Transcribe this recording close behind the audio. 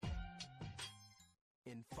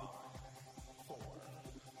In 5, 4,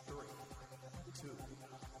 3, 2,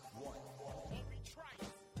 1. Obi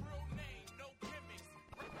Trice, real name, no gimmicks.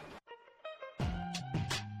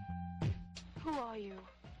 Who are you?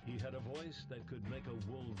 He had a voice that could make a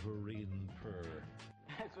wolverine purr.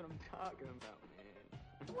 That's what I'm talking about,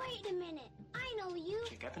 man. Wait a minute. I know you.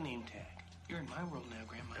 You got the name tag. You're in my world now,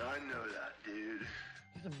 Grandma. I know that, dude.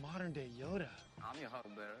 He's a modern-day Yoda. I'm your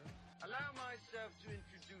huckleberry. Allow myself to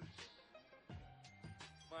introduce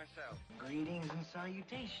myself. Greetings and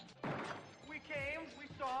salutations. We came, we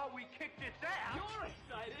saw, we kicked its ass. You're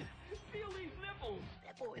excited. Feel these nipples.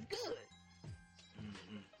 That boy's good.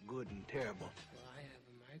 Good and terrible. Well, I have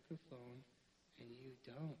a microphone, and you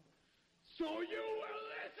don't. So you will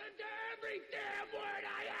listen to every damn word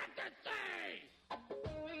I have to say!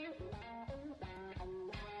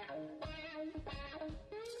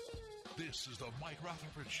 This is the Mike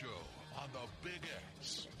Rutherford Show on the Big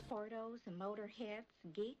X. Portos and motorheads,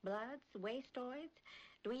 geek bloods, wastoids,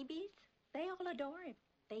 dweebies, they all adore him.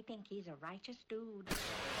 They think he's a righteous dude.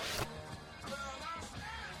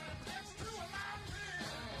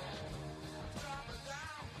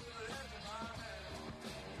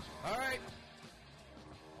 All right.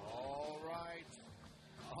 All right.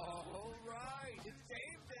 All right. It's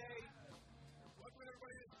game day. Welcome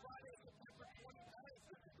everybody to Friday, September 29th.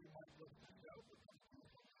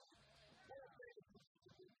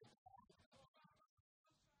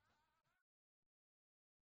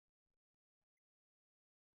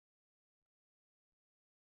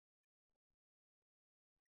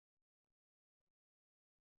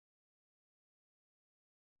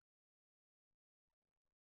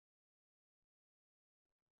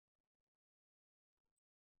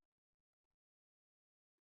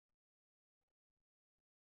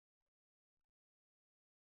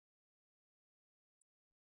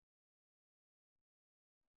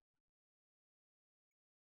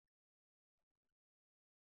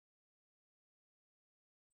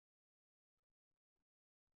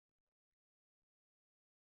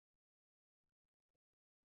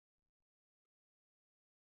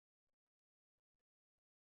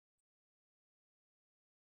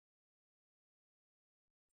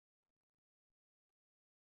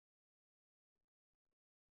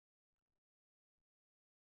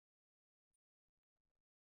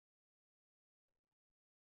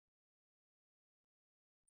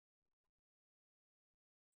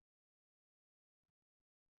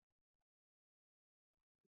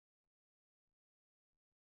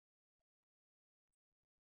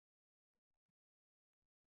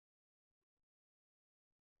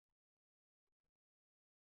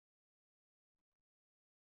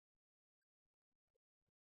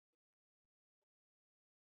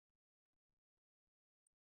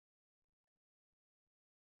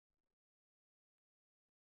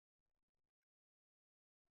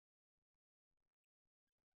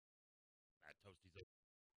 Toasties.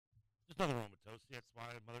 There's nothing wrong with Toasty. That's why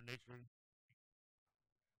Mother Nature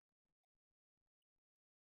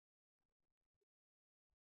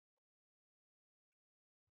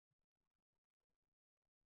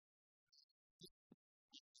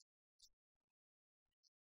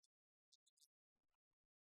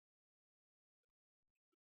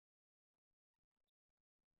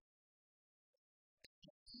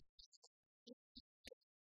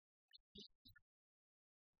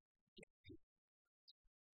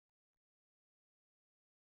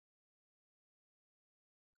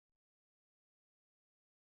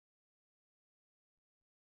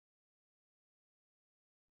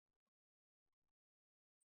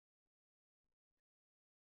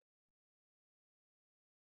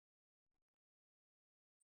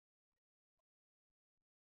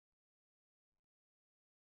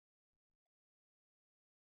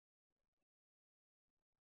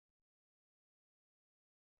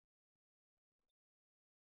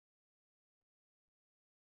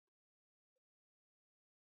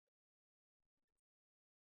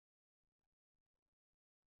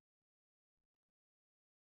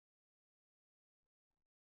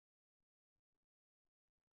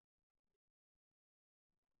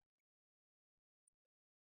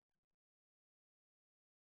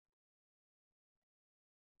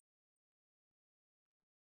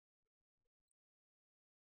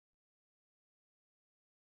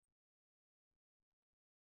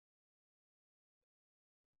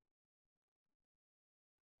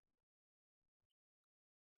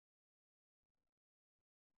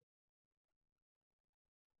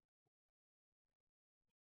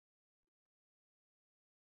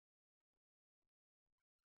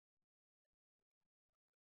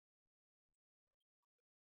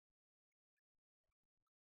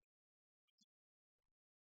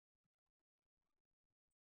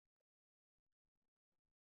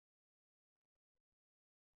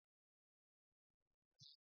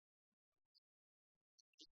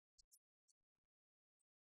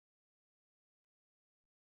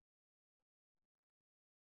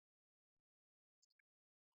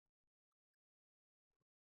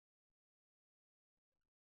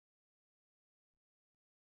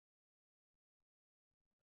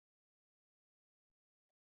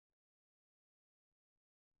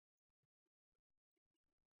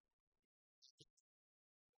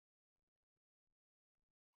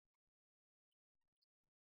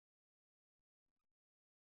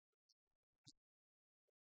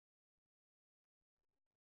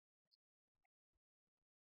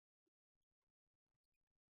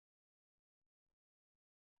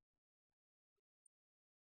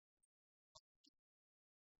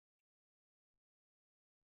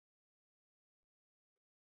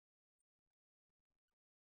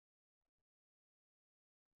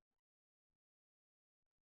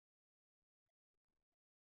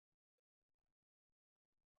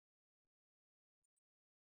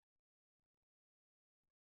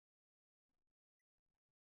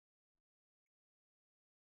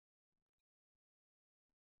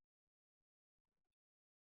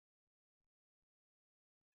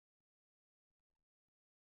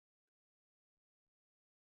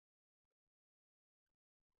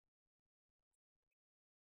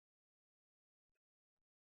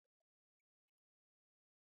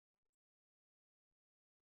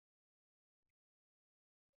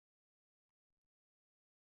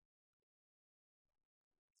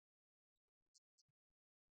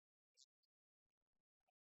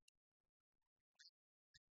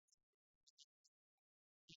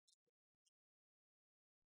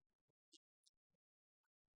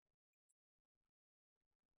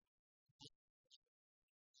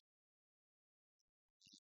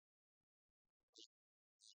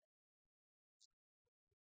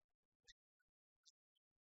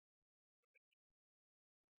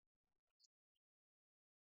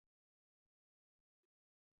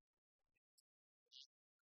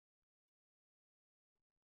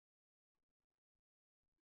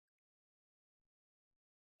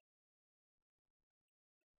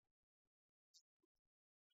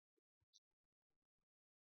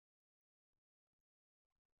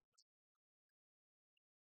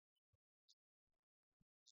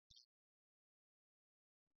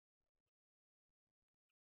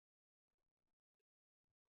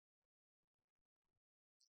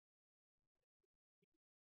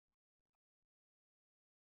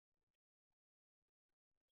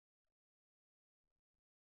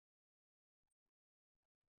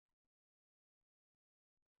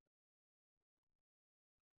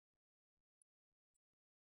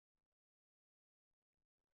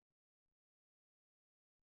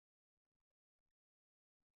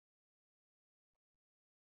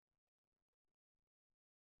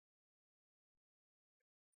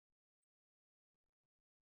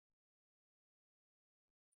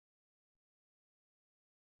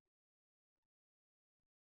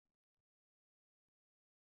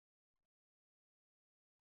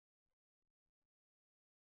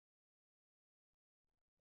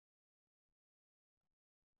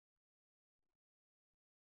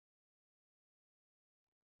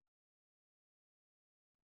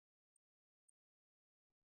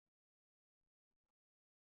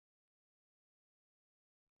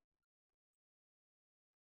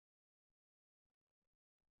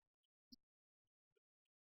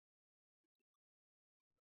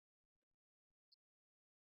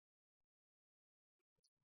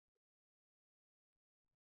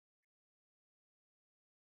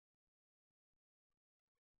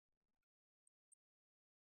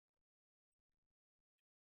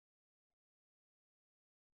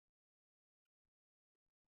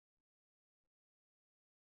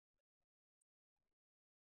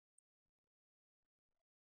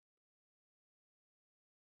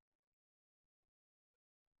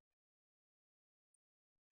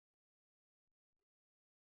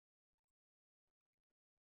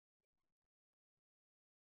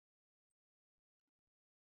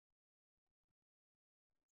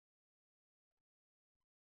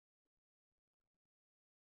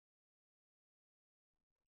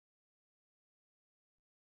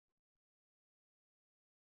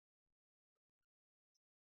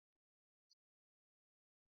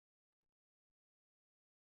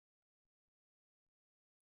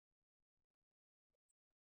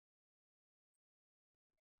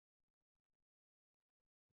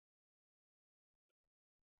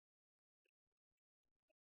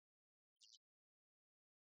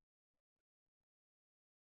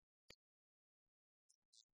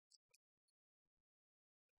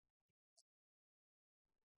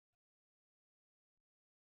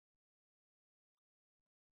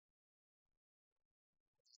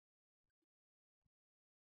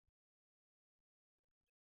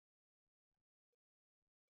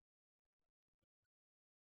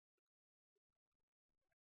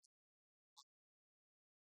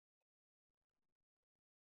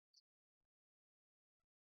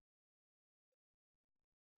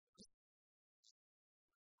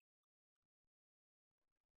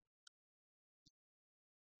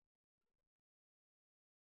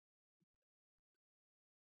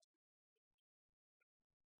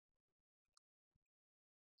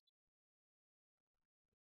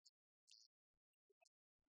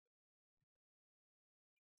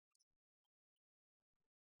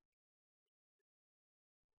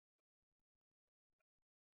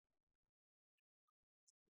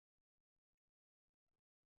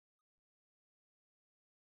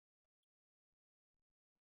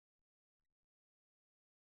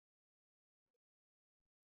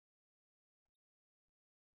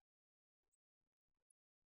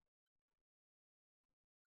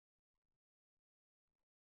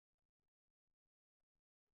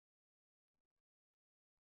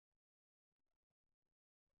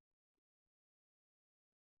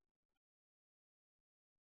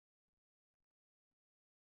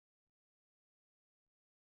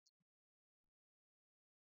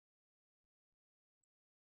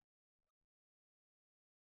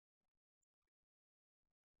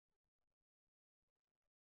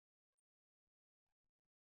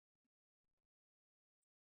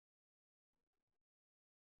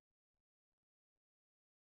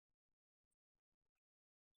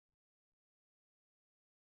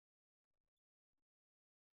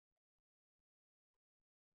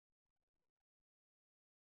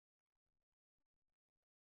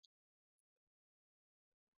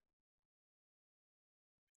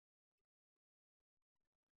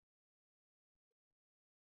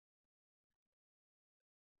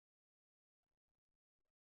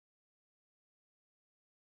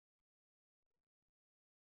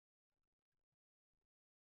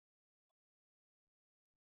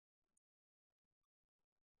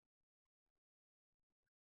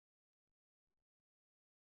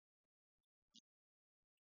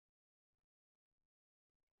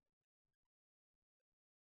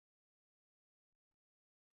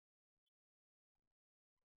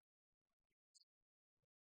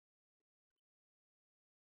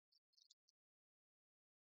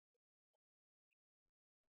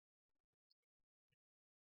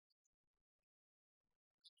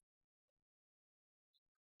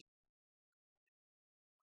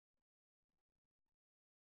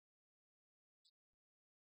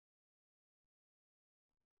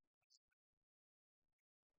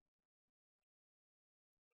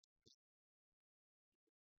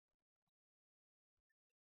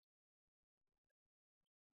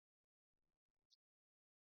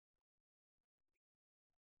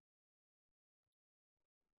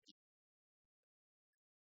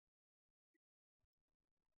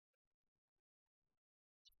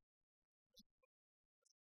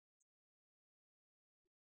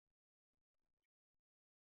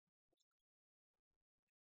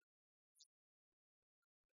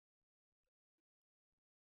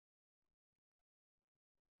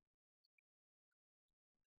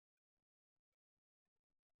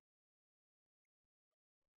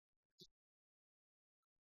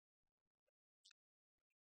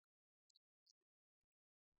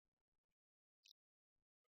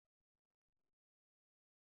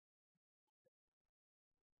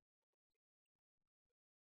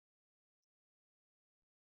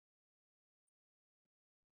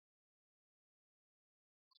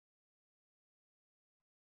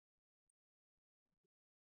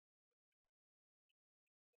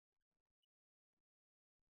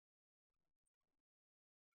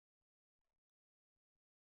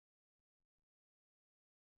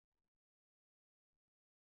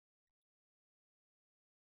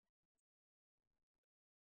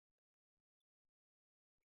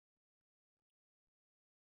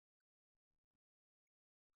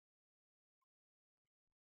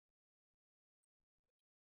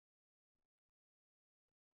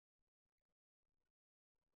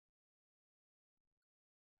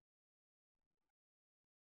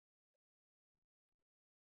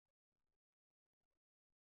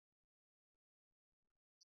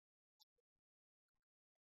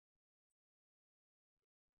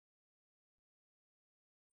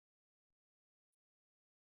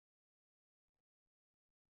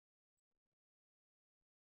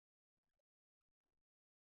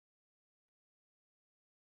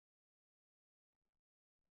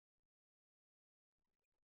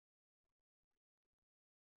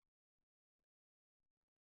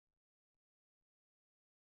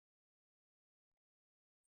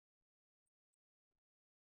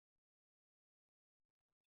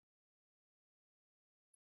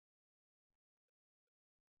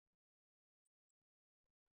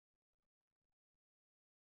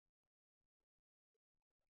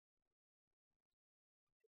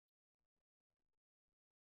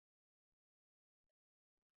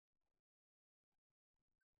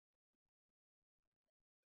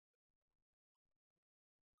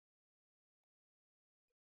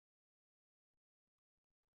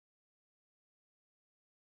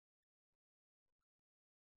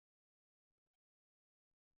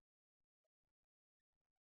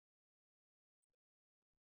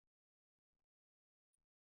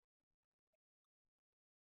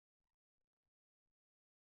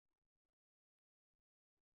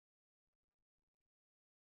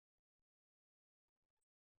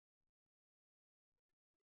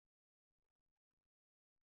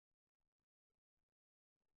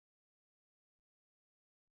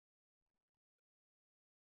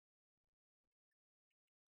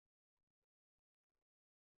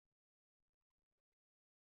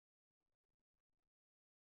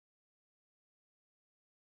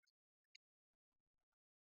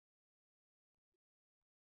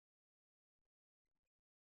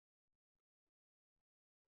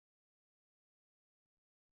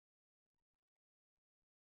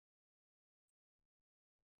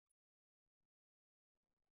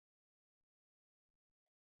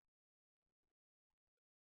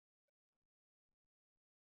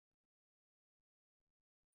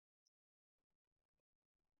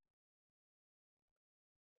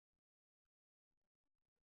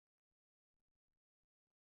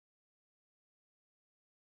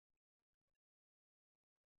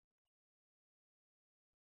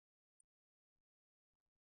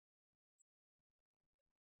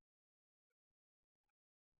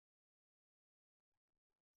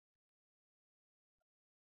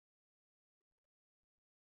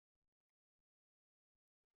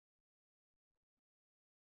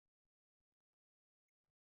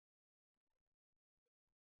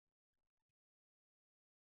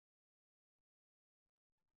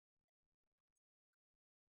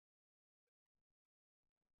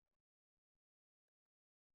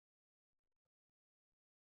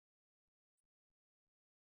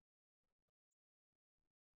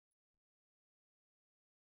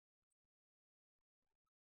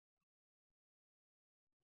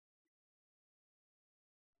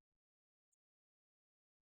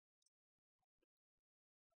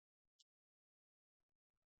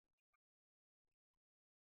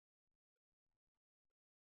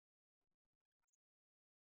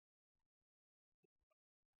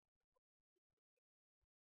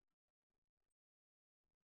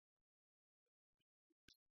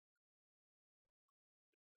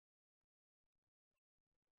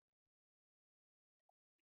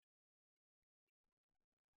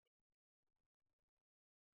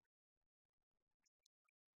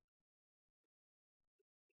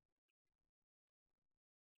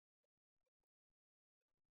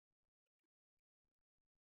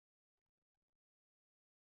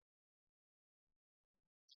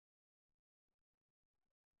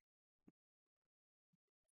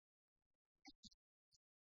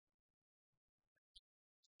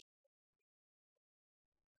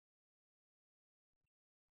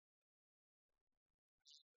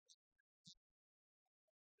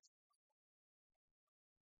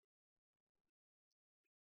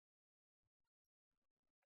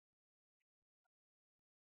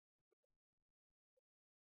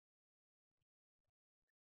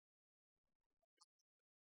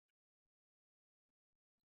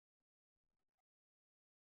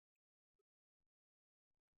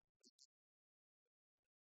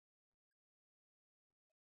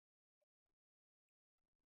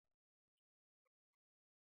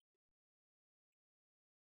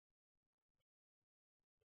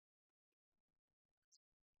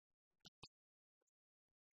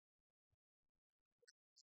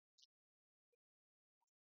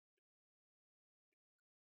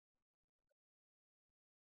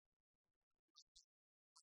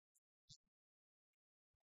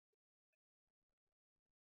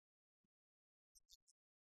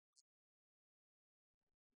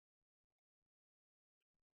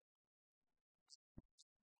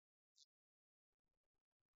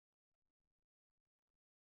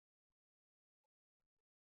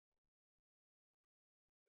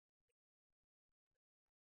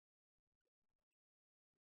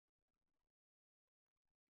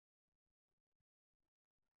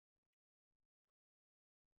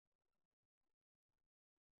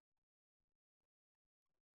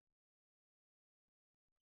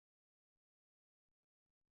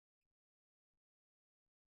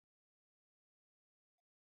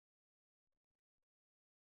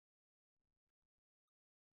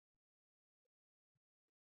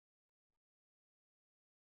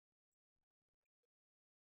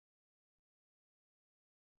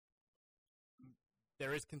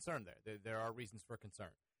there is concern there. There are reasons for concern.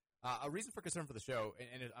 A reason for concern for the show,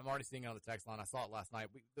 and I'm already seeing it on the text line. I saw it last night.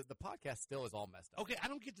 The podcast still is all messed up. Okay, I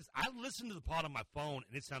don't get this. I listened to the pod on my phone,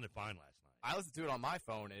 and it sounded fine last night. I listened to it on my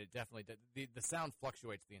phone, and it definitely did. The sound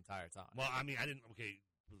fluctuates the entire time. Well, I mean, I didn't. Okay,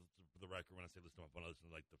 for the record, when I say listen to my phone, I listened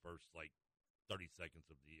to like the first 30 seconds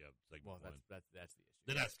of the segment. Well, that's the issue.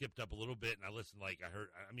 Then I skipped up a little bit, and I listened I heard.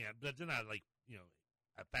 I mean, then I I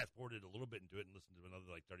fast forwarded a little bit into it and listened to another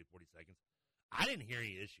 30, 40 seconds. I didn't hear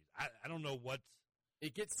any issues. I don't know what's.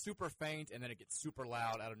 It gets super faint, and then it gets super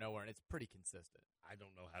loud out of nowhere, and it's pretty consistent. I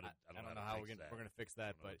don't know how to. I don't know how we're going to fix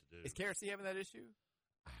that. But is KRC having that issue?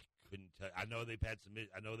 I couldn't tell. I know they've had some.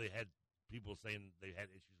 I know they had people saying they had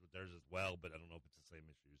issues with theirs as well, but I don't know if it's the same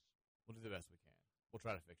issues. We'll do the best we can. We'll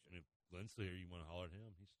try to fix it. I mean, if Glenn's still here, you want to holler at him?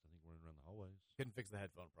 He's, I think, running around the hallways. Couldn't fix the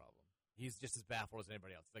headphone problem. He's just as baffled as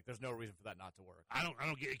anybody else. Like, there's no reason for that not to work. I don't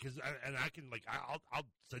get it because I can I'll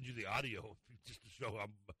send you the audio just to show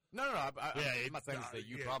I'm. No. I'm not saying it's a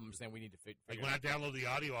you problem. I'm saying we need to figure. Like when I download the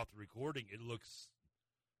audio off the recording, it looks,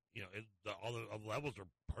 all the levels are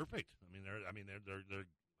perfect. I mean, they're.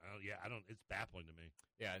 I don't. It's baffling to me.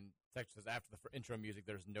 Yeah, and Texas says after the intro music,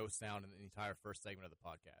 there's no sound in the entire first segment of the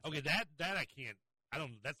podcast. Okay, that I can't. I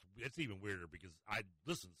don't. That's even weirder because I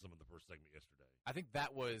listened to some of the first segment yesterday. I think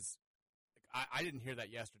that was. I didn't hear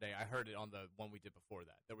that yesterday. I heard it on the one we did before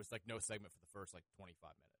that. There was no segment for the first 25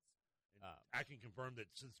 minutes. I can confirm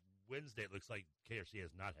that since Wednesday, it looks like KRC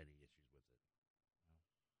has not had any issues with it.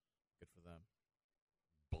 Good for them.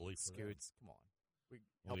 Bully for Scoots, come on.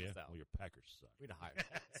 Help us out. Well, your Packers suck. We need to hire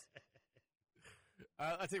Scoots.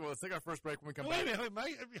 I tell you what, let's take our first break when we come back. Wait a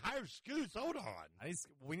minute, hire Scoots. Hold on.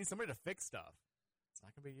 We need somebody to fix stuff. It's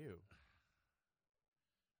not going to be you.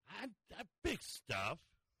 I fix stuff.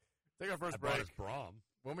 Take our first break. Brom.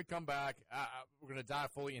 When we come back, we're going to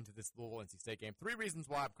dive fully into this Louisville NC State game. 3 reasons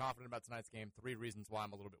why I'm confident about tonight's game. 3 reasons why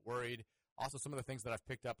I'm a little bit worried. Also, some of the things that I've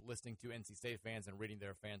picked up listening to NC State fans and reading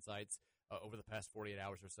their fan sites over the past 48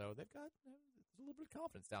 hours or so. They've got a little bit of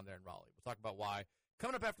confidence down there in Raleigh. We'll talk about why.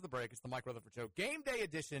 Coming up after the break, it's the Mike Rutherford Show Game Day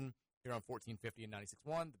Edition here on 1450 and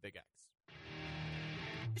 96.1, the Big X.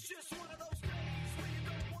 It's just one of those days where you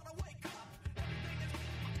don't want to wake up.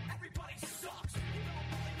 Everybody sucks. You don't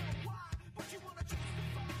really know why, but you want to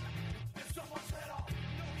justify. If someone's head off,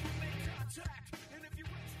 no human contact. And if you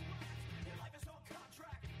raise your eyes, your life is on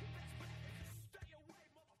contract. Your best bet is to stay away,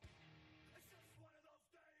 motherfucker. It's just one of those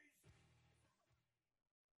days.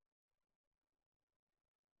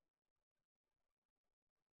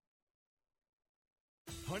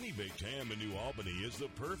 Honey Baked Ham in New Albany is the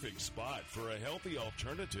perfect spot for a healthy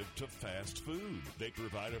alternative to fast food. They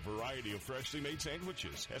provide a variety of freshly made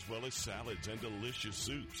sandwiches, as well as salads and delicious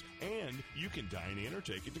soups. And you can dine in or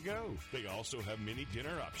take it to go. They also have many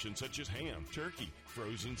dinner options such as ham, turkey,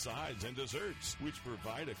 frozen sides, and desserts, which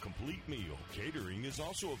provide a complete meal. Catering is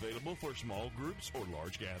also available for small groups or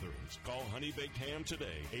large gatherings. Call Honey Baked Ham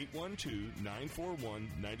today,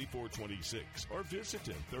 812-941-9426, or visit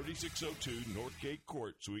them, 3602 Northgate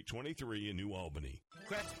Court, Suite 23 in New Albany.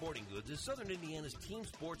 Kraft Sporting Goods is Southern Indiana's team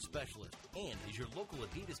sports specialist and is your local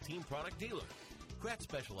Adidas team product dealer. Kraft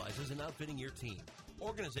specializes in outfitting your team,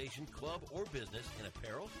 organization, club, or business in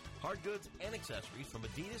apparel, hard goods, and accessories from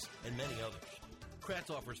Adidas and many others.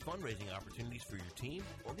 Kraft offers fundraising opportunities for your team,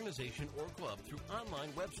 organization, or club through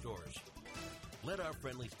online web stores. Let our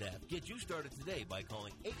friendly staff get you started today by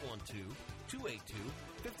calling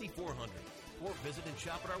 812-282-5400 or visit and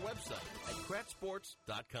shop at our website at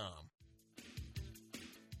craftsports.com.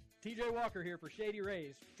 TJ Walker here for Shady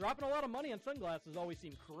Rays. Dropping a lot of money on sunglasses always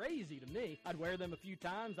seemed crazy to me. I'd wear them a few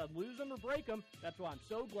times, I'd lose them or break them. That's why I'm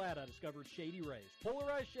so glad I discovered Shady Rays.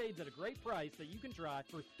 Polarized shades at a great price that you can try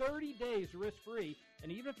for 30 days risk-free.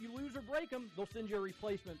 And even if you lose or break them, they'll send you a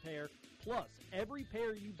replacement pair. Plus, every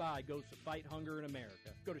pair you buy goes to fight hunger in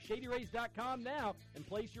America. Go to ShadyRays.com now and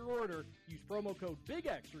place your order. Use promo code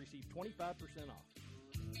BIGX to receive 25% off.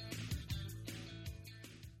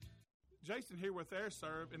 Jason here with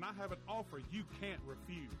AirServe, and I have an offer you can't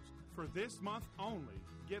refuse. For this month only,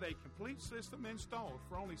 get a complete system installed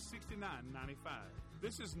for only $69.95.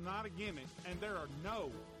 This is not a gimmick, and there are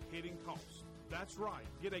no hidden costs. That's right.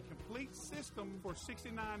 Get a complete system for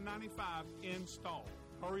 $69.95 installed.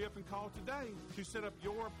 Hurry up and call today to set up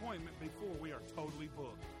your appointment before we are totally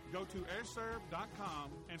booked. Go to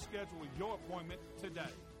airserve.com and schedule your appointment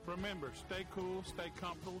today. Remember, stay cool, stay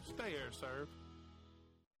comfortable, stay AirServe.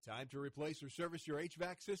 Time to replace or service your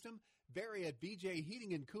HVAC system? Barry at BJ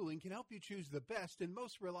Heating and Cooling can help you choose the best and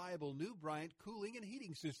most reliable new Bryant cooling and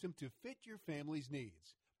heating system to fit your family's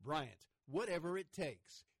needs. Bryant, whatever it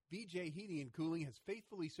takes. BJ Heating and Cooling has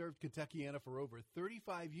faithfully served Kentuckiana for over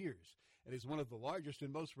 35 years. and is one of the largest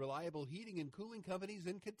and most reliable heating and cooling companies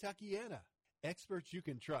in Kentuckiana. Experts you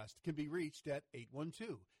can trust can be reached at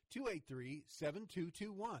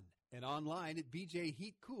 812-283-7221 and online at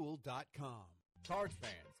bjheatcool.com. Cards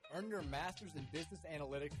fans, earn your master's in business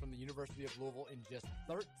analytics from the University of Louisville in just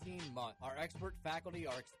 13 months. Our expert faculty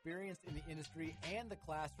are experienced in the industry and the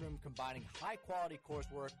classroom, combining high-quality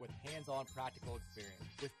coursework with hands-on practical experience.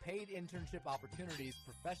 With paid internship opportunities,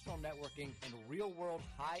 professional networking, and real-world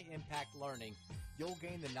high-impact learning, you'll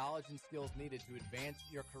gain the knowledge and skills needed to advance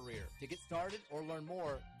your career. To get started or learn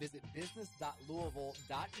more, visit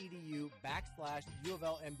business.louisville.edu/U of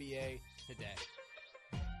L MBA today.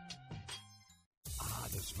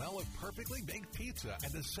 The smell of perfectly baked pizza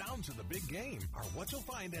and the sounds of the big game are what you'll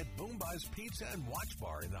find at Boomba's Pizza and Watch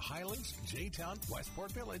Bar in the Highlands, J-Town,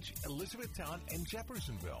 Westport Village, Elizabethtown, and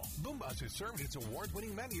Jeffersonville. Boomba's has served its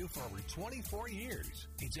award-winning menu for over 24 years.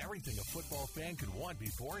 It's everything a football fan could want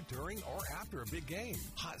before, during, or after a big game.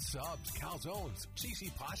 Hot subs, calzones,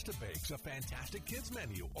 cheesy pasta bakes, a fantastic kids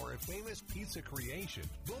menu, or a famous pizza creation.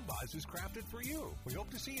 Boomba's is crafted for you. We hope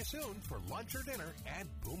to see you soon for lunch or dinner at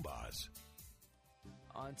Boomba's.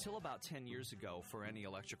 Until about 10 years ago, for any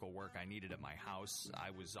electrical work I needed at my house,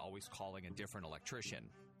 I was always calling a different electrician,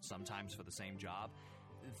 sometimes for the same job.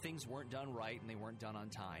 Things weren't done right and they weren't done on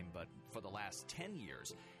time, but for the last 10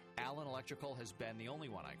 years, Allen Electrical has been the only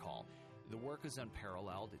one I call. The work is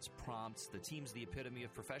unparalleled, it's prompt, the team's the epitome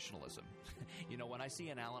of professionalism. You know, when I see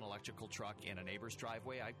an Allen Electrical truck in a neighbor's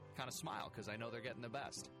driveway, I kind of smile because I know they're getting the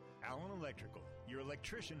best. Allen Electrical, your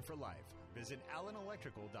electrician for life. Visit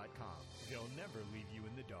allenelectrical.com. They'll never leave you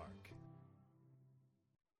in the dark.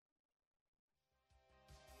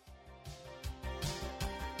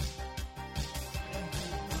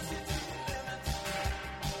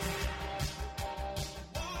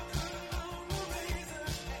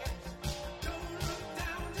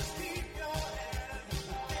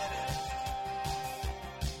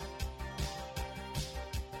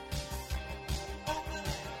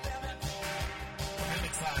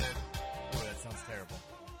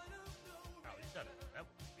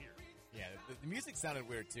 The music sounded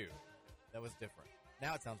weird, too. That was different.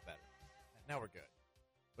 Now it sounds better. Now we're good.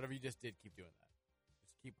 Whatever you just did, keep doing that.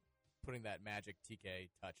 Just keep putting that magic TK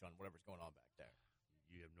touch on whatever's going on back there.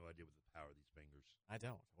 You have no idea what the power of these fingers. I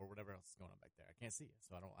don't. Or whatever else is going on back there. I can't see it.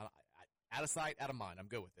 So I out of sight, out of mind. I'm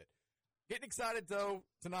good with it. Getting excited, though,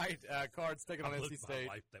 tonight. Cards taking on NC State.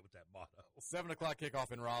 I life that with that motto. 7 o'clock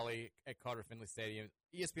kickoff in Raleigh at Carter Finley Stadium.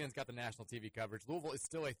 ESPN's got the national TV coverage. Louisville is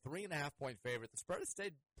still a 3.5-point favorite. The spread has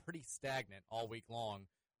stayed pretty stagnant all week long.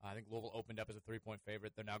 I think Louisville opened up as a 3-point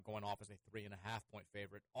favorite. They're now going off as a 3.5-point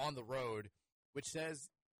favorite on the road, which says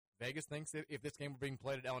Vegas thinks that if this game were being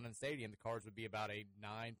played at L&N Stadium, the Cards would be about a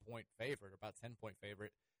 9-point favorite, or about 10-point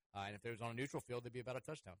favorite. And if it was on a neutral field, they'd be about a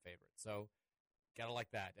touchdown favorite. So, gotta like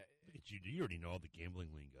that. You already know all the gambling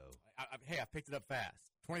lingo. Hey, I picked it up fast.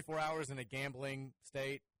 24 hours in a gambling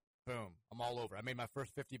state, boom, I'm all over. I made my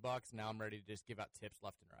first $50. Now I'm ready to just give out tips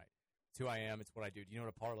left and right. It's who I am. It's what I do. Do you know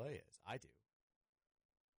what a parlay is? I do.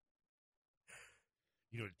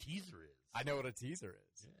 You know what a teaser is? I know what a teaser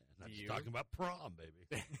is. Yeah, not just talking about prom, baby.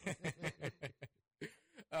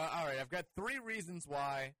 All right, I've got 3 reasons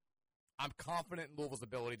why I'm confident in Louisville's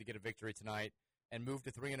ability to get a victory tonight and move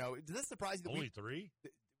to 3-0. Does this surprise you? That Only 3?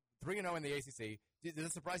 3-0 in the ACC. Does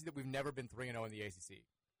it surprise you that we've never been 3-0 in the ACC?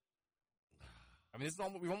 I mean,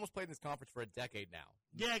 we've almost played in this conference for a decade now.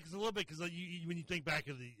 Yeah, because a little bit. Because when you think back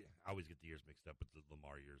of I always get the years mixed up with the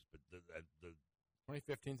Lamar years, but the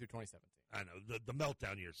 2015 through 2017. I know the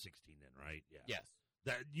meltdown year 16. Then right? Yeah. Yes.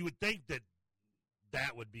 That you would think that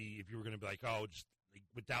would be if you were going to be like, oh, just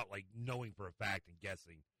without like knowing for a fact and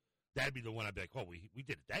guessing, that'd be the one I'd be like, oh, we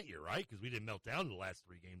did it that year, right? Because we didn't melt down in the last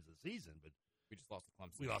 3 games of the season, but we just lost to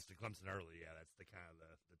Clemson. We lost to Clemson early. Yeah, that's the kind of the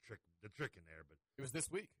trick in there. But it was this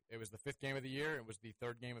week. It was the 5th game of the year. It was the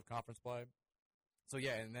 3rd game of conference play. So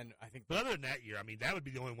yeah, and then I think. But other than that year, I mean, that would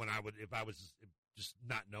be the only one I would if I was just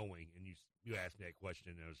not knowing. And you asked me that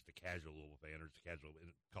question, and I was just a casual Louisville fan or just a casual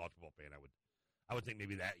college football fan. I would think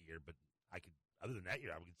maybe that year, but I could. Other than that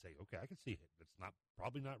year, I would say, okay, I can see it. It's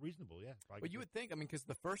probably not reasonable. Yeah. But you would think, I mean, because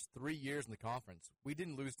the first 3 years in the conference, we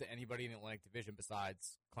didn't lose to anybody in the Atlantic Division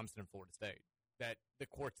besides Clemson and Florida State. That the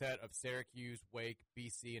quartet of Syracuse, Wake,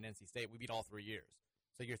 BC, and NC State, we beat all 3 years.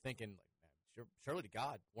 So you're thinking, like, man, surely to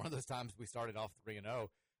God, one of those times we started off 3-0,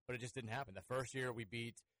 but it just didn't happen. The first year we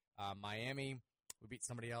beat Miami, we beat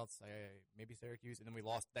somebody else, maybe Syracuse, and then we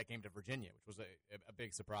lost that game to Virginia, which was a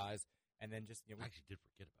big surprise. And then just I actually did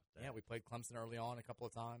forget about that. Yeah, we played Clemson early on a couple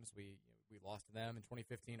of times. We lost to them in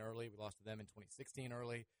 2015 early. We lost to them in 2016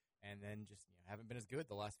 early, and then just haven't been as good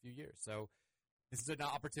the last few years. So This is an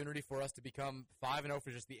opportunity for us to become 5-0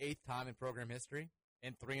 for just the 8th time in program history,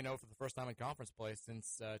 and 3-0 for the first time in conference play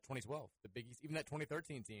since 2012. The Big East, even that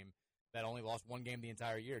 2013 team that only lost one game the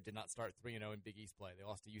entire year, did not start 3-0 in Big East play. They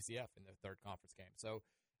lost to UCF in their third conference game. So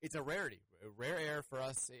it's a rarity, a rare air for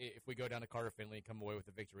us if we go down to Carter Finley and come away with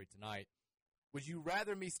a victory tonight. Would you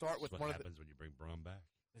rather me start with one of the... What happens when you bring Braun back?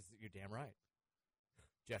 You're damn right.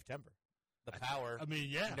 Jeff Timber. The power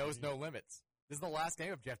yeah. knows no limits. This is the last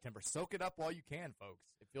game of Jeff Timber. Soak it up while you can, folks.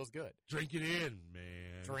 It feels good. Drink it in,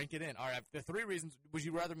 man. Drink it in. All right, the 3 reasons. Would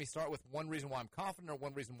you rather me start with one reason why I'm confident or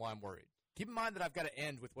one reason why I'm worried? Keep in mind that I've got to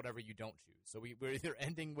end with whatever you don't choose. So we're either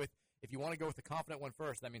ending with, if you want to go with the confident one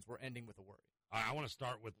first, that means we're ending with a worry. I want to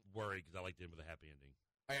start with worry because I like to end with a happy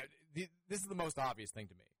ending. This is the most obvious thing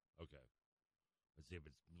to me. Okay. Let's see if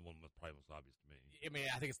it's the one that's probably most obvious to me. I mean,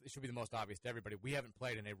 I think it should be the most obvious to everybody. We haven't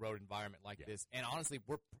played in a road environment like this. And honestly,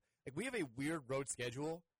 we have a weird road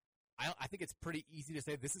schedule. I think it's pretty easy to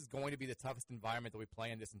say this is going to be the toughest environment that we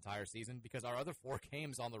play in this entire season because our other 4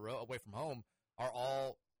 games on the road away from home are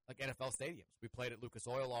all like NFL stadiums. We played at Lucas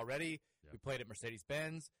Oil already. Yeah. We played at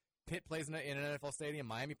Mercedes-Benz. Pitt plays in an NFL stadium.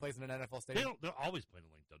 Miami plays in an NFL stadium. They'll always play in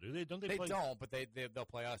a link, though, do they? Don't they? They don't, but they'll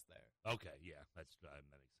play us there. Okay, yeah, that makes sense.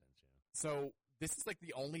 Yeah. So this is like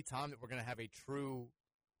the only time that we're going to have a true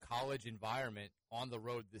college environment on the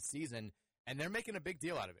road this season, and they're making a big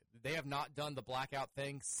deal out of it. They have not done the blackout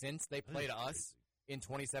thing since they played us in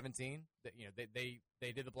 2017.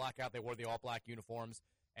 They did the blackout. They wore the all-black uniforms,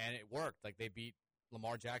 and it worked. Like they beat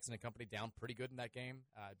Lamar Jackson and company down pretty good in that game.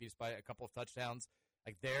 Beat us by a couple of touchdowns.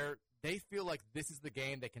 Like they feel like this is the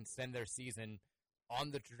game that can send their season on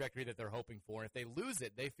the trajectory that they're hoping for. And if they lose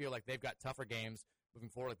it, they feel like they've got tougher games moving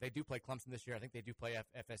forward. Like they do play Clemson this year. I think they do play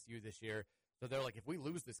FSU this year. So they're like, if we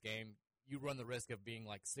lose this game, you run the risk of being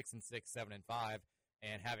like 6-6, 7-5,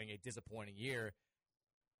 and having a disappointing year.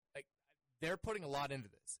 Like they're putting a lot into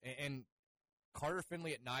this. And Carter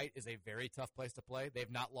Finley at night is a very tough place to play. They've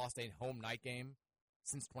not lost a home night game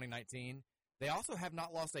since 2019. They also have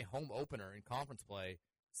not lost a home opener in conference play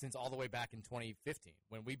since all the way back in 2015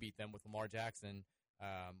 when we beat them with Lamar Jackson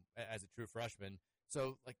as a true freshman.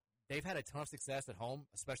 So, like, they've had a ton of success at home,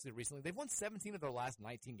 especially recently. They've won 17 of their last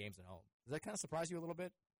 19 games at home. Does that kind of surprise you a little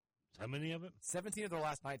bit? How many of it? 17 of their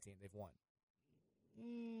last 19 they've won.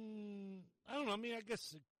 I don't know. I mean, I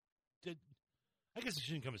guess it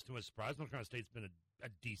shouldn't come as too much surprise. North Carolina State's been a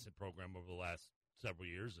decent program over the last several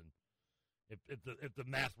years, and if the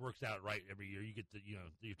math works out right every year, you get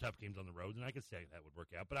your tough games on the road, and I could say that would work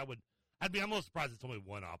out. But I'm a little surprised it's only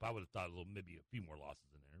one off. I would have thought maybe a few more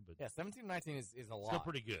losses in there. But yeah, 17-19 is a lot. Still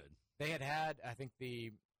pretty good. They had I think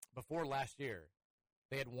before last year,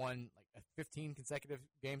 they had won like 15 consecutive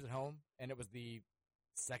games at home, and it was the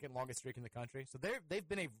second longest streak in the country. So they've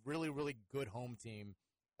been a really, really good home team,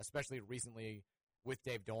 especially recently with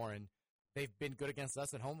Dave Doran. They've been good against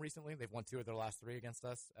us at home recently. They've won 2 of their last 3 against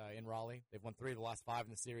us in Raleigh. They've won 3 of the last 5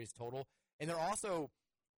 in the series total. And they're also,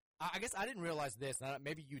 I guess I didn't realize this, and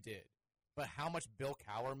maybe you did, but how much Bill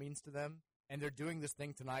Cowher means to them. And they're doing this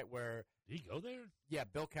thing tonight where... Did he go there? Yeah,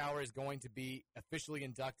 Bill Cowher is going to be officially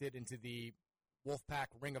inducted into the Wolfpack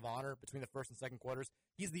Ring of Honor between the first and second quarters.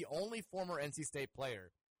 He's the only former NC State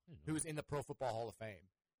player who's in the Pro Football Hall of Fame.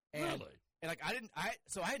 And, really? And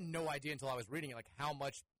I had no idea until I was reading it, like how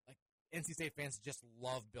much NC State fans just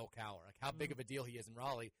love Bill Cowher, like how big of a deal he is in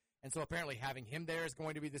Raleigh. And so apparently having him there is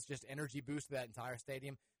going to be this just energy boost to that entire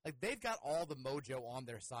stadium. Like they've got all the mojo on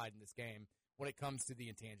their side in this game when it comes to the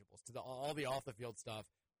intangibles, to all the off-the-field stuff.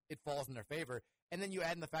 It falls in their favor. And then you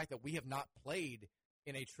add in the fact that we have not played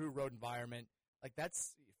in a true road environment. Like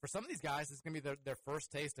that's, for some of these guys, it's going to be their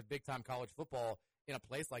first taste of big-time college football in a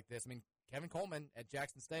place like this. I mean, Kevin Coleman at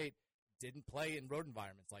Jackson State didn't play in road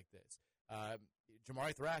environments like this.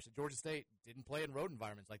 Jamari Thrash at Georgia State didn't play in road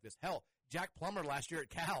environments like this. Hell, Jack Plummer last year at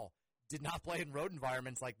Cal did not play in road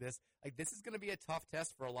environments like this. Like, this is going to be a tough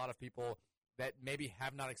test for a lot of people that maybe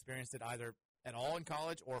have not experienced it either at all in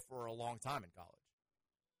college or for a long time in college.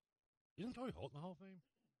 Isn't Torrey Holt in the Hall of Fame?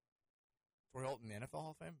 Torrey Holt in the NFL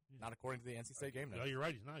Hall of Fame? Yeah. Not according to the NC State game. No, you're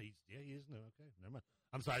right. He's not. He is. No, okay. Never mind.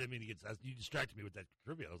 I'm sorry. I didn't mean to get. You distracted me with that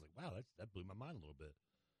trivia. I was like, wow, that blew my mind a little bit.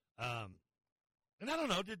 And I don't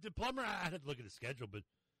know. Did Plummer? I had to look at his schedule, but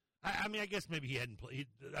I mean, I guess maybe he hadn't played.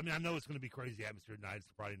 I mean, I know it's going to be crazy atmosphere tonight.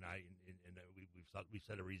 It's Friday night, and we've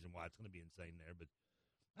said a reason why it's going to be insane there. But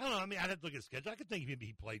I don't know. I mean, I'd have to look at his schedule. I could think maybe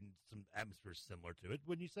he played in some atmosphere similar to it.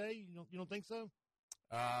 Wouldn't you say? You don't think so?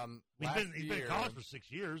 He's been in college for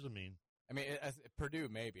 6 years. I mean, Purdue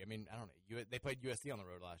maybe. I mean, I don't know. They played USC on the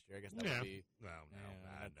road last year. I guess that would be. No.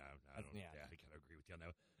 I don't. Yeah, I kind of agree with you on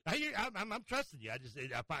that. I'm trusting you.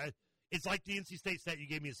 It's like the NC State stat you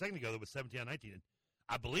gave me a second ago that was 17 on 19. And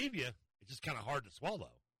I believe you. It's just kind of hard to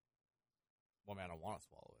swallow. Well, man, I don't want to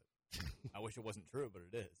swallow it. I wish it wasn't true, but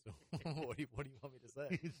it is. What do you want me to say?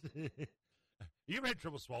 You ever had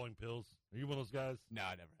trouble swallowing pills? Are you one of those guys? No,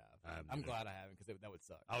 I never have. I'm glad I haven't because that would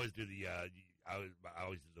suck. I always do I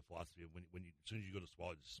always do the philosophy of when you, as soon as you go to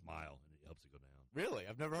swallow, just smile and it helps it go down. Really?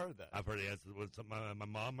 I've never heard that. I've heard it. That's what my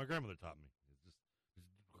mom, my grandmother taught me. It's just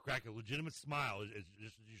crack a legitimate smile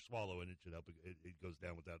just as you swallow, and it should help. It goes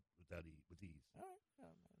down with ease. All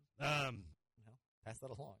right. Pass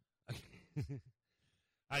that along.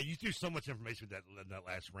 You threw so much information with that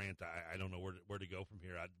last rant. I don't know where to go from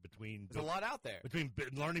here. There's a lot out there. Between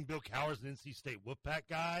learning Bill Cowher's an NC State Wolfpack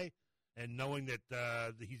guy and knowing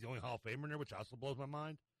that he's the only Hall of Famer in there, which also blows my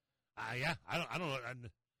mind. I don't know.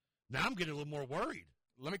 Now I'm getting a little more worried.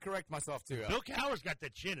 Let me correct myself, too. Bill Cowher's got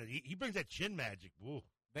that chin. He brings that chin magic. Woo.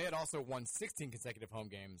 They had also won 16 consecutive home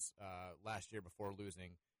games last year before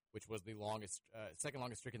losing, which was the second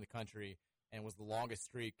longest streak in the country, and was the longest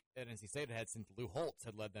streak that NC State had since Lou Holtz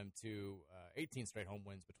had led them to 18 straight home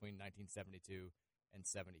wins between 1972 and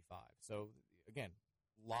 75. So, again,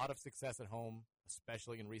 a lot of success at home,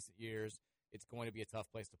 especially in recent years. It's going to be a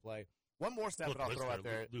tough place to play. One more stat that I'll throw out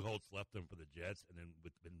there. Lou Holtz left them for the Jets, and then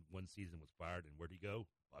within one season was fired. And where'd he go?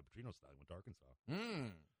 Bob Petrino style. He went to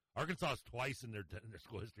Arkansas. Arkansas twice in their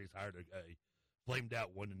school history has hired a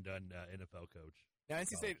flamed-out, one-and-done NFL coach. Now,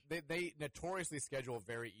 NC State, they notoriously schedule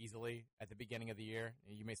very easily at the beginning of the year.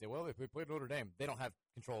 And you may say, well, they played Notre Dame. They don't have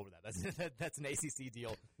control over that. That's an ACC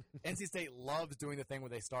deal. NC State loves doing the thing where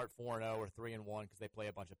they start 4-0 or 3-1 because they play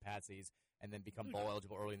a bunch of patsies and then become bowl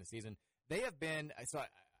eligible early in the season. They have been – so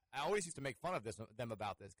I always used to make fun of them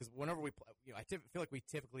about this because whenever we – I feel like we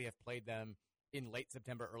typically have played them in late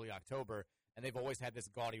September, early October, and they've always had this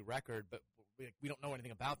gaudy record, but we don't know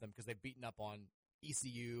anything about them because they've beaten up on –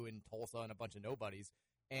 ECU and Tulsa and a bunch of nobodies,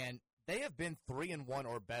 and they have been 3-1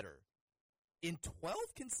 or better in 12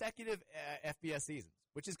 consecutive FBS seasons,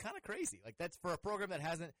 which is kind of crazy. Like that's for a program that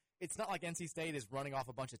hasn't. It's not like NC State is running off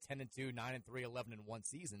a bunch of 10-2, 9-3, 11-1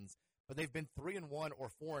 seasons, but they've been 3-1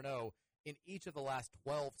 or 4-0 in each of the last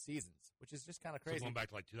 12 seasons, which is just kind of crazy. So going back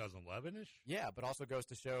to like 2011ish. Yeah, but also goes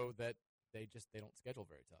to show that they don't schedule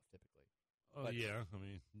very tough typically. Oh, yeah. I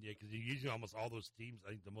mean, yeah, because usually almost all those teams,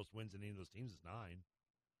 I think the most wins in any of those teams is 9.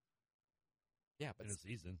 Yeah, but in a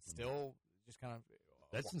season. Still just kind of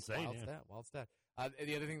that's insane. Wild stat.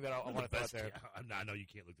 The other thing that I want to throw out there. I know you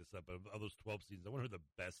can't look this up, but of those 12 seasons, I wonder who the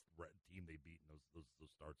best team they beat in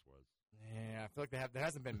those starts was. Yeah, I feel like there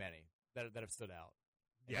hasn't been many that have stood out.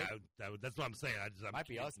 Yeah, that's what I'm saying. I might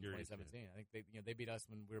be us in 2017. I think they beat us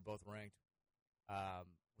when we were both ranked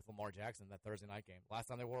with Lamar Jackson that Thursday night game.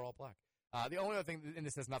 Last time they wore all black. The only other thing, and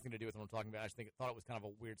this has nothing to do with what I'm talking about, I just thought it was kind of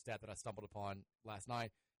a weird stat that I stumbled upon last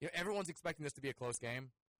night. Everyone's expecting this to be a close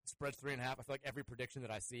game. Spread's 3.5. I feel like every prediction that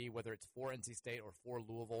I see, whether it's for NC State or for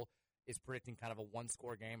Louisville, is predicting kind of a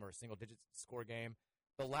one-score game or a single-digit score game.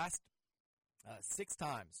 The last 6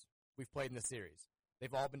 times we've played in this series,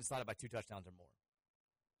 they've all been decided by 2 touchdowns or more.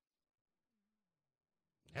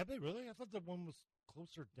 Have they really? I thought the one was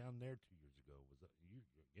closer down there 2 years ago. Was that you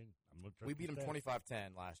again? We beat them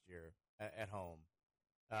 25-10 last year at home.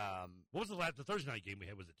 What was the Thursday night game we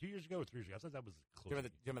had? Was it 2 years ago or 3 years ago? I thought that was close. Do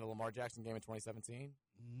you remember the Lamar Jackson game in 2017?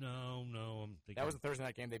 No. I'm thinking that was the Thursday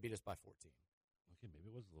night game. They beat us by 14. Okay, maybe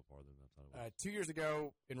it was a little farther than I thought it was. 2 years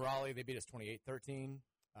ago in Raleigh, they beat us 28-13.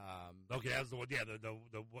 Okay, that was the one. Yeah,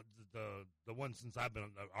 the one since I've been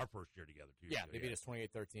on our first year together. 2 years ago, they beat us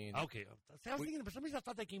 28-13. Okay, I was thinking for some reason I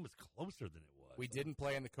thought that game was closer than it was. We didn't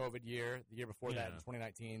play in the COVID year. The year before that, in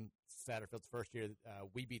 2019, Satterfield's first year,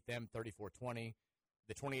 we beat them 34-20.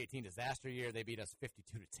 The 2018 disaster year, they beat us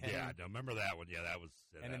 52-10. Yeah, I remember that one. Yeah, that was.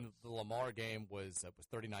 And then the Lamar game was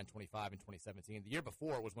 39-25 in 2017. The year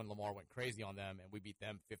before was when Lamar went crazy on them, and we beat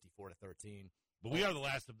them 54-13. But we are the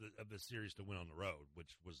last of the series to win on the road,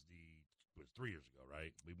 which was 3 years ago,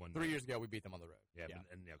 right? We won 3 years ago. We beat them on the road. Yeah. Yeah.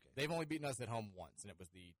 Okay. They've only beaten us at home once, and it was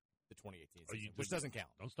the 2018 season, which doesn't count.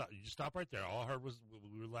 Don't stop. You just stop right there. All I heard was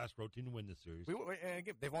we were the last road team to win this series.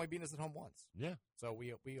 They've only beaten us at home once. Yeah. So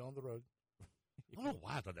we own the road. I don't know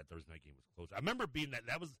why I thought that Thursday night game was close. I remember being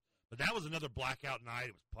that was another blackout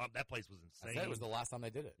night. It was pumped. That place was insane. It was the last time they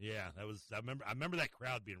did it. Yeah, that was. I remember that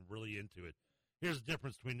crowd being really into it. Here's the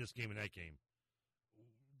difference between this game and that game.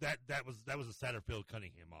 That was a Satterfield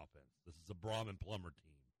Cunningham offense. This is a Braum and Plummer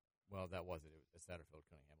team. Well, that wasn't. It was a Satterfield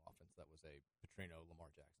Cunningham offense. That was a Petrino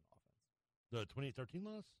Lamar Jackson offense. The 2013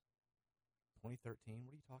 loss? 2013?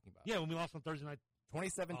 What are you talking about? Yeah, when we lost on Thursday night.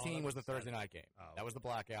 2017 was the Thursday night game. Oh. That was the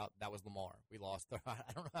blackout. That was Lamar. We lost. I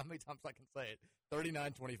don't know how many times I can say it.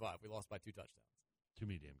 39-25. We lost by 2 touchdowns. Too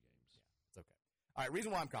many damn games. All right,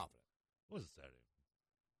 reason why I'm confident. What was it Saturday?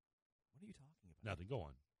 What are you talking about? Nothing. Go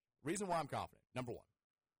on. Reason why I'm confident. Number one,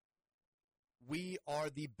 we are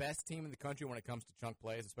the best team in the country when it comes to chunk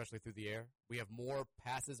plays, especially through the air. We have more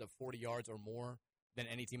passes of 40 yards or more than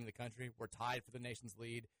any team in the country. We're tied for the nation's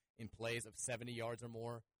lead in plays of 70 yards or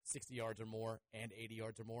more, 60 yards or more, and 80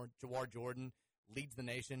 yards or more. Jawar Jordan leads the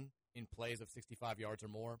nation in plays of 65 yards or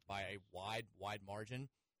more by a wide margin.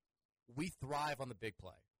 We thrive on the big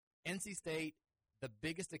play. NC State, the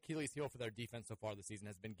biggest Achilles heel for their defense so far this season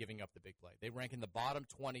has been giving up the big play. They rank in the bottom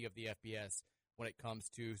 20 of the FBS when it comes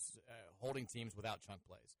to holding teams without chunk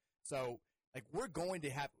plays. So, we're going to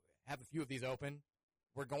have a few of these open.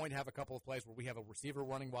 We're going to have a couple of plays where we have a receiver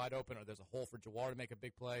running wide open, or there's a hole for Jawar to make a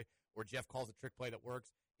big play, or Jeff calls a trick play that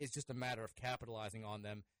works. It's just a matter of capitalizing on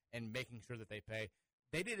them and making sure that they pay.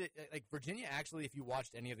 They did it, Virginia actually, if you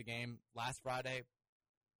watched any of the game last Friday,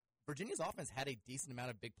 Virginia's offense had a decent amount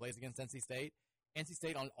of big plays against NC State. NC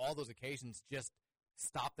State on all those occasions just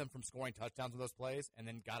stopped them from scoring touchdowns with those plays and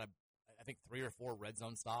then got 3 or 4 red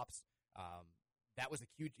zone stops. That was a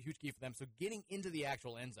huge key for them. So getting into the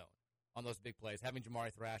actual end zone on those big plays, having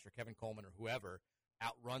Jamari Thrash or Kevin Coleman or whoever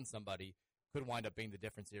outrun somebody could wind up being the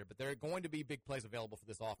difference here. But there are going to be big plays available for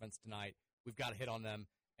this offense tonight. We've got to hit on them.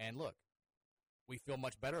 And look, we feel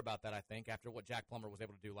much better about that, I think, after what Jack Plummer was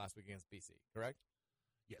able to do last week against BC, correct?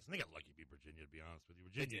 Yes, and they got lucky to beat Virginia, to be honest with you.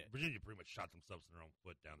 Virginia pretty much shot themselves in their own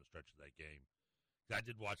foot down the stretch of that game. I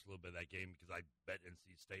did watch a little bit of that game because I bet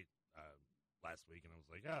NC State last week, and I was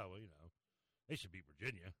like, oh, well, they should beat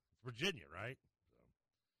Virginia. It's Virginia, right?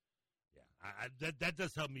 So, yeah, that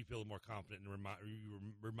does help me feel more confident in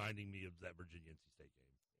reminding me of that Virginia-NC State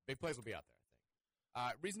game. Big plays will be out there,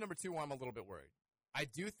 I think. Reason number 2 why I'm a little bit worried. I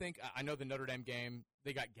do think, I know the Notre Dame game,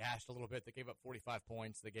 they got gashed a little bit. They gave up 45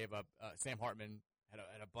 points. They gave up, Sam Hartman had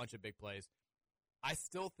a bunch of big plays. I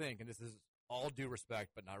still think, and this is all due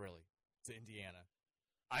respect, but not really, to Indiana,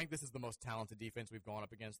 I think this is the most talented defense we've gone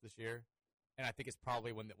up against this year. And I think it's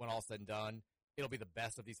probably, when all's said and done, it'll be the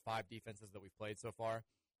best of these 5 defenses that we've played so far.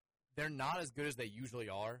 They're not as good as they usually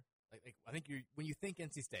are. I think when you think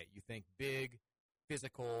NC State, you think big,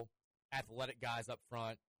 physical, athletic guys up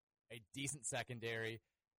front, a decent secondary,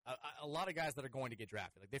 a lot of guys that are going to get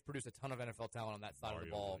drafted. They've produced a ton of NFL talent on that side of the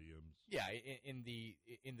ball. Williams. Yeah, in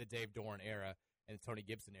the Dave Doran era and the Tony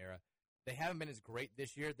Gibson era. They haven't been as great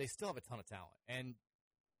this year. They still have a ton of talent. And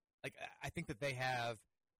I think that they have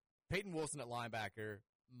Peyton Wilson at linebacker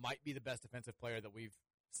might be the best defensive player that we've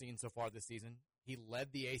seen so far this season. He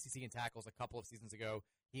led the ACC in tackles a couple of seasons ago.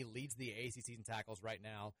 He leads the ACC in tackles right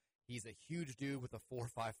now. He's a huge dude with a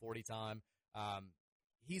 4.5 40 time.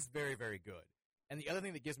 He's very, very good. And the other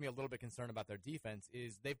thing that gives me a little bit concerned about their defense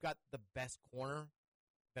is they've got the best corner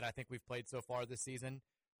that I think we've played so far this season.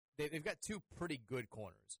 They've got 2 pretty good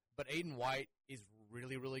corners, but Aiden White is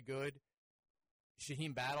really, really good.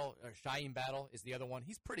 Shaheem Battle is the other one.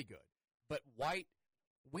 He's pretty good. But White,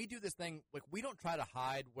 we do this thing, we don't try to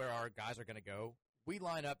hide where our guys are going to go. We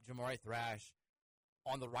line up Jamari Thrash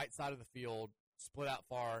on the right side of the field, split out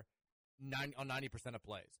far on 90% of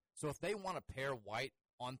plays. So if they want to pair White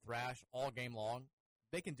on Thrash all game long,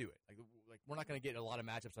 they can do it. We're not going to get a lot of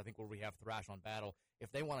matchups, I think, where we have Thrash on Battle.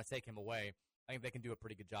 If they want to take him away, I think they can do a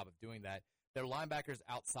pretty good job of doing that. Their linebackers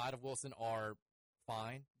outside of Wilson are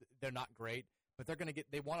fine. They're not great, but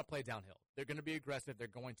they want to play downhill. They're going to be aggressive. They're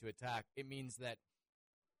going to attack. It means that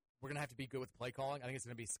we're going to have to be good with play calling. I think it's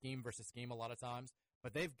going to be scheme versus scheme a lot of times,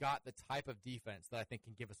 but they've got the type of defense that I think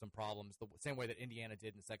can give us some problems, the same way that Indiana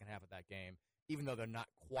did in the second half of that game, even though they're not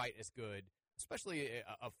quite as good, especially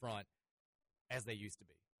up front, as they used to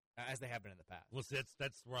be, as they have been in the past. Well, see,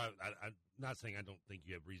 that's where I'm not saying I don't think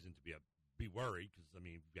you have reason to be worried, because,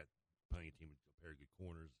 we've got plenty of teams with very good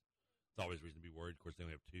corners. It's always reason to be worried. Of course, they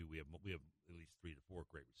only have 2. We have at least 3 to 4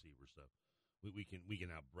 great receivers, so we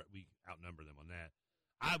outnumber them on that.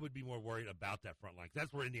 I would be more worried about that front line, because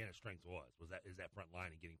that's where Indiana's strength is that front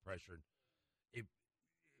line and getting pressured.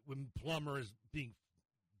 When Plummer is being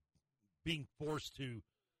forced to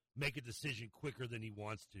make a decision quicker than he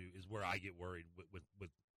wants to, is where I get worried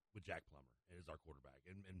with Jack Plummer as our quarterback,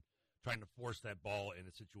 and trying to force that ball in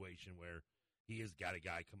a situation where he has got a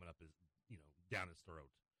guy coming up down his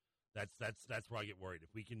throat. That's where I get worried.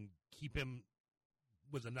 If we can keep him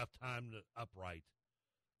with enough time to upright,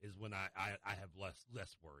 is when I have less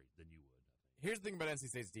worry than you would. Here's the thing about NC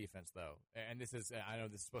State's defense, though, and I know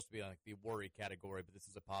this is supposed to be the worry category, but this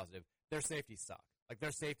is a positive. Their safeties suck.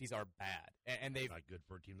 Their safeties are bad, and they've not good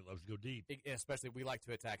for a team that loves to go deep. Especially, we like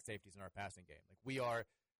to attack safeties in our passing game.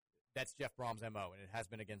 That's Jeff Brom's MO, and it has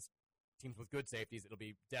been against teams with good safeties. It'll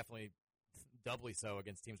be definitely doubly so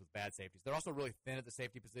against teams with bad safeties. They're also really thin at the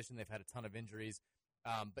safety position. They've had a ton of injuries.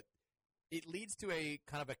 But it leads to a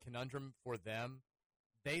kind of a conundrum for them.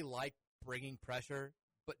 They like bringing pressure,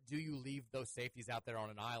 but do you leave those safeties out there on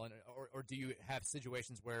an island, or do you have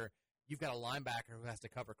situations where you've got a linebacker who has to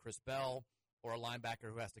cover Chris Bell or a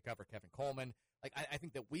linebacker who has to cover Kevin Coleman? Like, I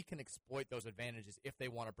think that we can exploit those advantages if they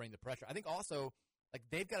want to bring the pressure. I think also, like,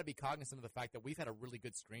 they've got to be cognizant of the fact that we've had a really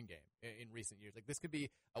good screen game in recent years. Like, this could be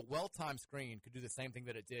a well-timed screen, could do the same thing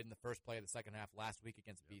that it did in the first play of the second half last week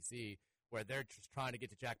against BC, where they're just trying to get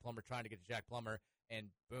to Jack Plummer, and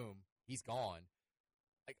boom, he's gone.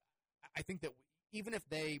 Like, I think that even if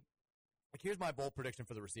they, like, here's my bold prediction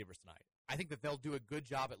for the receivers tonight. I think that they'll do a good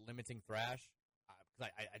job at limiting Thrash,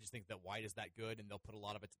 because I just think that White is that good, and they'll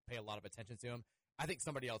pay a lot of attention to him. I think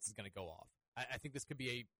somebody else is going to go off. I think this could be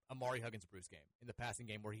a Amari Huggins-Bruce game in the passing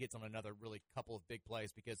game where he hits on another really couple of big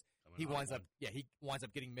plays because he winds up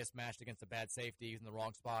getting mismatched against a bad safety. He's in the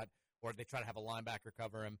wrong spot, or they try to have a linebacker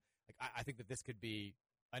cover him. Like, I think that this could be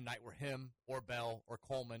a night where him or Bell or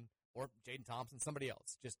Coleman or Jaden Thompson, somebody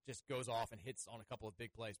else, just goes off and hits on a couple of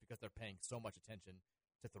big plays because they're paying so much attention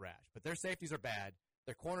to Thrash. But their safeties are bad.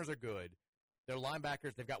 Their corners are good. Their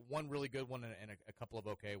linebackers, they've got one really good one and a couple of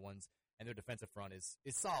okay ones. And their defensive front is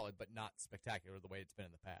solid, but not spectacular the way it's been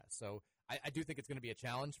in the past. So I do think it's going to be a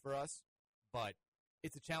challenge for us, but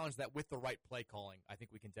it's a challenge that with the right play calling, I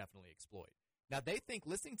think we can definitely exploit. Now, they think, I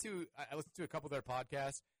listened to a couple of their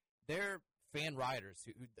podcasts, they're fan writers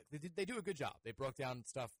who they do a good job. They broke down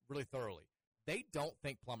stuff really thoroughly. They don't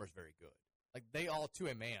think Plummer's very good. Like, they all, to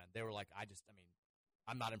a man, they were like,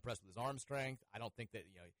 I'm not impressed with his arm strength. I don't think that,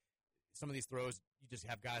 some of these throws, you just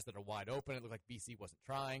have guys that are wide open. It looked like BC wasn't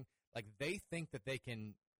trying. Like, they think they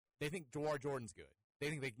think Jawar Jordan's good. They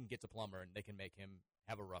think they can get to Plummer and they can make him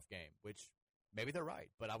have a rough game, which maybe they're right.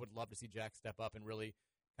 But I would love to see Jack step up and really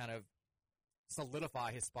kind of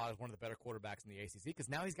solidify his spot as one of the better quarterbacks in the ACC because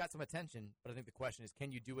now he's got some attention. But I think the question is,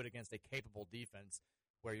 can you do it against a capable defense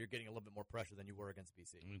where you're getting a little bit more pressure than you were against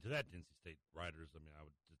BC? I mean, to that NC State writers,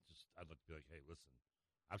 I'd like to be like, hey, listen,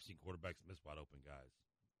 I've seen quarterbacks miss wide open guys.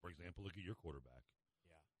 For example, look at your quarterback.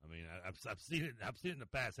 I mean, I've seen it. I've seen it in the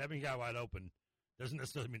past. Having a guy wide open doesn't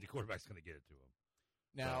necessarily mean the quarterback's going to get it to him.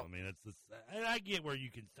 Now, so, I mean, and I get where you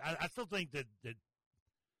can. I still think that.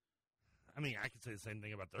 I mean, I could say the same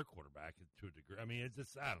thing about their quarterback to a degree. I mean, it's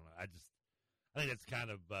just. I don't know. I think it's kind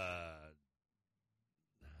of. I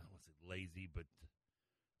don't want to say lazy, but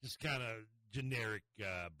just kind of generic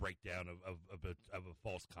breakdown of a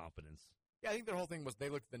false confidence. Yeah, I think their whole thing was they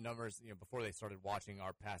looked at the numbers, before they started watching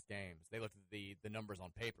our past games. They looked at the numbers on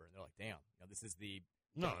paper, and they're like, damn, this is the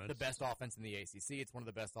best offense in the ACC. It's one of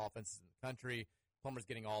the best offenses in the country. Plummer's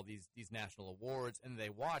getting all these national awards, and they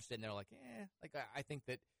watched it, and they're like, I think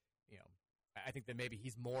that, I think that maybe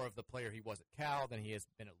he's more of the player he was at Cal than he has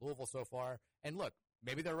been at Louisville so far. And look,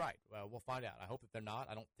 maybe they're right. We'll find out. I hope that they're not.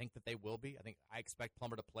 I don't think that they will be. I expect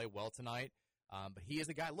Plummer to play well tonight, but he is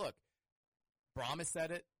a guy. Look, Braum has said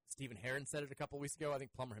it. Stephen Herron said it a couple weeks ago. I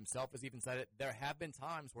think Plummer himself has even said it. There have been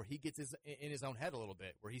times where he gets in his own head a little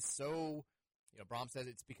bit, where he's so, Braum says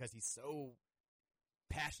it's because he's so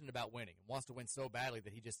passionate about winning and wants to win so badly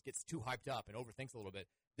that he just gets too hyped up and overthinks a little bit.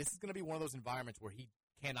 This is going to be one of those environments where he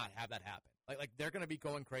cannot have that happen. Like they're going to be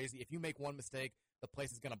going crazy. If you make one mistake, the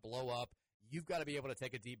place is going to blow up. You've got to be able to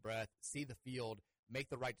take a deep breath, see the field, make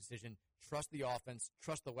the right decision, trust the offense,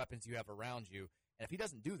 trust the weapons you have around you. And if he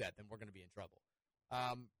doesn't do that, then we're going to be in trouble.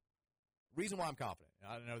 Reason why I'm confident.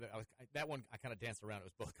 I don't know that one I kind of danced around. It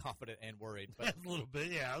was both confident and worried. But a little bit,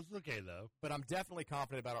 yeah. I was okay though. But I'm definitely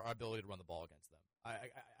confident about our ability to run the ball against them.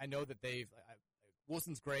 I know that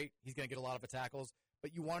Wilson's great. He's going to get a lot of tackles,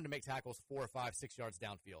 but you want him to make tackles 4 or 5, 6 yards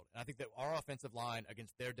downfield. And I think that our offensive line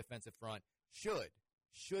against their defensive front should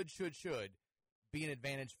be an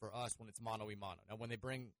advantage for us when it's mano-a-mano. Now, when they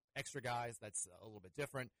bring extra guys, that's a little bit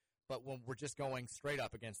different. But when we're just going straight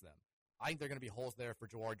up against them, I think there are going to be holes there for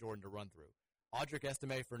Jawar Jordan to run through. Audric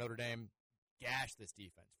Estime for Notre Dame gashed this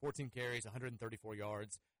defense. 14 carries, 134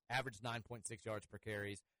 yards, averaged 9.6 yards per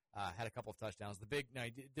carries, had a couple of touchdowns.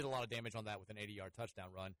 He did a lot of damage on that with an 80-yard touchdown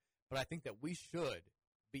run. But I think that we should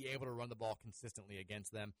be able to run the ball consistently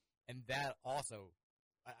against them, and that also,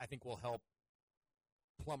 I think, will help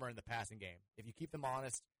Plummer in the passing game. If you keep them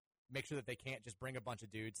honest, make sure that they can't just bring a bunch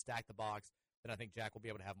of dudes, stack the box, then I think Jack will be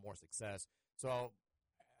able to have more success. So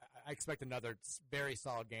I expect another very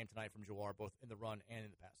solid game tonight from Jawar, both in the run and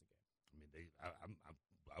in the passing game. I mean,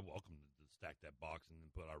 I welcome them to stack that box and then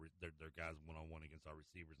put their guys one-on-one against our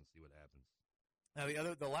receivers and see what happens. Now,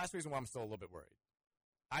 the last reason why I'm still a little bit worried,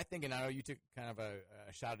 I think, and I know you took kind of a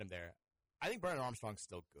shot at him there, I think Brennan Armstrong's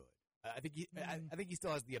still good. I think he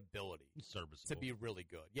still has the ability to be really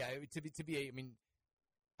good. Yeah,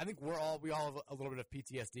 I think we all have a little bit of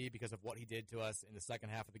PTSD because of what he did to us in the second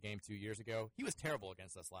half of the game 2 years ago. He was terrible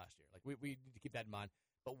against us last year. Like we need to keep that in mind.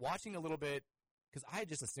 But watching a little bit, because I had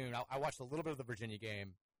just assumed I watched a little bit of the Virginia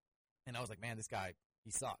game, and I was like, man, this guy, he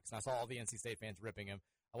sucks. And I saw all the NC State fans ripping him.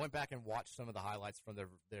 I went back and watched some of the highlights from their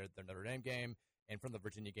Notre Dame game and from the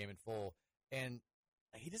Virginia game in full, and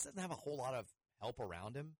he just doesn't have a whole lot of help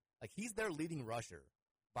around him. Like, he's their leading rusher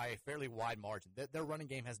by a fairly wide margin. Their running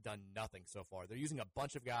game has done nothing so far. They're using a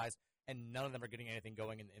bunch of guys, and none of them are getting anything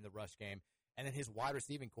going in the rush game. And then his wide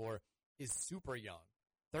receiving core is super young.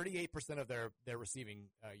 38% of their receiving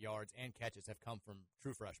yards and catches have come from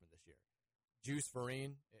true freshmen this year. Juice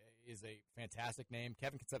Farine is a fantastic name.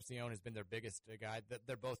 Kevin Concepcion has been their biggest guy.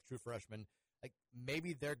 They're both true freshmen. Like,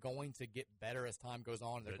 maybe they're going to get better as time goes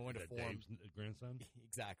on. They're going to form Dave's grandson.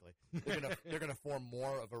 Exactly. They're going to form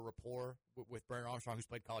more of a rapport with Brennan Armstrong, who's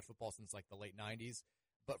played college football since like the late '90s.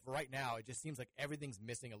 But for right now, it just seems like everything's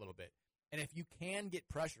missing a little bit. And if you can get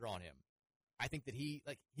pressure on him, I think that he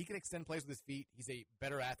can extend plays with his feet. He's a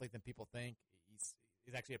better athlete than people think.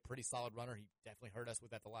 He's actually a pretty solid runner. He definitely hurt us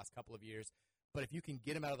with that the last couple of years. But if you can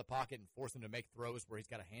get him out of the pocket and force him to make throws where he's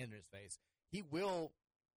got a hand in his face, he will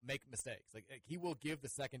make mistakes. Like he will give the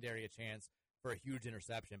secondary a chance for a huge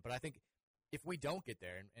interception. But I think if we don't get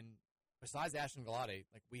there, and besides Ashton Galate,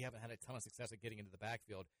 like we haven't had a ton of success at getting into the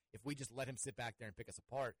backfield, if we just let him sit back there and pick us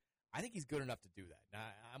apart, I think he's good enough to do that. Now,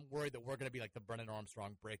 I'm worried that we're going to be like the Brennan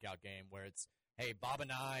Armstrong breakout game where it's, hey, Bob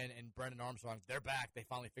and I and Brennan Armstrong, they're back. They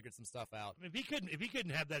finally figured some stuff out. I mean, if he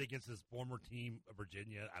couldn't have that against his former team of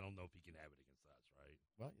Virginia, I don't know if he can have it against us, right?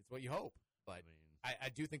 Well, it's what you hope. But I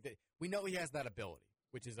do think that we know he has that ability,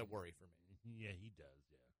 which is a worry for me. Yeah, he does,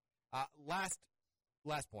 yeah.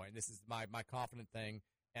 Last point. This is my confident thing,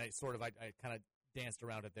 and it's sort of I kind of danced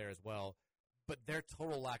around it there as well. But their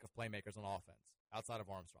total lack of playmakers on offense outside of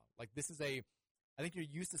Armstrong. Like I think you're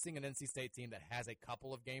used to seeing an NC State team that has a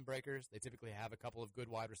couple of game breakers. They typically have a couple of good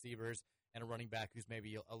wide receivers and a running back who's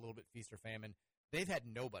maybe a little bit feast or famine. They've had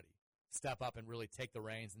nobody step up and really take the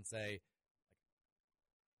reins and say,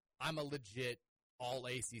 I'm a legit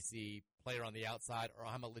all-ACC player on the outside, or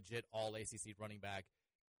I'm a legit all-ACC running back.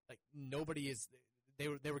 Like, nobody is – they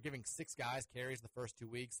were giving 6 guys carries the first 2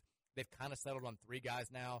 weeks. They've kind of settled on 3 guys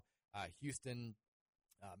now. Houston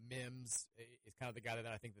Mims is kind of the guy that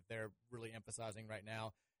I think that they're really emphasizing right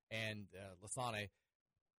now. And Lasane,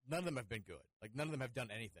 none of them have been good. Like, none of them have done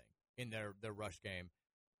anything in their rush game.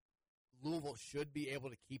 Louisville should be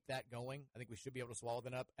able to keep that going. I think we should be able to swallow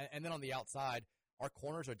them up. And then on the outside, our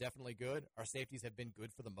corners are definitely good. Our safeties have been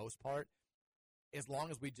good for the most part. As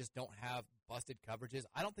long as we just don't have busted coverages,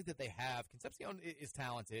 I don't think that they have. Concepcion is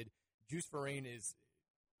talented. Juice Farine is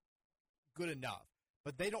good enough.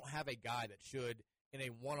 But they don't have a guy that should, in a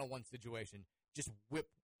one-on-one situation, just whip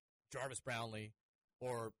Jarvis Brownlee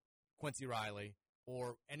or Quincy Riley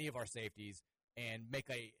or any of our safeties and make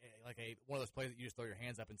one of those plays that you just throw your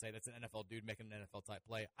hands up and say, that's an NFL dude making an NFL-type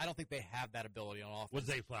play. I don't think they have that ability on offense. What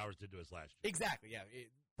Zay Flowers did to us last year. Exactly, yeah.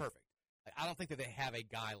 Perfect. I don't think that they have a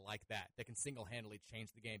guy like that can single-handedly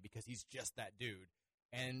change the game because he's just that dude.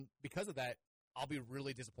 And because of that, I'll be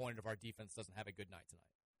really disappointed if our defense doesn't have a good night tonight.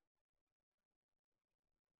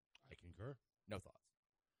 I concur. No thoughts.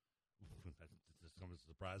 Does this come as a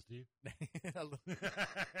surprise to you?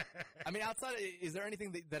 I mean, outside, is there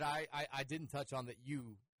anything that I didn't touch on that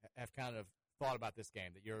you have kind of thought about this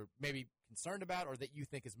game that you're maybe concerned about, or that you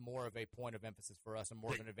think is more of a point of emphasis for us and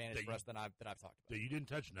more of an advantage for us than I've talked about? That you didn't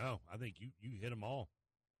touch? No, I think you hit them all.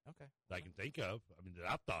 Okay, that I can think of. I mean, that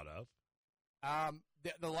I've thought of.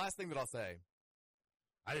 The last thing that I'll say,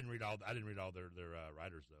 I didn't read all their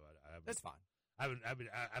writers though. I haven't. That's fine.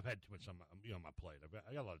 I've had too much on my plate.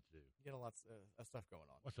 I got a lot to do. You got a lot of stuff going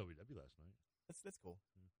on. Watched OVW last night. That's cool.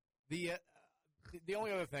 Yeah. The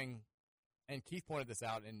only other thing, and Keith pointed this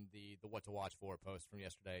out in the What to Watch For post from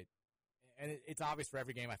yesterday, and it's obvious for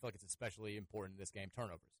every game. I feel like it's especially important in this game,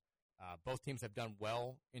 turnovers. Both teams have done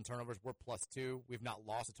well in turnovers. We're +2. We've not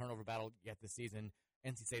lost a turnover battle yet this season.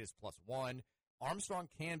 NC State is +1. Armstrong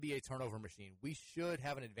can be a turnover machine. We should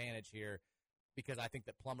have an advantage here because I think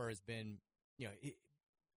that Plummer has been,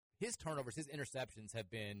 his turnovers, his interceptions have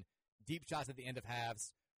been deep shots at the end of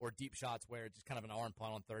halves or deep shots where it's just kind of an arm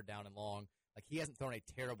punt on 3rd down and long. Like, he hasn't thrown a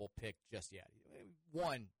terrible pick just yet.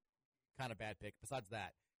 One kind of bad pick. Besides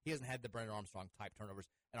that, he hasn't had the Brennan Armstrong-type turnovers,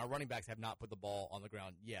 and our running backs have not put the ball on the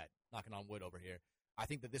ground yet, knocking on wood over here. I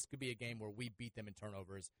think that this could be a game where we beat them in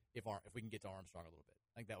turnovers if we can get to Armstrong a little bit.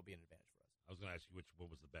 I think that would be an advantage for us. I was going to ask you what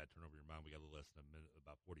was the bad turnover in your mind. We got a little less than a minute,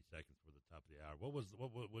 about 40 seconds for the top of the hour. What was the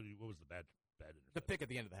bad interception? The pick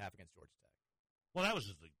at the end of the half against Georgia Tech. Well, that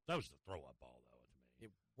was just a throw up ball though to me.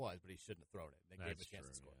 It was, but he shouldn't have thrown it. They gave him a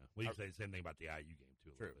chance to score. Yeah. We can say the same thing about the IU game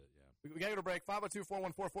too. True. A little bit, yeah. We got to go to break.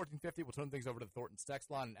 502-414-1450. We'll turn things over to the Thornton's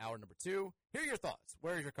text line in hour number 2. Hear your thoughts.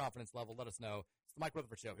 Where is your confidence level? Let us know. It's the Mike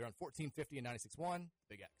Rutherford Show here on 1450 and 96.1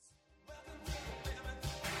 Big X.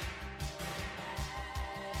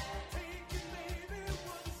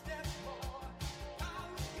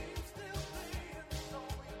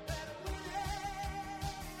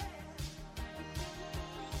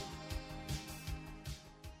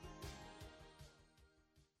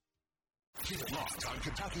 Keep it locked on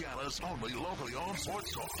Kentuckiana's only locally owned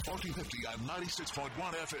sports talk. 1450 and 96.1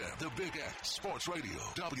 FM. The Big X Sports Radio.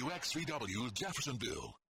 WXVW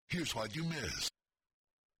Jeffersonville. Here's what you missed.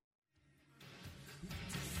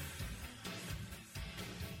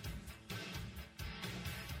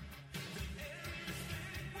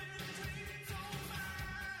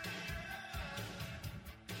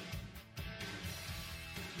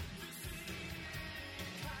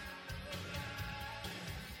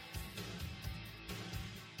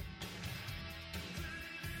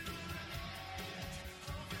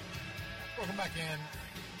 Welcome back in.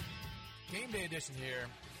 Game day edition here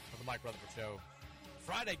of the Mike Rutherford Show.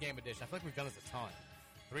 Friday game edition. I feel like we've done this a ton.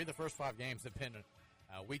 3 of the first 5 games have been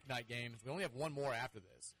weeknight games. We only have one more after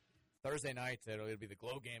this. Thursday night, it'll be the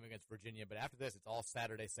Glow game against Virginia. But after this, it's all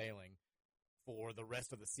Saturday sailing for the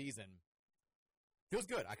rest of the season. Feels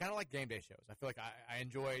good. I kind of like game day shows. I feel like I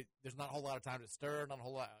enjoy. There's not a whole lot of time to stir. Not a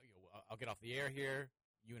whole lot. I'll get off the air here.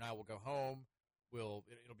 You and I will go home. It'll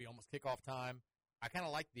be almost kickoff time. I kind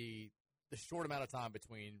of like the short amount of time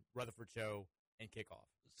between Rutherford Show and kickoff.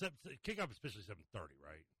 Kickoff, especially 7:30,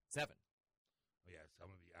 right? 7. Oh, yes,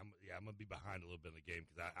 I'm gonna be behind a little bit in the game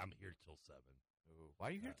because I'm here till 7. Ooh, why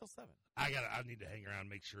are you here till 7? I need to hang around and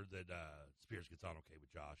make sure that Spears gets on okay with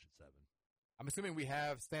Josh at 7. I'm assuming we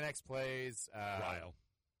have Stanex plays Ryle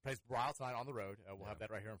tonight on the road. We'll have that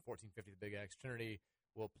right here on 1450 The Big X. Trinity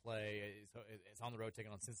will play. It's on the road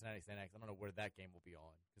taking on Cincinnati Stanex. I don't know where that game will be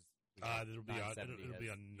on because. It'll be on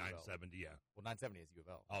 970, yeah. Well, 970 is U of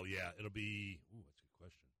L. Oh, yeah. It'll be – ooh, that's a good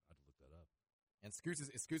question. I have to look that up. And is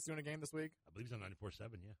Scoots doing a game this week? I believe he's on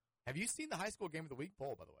 94.7, yeah. Have you seen the high school game of the week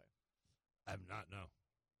poll, by the way? I have not, no.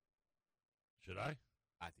 Should I?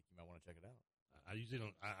 I think you might want to check it out. I usually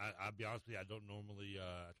don't – I'll be honest with you, I don't normally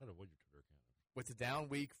I try to avoid your Twitter account. It's a down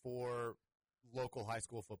week for local high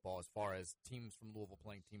school football as far as teams from Louisville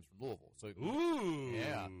playing teams from Louisville. So, ooh.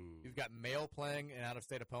 Yeah. You've got Mail playing an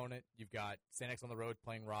out-of-state opponent. You've got Stanex on the road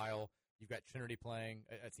playing Ryle. You've got Trinity playing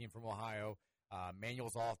a team from Ohio.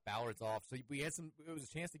 Manuel's off. Ballard's off. So it was a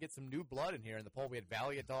chance to get some new blood in here in the poll. We had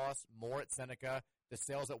Valley at Doss, Moore at Seneca,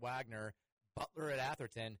 DeSales at Wagner, Butler at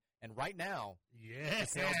Atherton. And right now,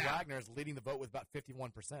 DeSales Wagner is leading the vote with about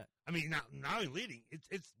 51%. I mean, not only leading, it's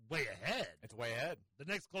way ahead. It's way ahead. The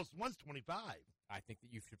next closest one's 25. I think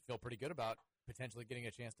that you should feel pretty good about potentially getting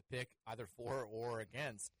a chance to pick either for or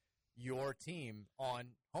against your team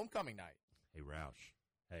on homecoming night. Hey, Roush.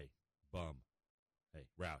 Hey, bum. Hey,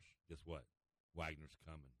 Roush, guess what? Wagner's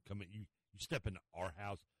coming. You step into our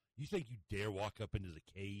house. You think you dare walk up into the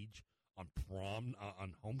cage on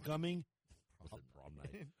on homecoming? What's that, prom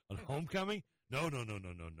night? On homecoming? No, my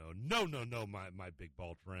big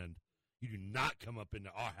bald friend. You do not come up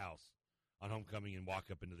into our house on homecoming and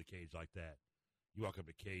walk up into the cage like that. You walk up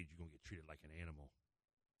to the cage, you're going to get treated like an animal.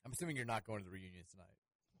 I'm assuming you're not going to the reunion tonight.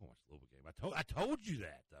 I watch the Louisville game. I told you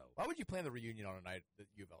that, though. Why would you plan the reunion on a night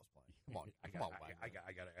that U of L is playing? Come on. I got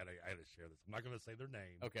to share this. I'm not going to say their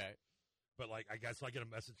name. Okay. But, I guess I get a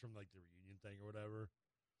message from, the reunion thing or whatever.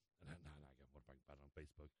 And I got what if I can find it on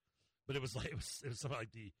Facebook. But it was something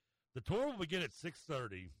like the tour will begin at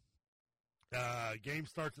 6:30. Game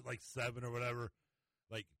starts at 7 or whatever.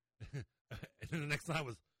 And then the next night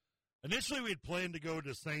was initially we had planned to go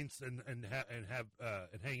to Saints and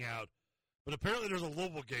hang out, but apparently there's a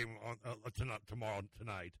Louisville game on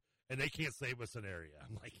tonight, and they can't save us an area.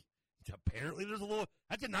 I'm like, apparently there's a Louisville.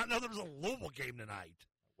 I did not know there was a Louisville game tonight.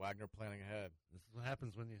 Wagner planning ahead. This is what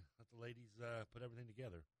happens when you let the ladies put everything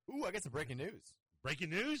together. Ooh, I got some breaking news.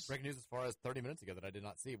 Breaking news? Breaking news as far as 30 minutes ago that I did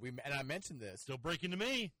not see. And I mentioned this. Still breaking to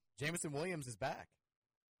me. Jamison Williams is back.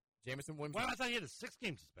 Jamison Williams. Well, I thought he had a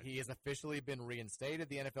 6-game suspension. He has officially been reinstated.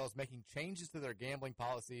 The NFL is making changes to their gambling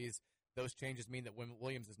policies. Those changes mean that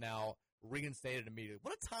Williams is now reinstated immediately.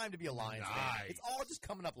 What a time to be a Lions fan. It's all just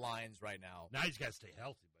coming up Lions right now. Now he's got to stay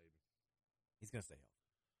healthy, baby. He's going to stay healthy.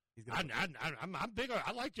 I'm big on.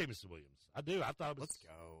 I like Jamison Williams. I do. I thought it was. Let's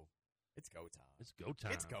go. It's go time. It's go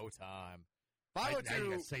time. It's go time. Now you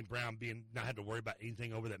 502. got St. Brown not had to worry about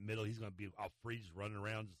anything over that middle. He's going to be all free, just running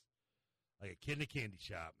around just like a kid in a candy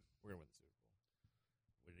shop. We're going to win the Super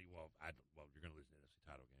Bowl. Well, you're going to lose the NFC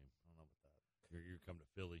title game. I don't know about that. You're coming to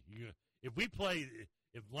Philly.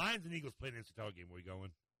 If Lions and Eagles play an NFC title game, where are you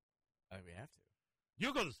going? I mean, we have to.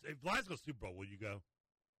 You'll go. If Lions go to Super Bowl, will you go?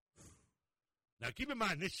 Now, keep in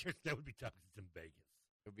mind, this year that would be tough because it's in Vegas.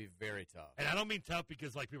 It would be very tough. And I don't mean tough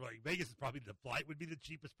because people are like Vegas is probably the flight would be the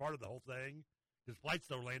cheapest part of the whole thing because flights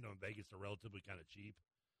to Orlando and Vegas are relatively kind of cheap.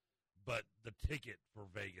 But the ticket for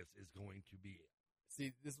Vegas is going to be.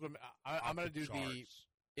 See, this is what I'm going to do.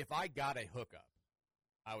 If I got a hookup,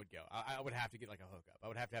 I would go. I would have to get like a hookup. I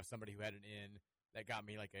would have to have somebody who had an in that got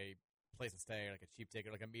me like a place to stay, like a cheap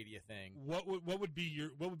ticket, like a media thing. What would be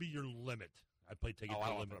your limit? I'd play ticket. I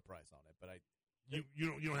don't put a price on it, but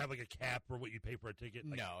you don't have like a cap for what you pay for a ticket?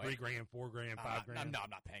 Like no, $3,000, $4,000, $5,000. No, I'm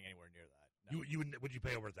not paying anywhere near that. No. Would you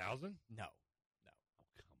pay over $1,000? No. Oh,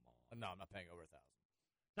 come on. No, I'm not paying over $1,000.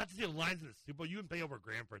 Not to see the Lions in the Super Bowl. You wouldn't pay over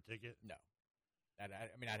 $1,000 for a ticket? No. I'd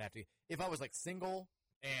have to. If I was like single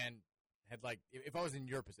and had like, if I was in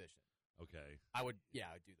your position, okay, I would do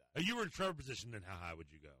that. If you were in Trevor's position, then how high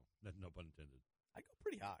would you go? No pun intended. I'd go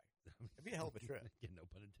pretty high. It'd be a hell of a trip. No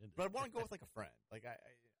pun intended. But I'd want to go with like a friend. Like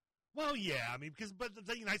Well, yeah, I mean, but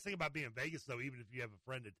the nice thing about being in Vegas, though, even if you have a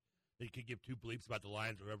friend that could give two bleeps about the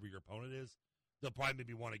Lions or whoever your opponent is, they'll probably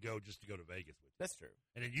maybe want to go just to go to Vegas with you. That's true.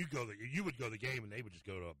 And then you would go to the game, and they would just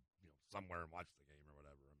go to somewhere and watch the game or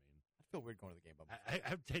whatever. I mean, I feel weird going to the game by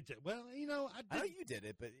myself. Well, I know you did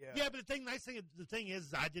it, but yeah. Yeah, but the thing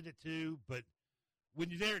is, I did it too. But when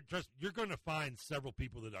you're there, you're going to find several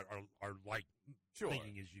people that are like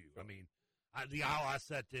thinking as you. I mean. The aisle I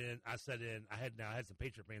sat in, I had some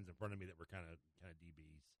Patriot fans in front of me that were kind of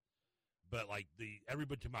DBs, but like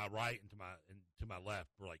everybody to my right and to my left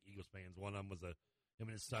were like Eagles fans. One of them was him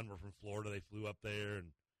and his son were from Florida. They flew up there,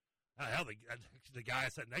 and the guy I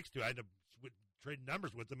sat next to, I had to trade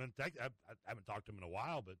numbers with him. And I haven't talked to him in a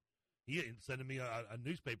while, but he ended sending me a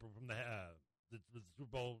newspaper from the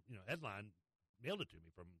Super Bowl headline, mailed it to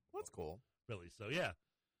me from. That's cool, Philly. So yeah.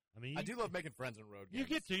 I mean, I do love making friends on road games.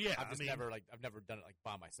 You get to, yeah. I've never done it like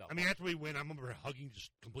by myself. I mean, after we win, I remember hugging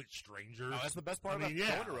just complete strangers. Oh, that's the best part about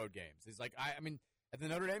going to road games. It's like I mean, at the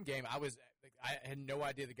Notre Dame game, I had no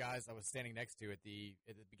idea the guys I was standing next to at the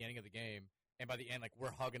beginning of the game, and by the end, like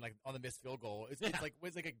we're hugging like on the missed field goal. It's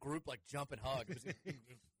like a group like jump and hug. It was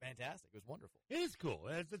fantastic. It was wonderful. It is cool.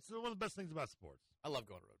 It's one of the best things about sports. I love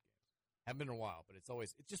going to road games. Haven't been in a while, but it's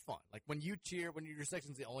just fun. Like when you cheer, when your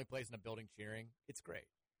section's the only place in a building cheering, it's great.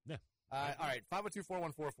 Yeah. All right,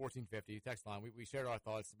 502-414-1450, text line. We shared our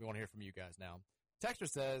thoughts. We want to hear from you guys now. Texter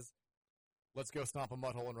says, let's go stomp a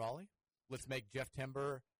mud hole in Raleigh. Let's make Jeff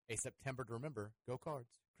Timber a September to remember. Go Cards.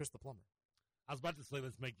 Chris the Plumber. I was about to say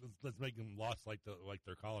let's make them lost like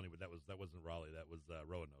their colony, but that wasn't Raleigh. That was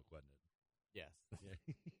Roanoke, wasn't it? Yes. Yeah.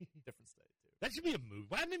 Different state, too. That should be a movie.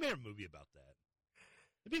 Why haven't they made a movie about that?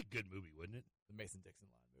 It'd be a good movie, wouldn't it? The Mason-Dixon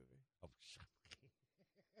line movie. Oh, shut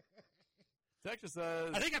Texas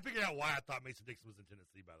says... I think I figured out why I thought Mason-Dixon was in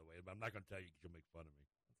Tennessee, by the way, but I'm not going to tell you because you'll make fun of me.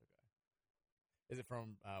 That's okay. Is it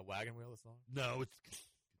from Wagon Wheel, the song? No, it's...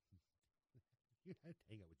 I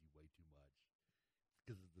hang out with you way too much. It's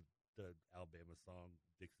because of the Alabama song,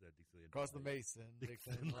 Dixieland. Across the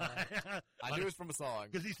Mason-Dixon line. I knew it was from a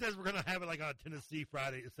song. Because he says we're going to have it like on Tennessee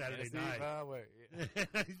Saturday night. Highway. Yeah.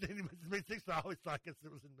 Mason-Dixon, I always thought it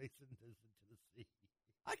was in Mason-Dixon, Tennessee.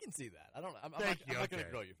 I can see that. I'm not going to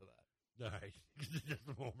grill you for that. All right. Just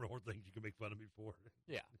more things you can make fun of me for.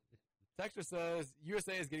 Yeah. Texter says,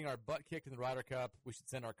 USA is getting our butt kicked in the Ryder Cup. We should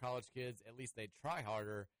send our college kids. At least they'd try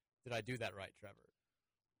harder. Did I do that right, Trevor?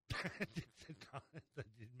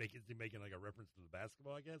 Is he making like a reference to the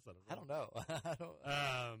basketball, I guess? I don't know.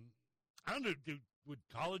 I don't know. Would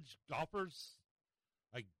college golfers,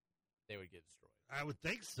 like... They would get destroyed. I would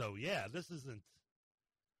think so, yeah. This isn't...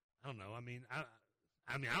 I don't know. I mean, I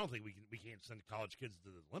don't think we can't send college kids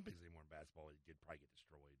to the Olympics anymore in basketball. It'd probably get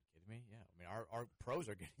destroyed. Kidding me? Yeah. I mean, our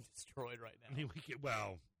pros are getting destroyed right now. I mean, keep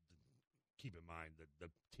in mind that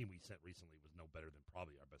the team we sent recently was no better than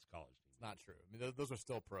probably our best college team. It's not true. I mean, those are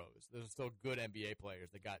still pros. Those are still good NBA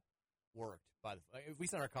players that got worked by the. If we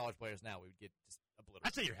sent our college players now, we would get just obliterated.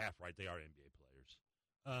 I'd say you're half right. They are NBA players.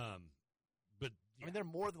 But yeah. I mean, they're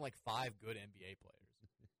more than like 5 good NBA players.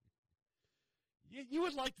 You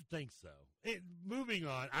would like to think so. Moving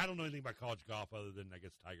on, I don't know anything about college golf other than I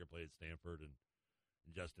guess Tiger played at Stanford and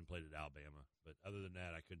Justin played at Alabama. But other than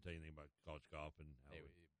that, I couldn't tell you anything about college golf. And it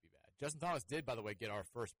would be bad. Justin Thomas did, by the way, get our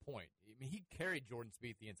first point. I mean, he carried Jordan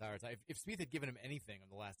Spieth the entire time. If Spieth had given him anything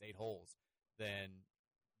on the last 8 holes, then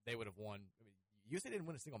they would have won. I mean, USA didn't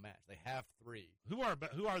win a single match. They have 3. Who are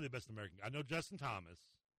the best American? I know Justin Thomas.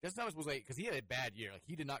 Justin Thomas was because he had a bad year. Like,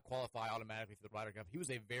 he did not qualify automatically for the Ryder Cup. He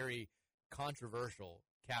was a very controversial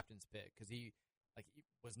captain's pick because he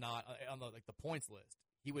was not on the points list.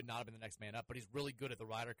 He would not have been the next man up, but he's really good at the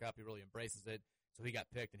Ryder Cup. He really embraces it, so he got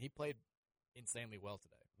picked, and he played insanely well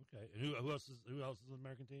today. Okay, and who else is on the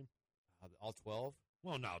American team? All 12.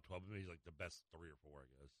 Well, no, 12. I mean, he's like the best 3 or 4, I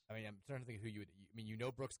guess. I mean, I'm trying to think of who you would. I mean, you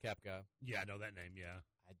know Brooks Koepka. Yeah, I know that name. Yeah,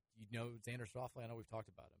 you know Xander Schauffele. I know we've talked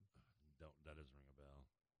about him. That doesn't ring a bell.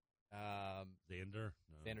 Xander.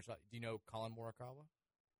 No. Xander Schauffele. Do you know Colin Morikawa?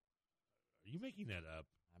 Are you making that up?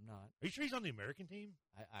 I'm not. Are you sure he's on the American team?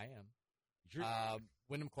 I am. You sure?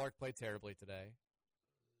 Wyndham Clark played terribly today.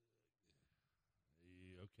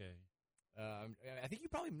 Okay. I think you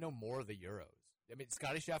probably know more of the Euros. I mean,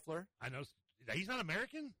 Scotty Scheffler. I know. He's not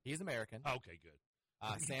American? He's American. Oh, okay,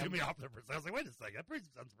 good. Sam, threw me off there for a second. I was like, wait a second. That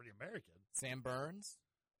sounds pretty American. Sam Burns.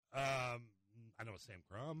 I know Sam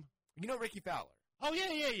Crum. You know Ricky Fowler. Oh,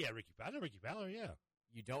 yeah. Ricky Fowler. I know Ricky Fowler, yeah.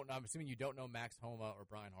 You don't know. I'm assuming you don't know Max Homa or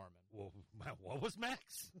Brian Harmon. Well, what was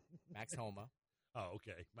Max? Max Homa. Oh,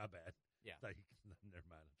 okay. My bad. Yeah. Never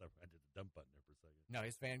mind. I thought I did the dump button there for a second. No,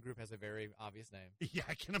 his fan group has a very obvious name. Yeah,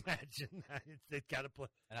 I can imagine. It's got to play.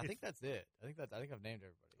 And I think that's it. I think I've named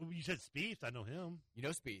everybody. Well, you said Spieth. I know him. You know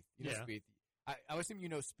Spieth. You know Spieth. I would assume you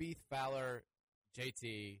know Spieth, Fowler,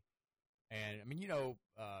 JT, and I mean you know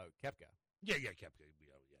Koepka. Yeah, Koepka.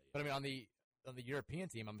 Yeah. But I mean on the European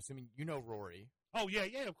team, I'm assuming you know Rory. Oh yeah,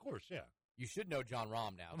 of course, yeah. You should know John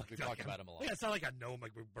Rahm now. We've talked about him a lot. Yeah, it's not like I know him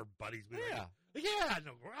like we're buddies. Yeah. I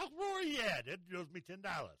know Rory. Yeah, that owes me $10.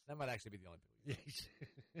 That might actually be the only people.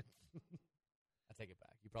 I take it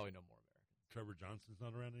back. You probably know more Americans. Trevor Johnson's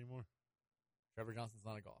not around anymore. Trevor Johnson's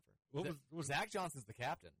not a golfer. What was Zach Johnson's the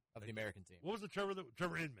captain of the American team. What was the Trevor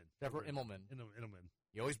Inman? Trevor Immelman. Immelman.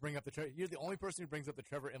 You always bring up you're the only person who brings up the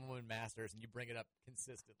Trevor Immelman Masters, and you bring it up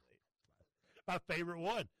consistently. My favorite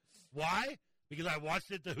one. Why? Because I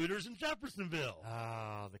watched it at the Hooters in Jeffersonville.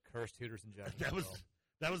 Ah, the cursed Hooters in Jeffersonville.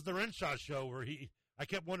 That was the Renshaw show where I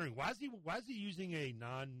kept wondering why is he using a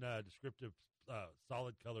non-descriptive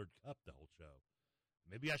solid colored cup the whole show?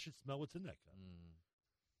 Maybe I should smell what's in that cup.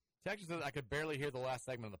 Texas says I could barely hear the last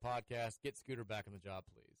segment of the podcast. Get Scooter back on the job,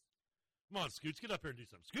 please. Come on, Scoots, get up here and do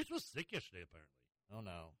something. Scoots was sick yesterday, apparently. Oh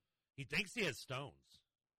no, he thinks he has stones.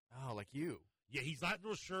 Oh, like you? Yeah, he's not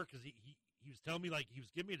real sure because he was telling me, like, he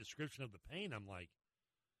was giving me a description of the pain. I'm like,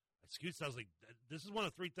 Scoots, I was like, this is one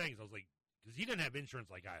of 3 things. I was like, because he didn't have insurance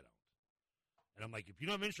like I don't. And I'm like, if you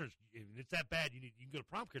don't have insurance, if it's that bad, you can go to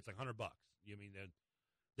prom care. It's like $100. You know, I mean,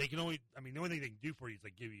 they can only, the only thing they can do for you is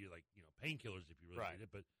like give you like, painkillers if you really need it.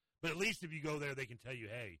 But at least if you go there, they can tell you,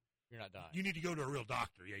 hey, you're not dying. You need to go to a real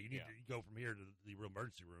doctor. Yeah, you need to go from here to the real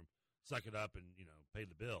emergency room, suck it up, and pay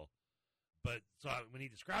the bill. But so when he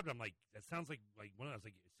described it, I'm like, that sounds like when I was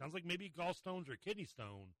like, it sounds like maybe gallstones or a kidney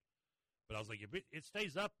stone. But I was like, if it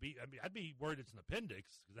stays up, I'd be worried it's an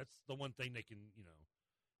appendix because that's the one thing they can,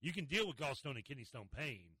 you can deal with gallstone and kidney stone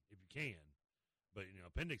pain if you can, but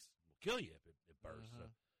appendix will kill you if it bursts. So.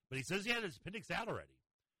 But he says he had his appendix out already,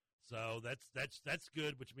 so that's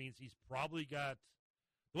good, which means he's probably got.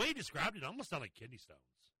 The way he described it almost sounded like kidney stones,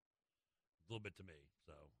 a little bit to me.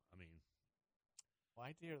 So I mean, well,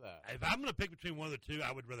 I hear that. If I'm going to pick between one of the two,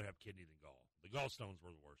 I would rather have kidney than gall. The gallstones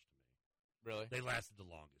were the worst to me. Really? They lasted the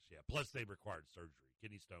longest, yeah. Plus, they required surgery.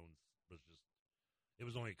 Kidney stones it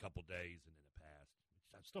was only a couple days, and then it passed.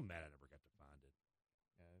 I'm still mad I never got to find it.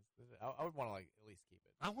 Yeah, I would want to, at least keep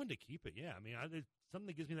it. I wanted to keep it, yeah. I mean, it's something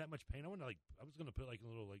that gives me that much pain. I was going to put, a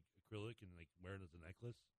little, acrylic and, wear it as a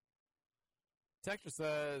necklace. Texture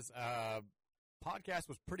says, podcast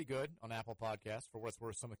was pretty good on Apple Podcasts. For what's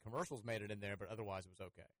worth, some of the commercials made it in there, but otherwise it was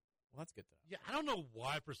okay. Well, that's good to know. Yeah, I don't know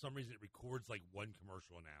why for some reason it records one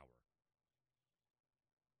commercial an hour.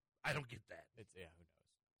 I don't get that. Who knows?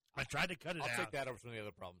 I tried to cut it out. I'll take that over some of the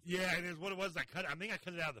other problems. Yeah, and it's what it was. I think I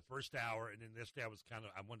cut it out of the first hour, and then this day I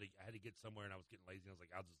had to get somewhere, and I was getting lazy. And I was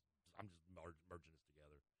like, I'm just merging this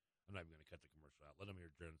together. I'm not even going to cut the commercial out. Let them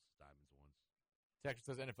hear Genesis Diamonds once. Texas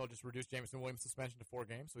says NFL just reduced Jameson Williams' suspension to 4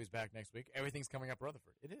 games, so he's back next week. Everything's coming up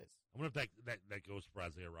Rutherford. It is. I wonder if that goes for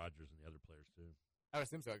Isaiah Rodgers and the other players too. I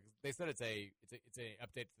would assume so. They said it's a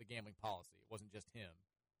update to the gambling policy. It wasn't just him,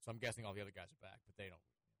 so I'm guessing all the other guys are back, but they're not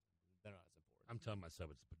as important. I'm telling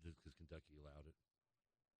myself it's because Kentucky allowed it.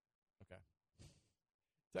 Okay.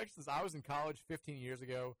 Texas says, I was in college 15 years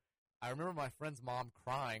ago. I remember my friend's mom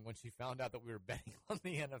crying when she found out that we were betting on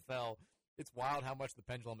the NFL. It's wild how much the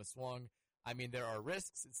pendulum has swung. I mean, there are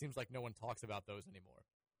risks. It seems like no one talks about those anymore.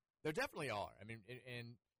 There definitely are. I mean,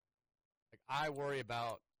 I worry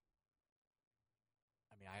about.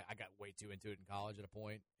 I got way too into it in college at a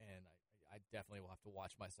point, and I definitely will have to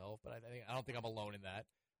watch myself. But I don't think I'm alone in that.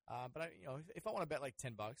 But if I want to bet like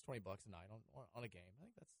 $10, $20 a night on a game, I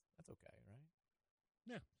think that's okay, right?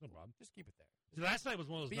 Yeah, no problem. Just keep it there. See, last night was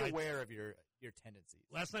one of those Be nights. Be aware of your tendencies.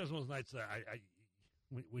 Last night was one of those nights that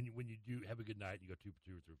when you do have a good night, you go 2 for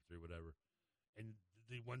 2 or 3 for 3, whatever. And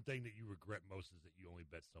the one thing that you regret most is that you only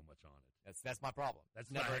bet so much on it. That's my problem.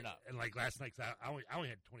 That's never enough. And like last night, I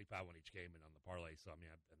only had 25 on each game and on the parlay. So I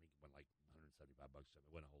think it went like $175. So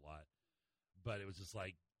it went a whole lot. But it was just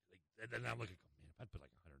like and then I'm looking, man, if I'd put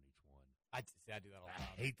like 100 on each one. I do that all the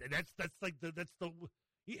time. I hate that. That's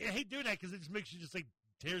I hate doing that because it just makes you just like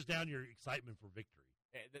tears down your excitement for victory.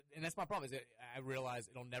 And that's my problem. Is I realize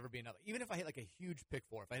it'll never be another. Even if I hit like a huge pick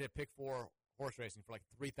four, if I hit a pick four horse racing for like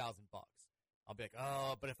 $3,000, I'll be like,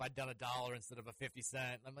 oh, but if I'd done $1 instead of a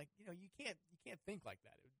 50-cent, I'm like, you can't think like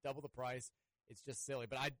that. It would double the price. It's just silly.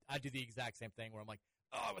 But I do the exact same thing where I'm like,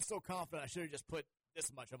 oh, I was so confident I should have just put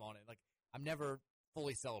this much on it. Like I'm never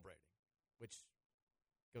fully celebrating, which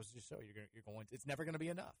goes to just show you're going. It's never going to be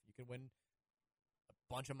enough. You can win a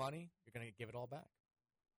bunch of money. You're going to give it all back.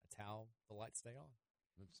 That's how the lights stay on.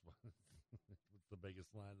 What's the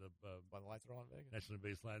biggest line of why the lights are on in Vegas? National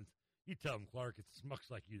biggest lines. You tell them, Clark, it's smucks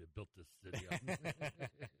like you that built this city up.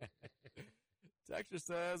 Texture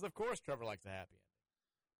says, of course Trevor likes a happy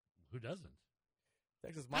ending. Who doesn't?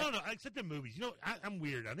 Texas I don't know. Except in movies. I'm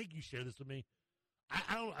weird. I think you share this with me.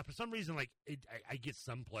 I don't. For some reason, like I get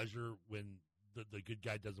some pleasure when the good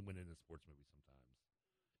guy doesn't win in a sports movie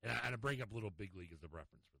sometimes, and I bring up Little Big League as a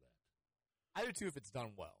reference for that. I do too if it's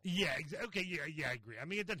done well. Yeah. Okay. Yeah. I agree. I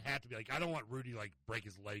mean, it doesn't have to be like I don't want Rudy like break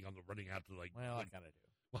his leg on the running out to like. Well, I kind of do.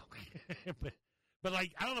 Well, but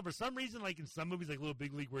like I don't know. For some reason, like in some movies, like Little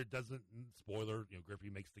Big League, where it doesn't. Spoiler. Griffey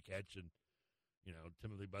makes the catch, and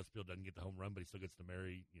Timothy Busfield doesn't get the home run, but he still gets to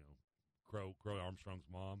marry Crow Armstrong's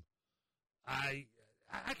mom. I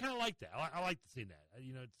kind of like that. I like seeing that.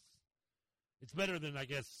 It's better than I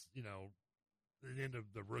guess the end of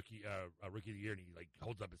the rookie of the year, and he like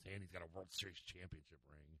holds up his hand. He's got a World Series championship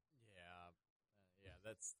ring. Yeah,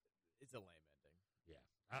 it's a lame ending. Yeah,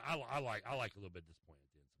 I like a little bit disappointed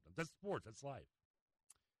at the end sometimes. That's sports. That's life.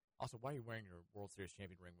 Also, why are you wearing your World Series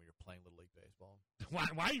champion ring when you're playing Little League Baseball?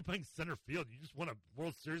 Why are you playing center field? You just won a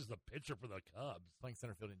World Series as a pitcher for the Cubs. Playing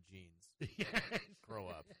center field in jeans. Yes. Grow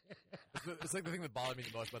up. It's like the thing that bothered me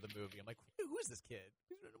the most about the movie. I'm like, who is this kid?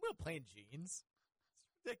 We're playing jeans.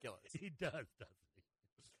 It's ridiculous. He does, doesn't he?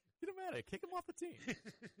 Get him at it. Kick him off the team.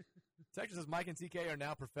 Texas says Mike and CK are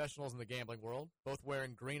now professionals in the gambling world, both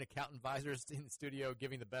wearing green accountant visors in the studio,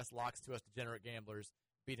 giving the best locks to us degenerate gamblers.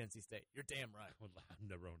 Beat NC State. You're damn right. Well, I'm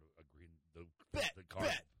never on a green. Bet.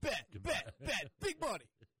 Big money.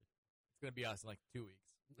 It's going to be us in like 2 weeks.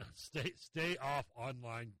 Stay off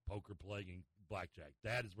online poker playing blackjack.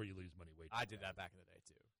 That is where you lose money. I did that back in the day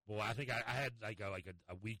too. Well, I think I had like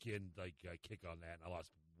a weekend kick on that, and I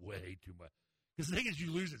lost way too much. Because the thing is,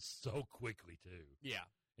 you lose it so quickly too. Yeah.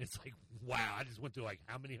 It's like, wow, I just went through like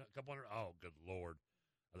how many? A couple hundred? Oh, good Lord.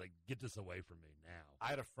 I was like, get this away from me now. I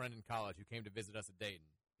had a friend in college who came to visit us at Dayton.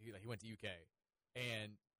 He went to UK,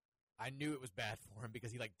 and I knew it was bad for him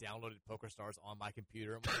because he like downloaded PokerStars on my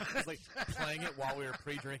computer. He was like playing it while we were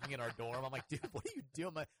pre-drinking in our dorm. I'm like, dude, what are you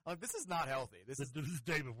doing? I'm like, this is not healthy. This is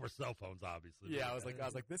day before cell phones, obviously. Yeah, I was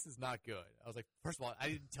like, this is not good. I was like, first of all, I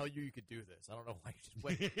didn't tell you could do this. I don't know why you just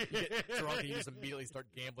wait. You get drunk and you just immediately start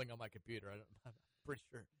gambling on my computer. I'm pretty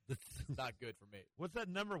sure it's not good for me. What's that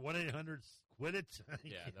number? 1-800-QUIT IT?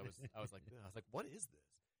 Yeah, I was like, what is this?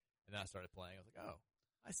 And then I started playing. I was like, oh,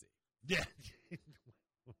 I see. Yeah.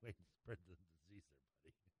 Wait, spread the disease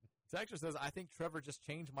there, buddy. Texture says, I think Trevor just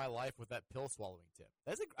changed my life with that pill swallowing tip.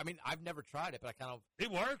 I've never tried it, but I kind of.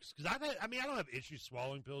 It works because I don't have issues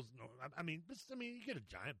swallowing pills. No, you get a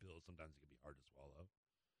giant pill. Sometimes it can be hard to swallow.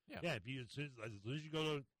 Yeah. As soon as you go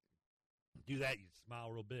to do that, you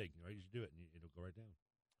smile real big. You just do it, and it'll go right down.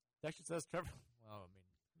 Texture says, Trevor. Well,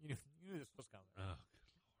 you knew this was coming. Oh, good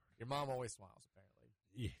Lord. Your mom always smiles, apparently.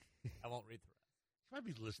 Yeah. I won't read the rest. She might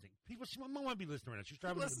be listening. My mom might be listening right now. She's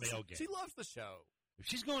driving to the mail game. She loves the show. If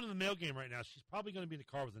she's going to the mail game right now, she's probably going to be in the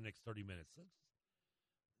car within the next 30 minutes.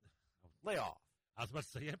 Lay off. I was about to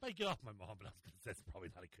say, I might get off my mom, but I was going to say that's probably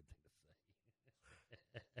not a good thing to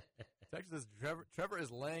say. Texas says, Trevor is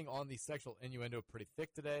laying on the sexual innuendo pretty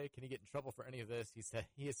thick today. Can he get in trouble for any of this?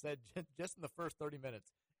 He has said just in the first 30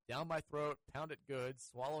 minutes, down my throat, pound it good,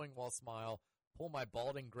 swallowing while smile, pull my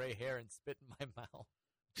balding gray hair and spit in my mouth.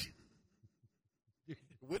 It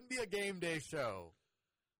wouldn't be a game day show.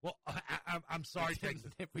 Well, I'm sorry,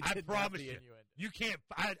 Texas. I promise you can't.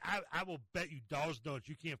 I will bet you dollars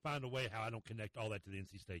you can't find a way how I don't connect all that to the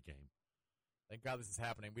NC State game. Thank God this is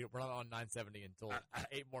happening. We're not on 970 until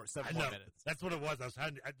 7 more minutes. That's what it was. That's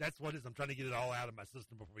what it is. I'm trying to get it all out of my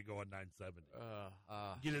system before we go on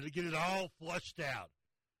 970. Get it all flushed out.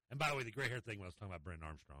 And by the way, the gray hair thing when I was talking about Brendan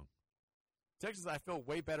Armstrong. Texas, I feel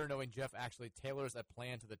way better knowing Jeff actually tailors a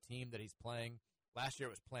plan to the team that he's playing. Last year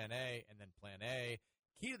it was Plan A and then Plan A.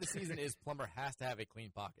 Key to the season is Plummer has to have a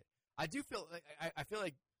clean pocket. I do feel I feel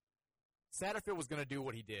like Satterfield was going to do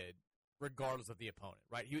what he did regardless of the opponent,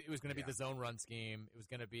 right? It was going to be the zone run scheme. It was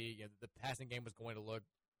going to be the passing game was going to look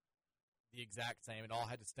the exact same. It all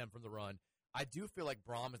had to stem from the run. I do feel like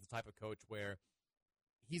Braum is the type of coach where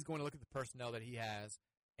he's going to look at the personnel that he has,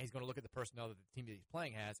 and he's going to look at the personnel that the team that he's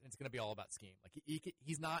playing has, and it's going to be all about scheme. Like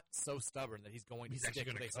he's not so stubborn that he's going to stick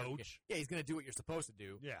with a certain game. Yeah, he's going to do what you're supposed to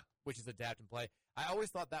do, which is adapt and play. I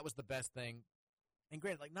always thought that was the best thing. And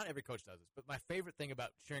granted, like not every coach does this, but my favorite thing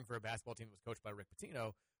about cheering for a basketball team that was coached by Rick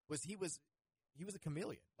Pitino was he was a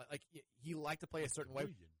chameleon. Like he liked to play a certain way,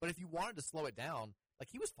 but if you wanted to slow it down, like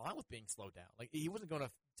he was fine with being slowed down. Like he wasn't going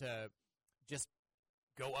to just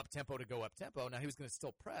go up tempo to go up tempo. Now he was going to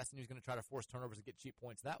still press, and he was going to try to force turnovers and get cheap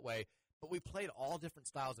points that way. But we played all different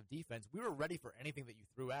styles of defense. We were ready for anything that you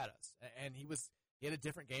threw at us, and he had a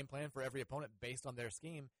different game plan for every opponent based on their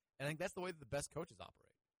scheme. And I think that's the way that the best coaches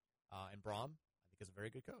operate. And Braum, I think, is a very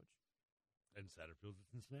good coach. And Satterfield's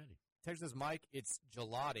at Cincinnati. Texas says, Mike, it's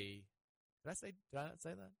Gelati. Did I not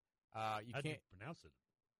say that? You How can't do you pronounce it.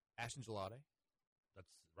 Ashton Gelati.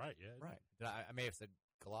 That's right. Yeah. Right. I may have said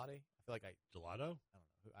Gelati. I feel like gelato. I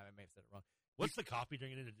don't know. I may have said it wrong. What's the coffee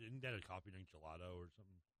drink? Isn't that a coffee drink gelato or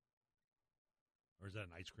something? Or is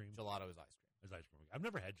that an ice cream? Gelato is ice cream. It's ice cream. I've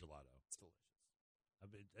never had gelato. It's delicious. I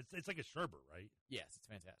mean, it's like a sherbet, right? Yes, it's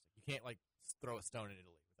fantastic. You can't like throw a stone in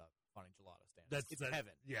Italy without finding gelato stands. It's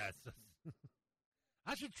heaven. Yes.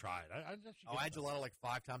 I should try it. I had gelato like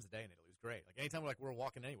 5 times a day in Italy. It was great. Like anytime we're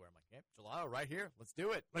walking anywhere, I'm like, yep, gelato right here. Let's do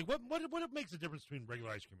it. Like what makes the difference between regular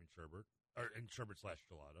ice cream and sherbet, or and sherbet /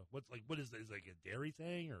 gelato? What is like a dairy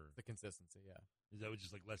thing or the consistency? Yeah. Is that just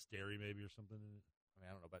like less dairy maybe or something in it? I mean,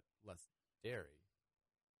 I don't know about less dairy,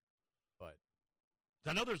 but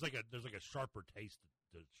I know there's like a sharper taste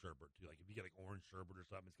to sherbet too. Like if you get like orange sherbet or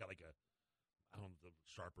something, it's got like I don't know the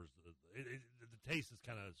sharpers. The taste is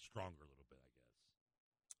kind of stronger a little bit, I guess.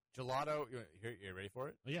 Gelato, you ready for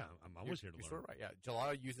it? Oh, yeah, I'm always here to learn. Sure, right? Yeah,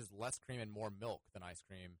 gelato uses less cream and more milk than ice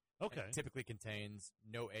cream. Okay. And typically contains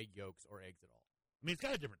no egg yolks or eggs at all. I mean, it's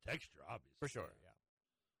got a different texture, obviously. For sure, yeah.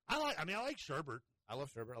 I like sherbet. I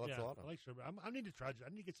love sherbet. I love gelato. I like sherbet. I need to try. I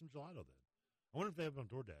need to get some gelato then. I wonder if they have it on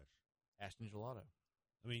DoorDash. Ashton Gelato.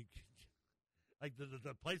 I mean, like the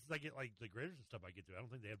places I get, like the Graders and stuff I get to, I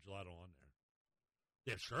don't think they have gelato on there.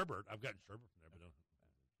 They have sherbet. I've gotten sherbet from there, but that's enough.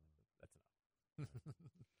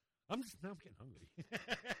 I'm getting hungry.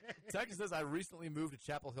 Texas says, I recently moved to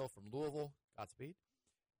Chapel Hill from Louisville. Godspeed.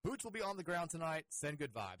 Boots will be on the ground tonight. Send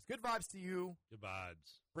good vibes. Good vibes to you. Good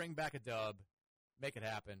vibes. Bring back a dub. Make it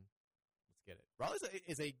happen. Let's get it. Raleigh's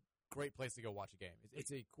is a great place to go watch a game. It's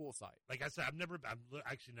a cool site. Like I said, I've been to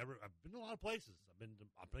a lot of places. I've been to,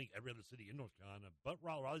 I think, every other city in North Carolina, but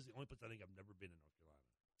Raleigh's the only place I think I've never been in North Carolina.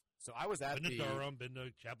 So I was at been to Durham, been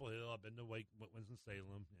to Chapel Hill, I've been to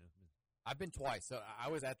Winston-Salem. Yeah. I've been twice. So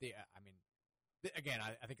I was at again,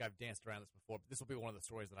 I think I've danced around this before, but this will be one of the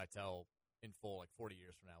stories that I tell in full like 40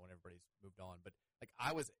 years from now when everybody's moved on. But like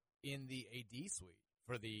I was in the AD suite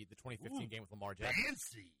for the 2015 game with Lamar Jackson.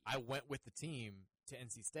 Fancy. I went with the team to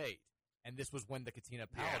NC State, and this was when the Katina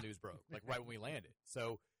Powell news broke, like right when we landed.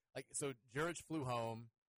 So Jurich flew home.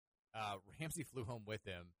 Ramsey flew home with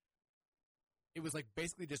him. It was like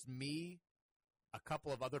basically just me, a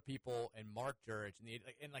couple of other people, and Mark Jurich, and it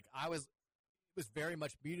was very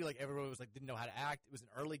much beauty. Like everyone was like didn't know how to act. It was an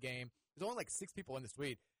early game. There's only like 6 people in the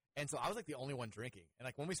suite, and so I was like the only one drinking. And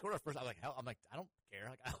like when we scored our first, I was like, hell, I'm like I don't care.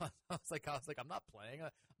 Like I was like I'm not playing.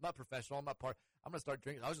 I'm not professional. I'm gonna start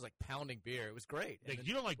drinking. I was just like pounding beer. It was great. Like,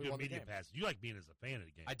 you don't like doing media passes. You like being as a fan of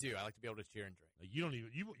the game. I do. I like to be able to cheer and drink. Like, you don't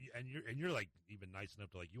even you're like even nice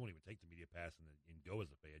enough to like you won't even take the media pass and go as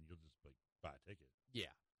a fan. You'll just like buy a ticket.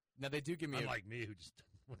 Yeah. Now they do give me unlike me who just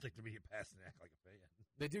won't take the media pass and act like a fan.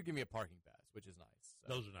 They do give me a parking pass, which is nice.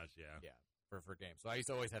 So, those are nice, yeah. Yeah, for games. So I used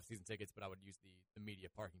to always have season tickets, but I would use the media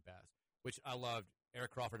parking pass, which I loved.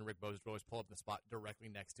 Eric Crawford and Rick Bose would always pull up in the spot directly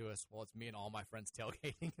next to us while it's me and all my friends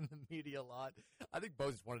tailgating in the media lot. I think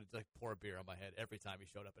Bose wanted to like pour a beer on my head every time he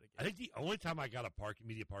showed up at a game. I think the only time I got a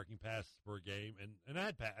media parking pass for a game, and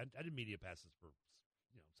I did media passes for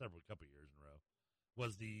couple of years in a row,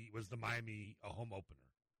 was the Miami home opener.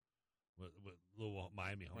 With little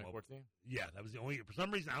Miami home opener. Yeah, that was the only. For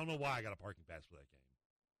some reason, I don't know why I got a parking pass for that game.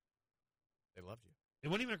 They loved you. It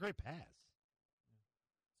wasn't even a great pass.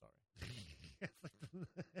 Sorry.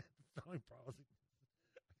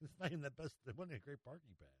 not even that best. It wasn't a great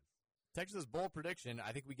parking pass. Texas bold prediction.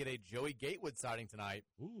 I think we get a Joey Gatewood sighting tonight.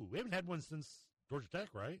 Ooh, we haven't had one since Georgia Tech,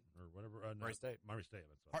 right? Or whatever. Murray State. Murray State.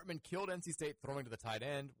 That's right. Hartman killed NC State throwing to the tight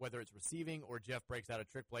end, whether it's receiving or Jeff breaks out a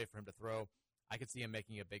trick play for him to throw. I could see him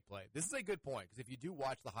making a big play. This is a good point, because if you do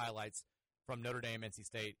watch the highlights from Notre Dame, NC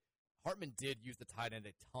State, Hartman did use the tight end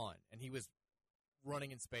a ton, and he was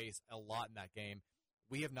running in space a lot in that game.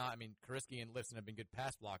 We have not, Kariski and Lifson have been good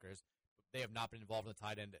pass blockers, but they have not been involved in the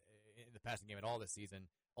tight end in the passing game at all this season.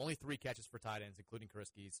 Only 3 catches for tight ends, including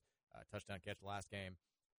Kariski's touchdown catch last game.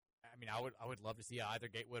 I would love to see either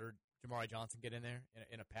Gatewood or Jamari Johnson get in there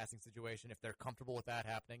in a passing situation if they're comfortable with that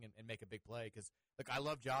happening and make a big play. Because, look, I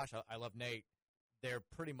love Josh. I love Nate. They're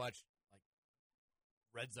pretty much like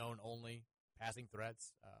red zone only passing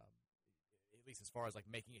threats, at least as far as like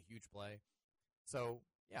making a huge play. So,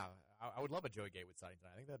 yeah, I would love a Joey Gatewood sighting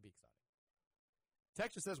tonight. I think that would be exciting.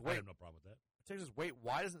 Texas says, wait. I have no problem with that. Texas, wait,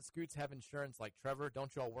 why doesn't Scoots have insurance like Trevor?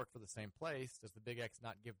 Don't you all work for the same place? Does the Big X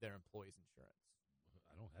not give their employees insurance?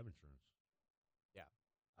 I don't have insurance. Yeah.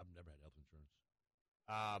 I've never had health insurance.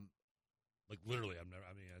 Like, literally, I've never,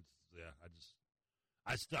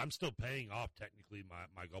 I'm still paying off, technically,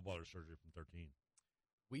 my gallbladder surgery from 13.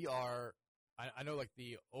 We are, I know, like,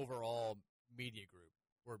 the overall media group,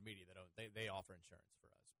 Word Media, they offer insurance for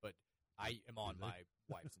us, but I am on my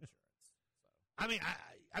wife's insurance. So.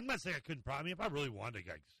 I'm not saying I couldn't probably. If I really wanted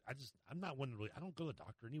to, I'm not one to really. I don't go to the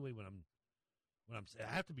doctor anyway when I'm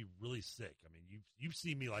I have to be really sick. You've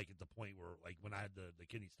seen me like at the point where like when I had the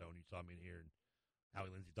kidney stone, you saw me in here, and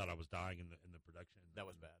Howie Lindsay thought I was dying in the production. That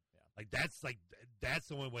was bad. Yeah, that's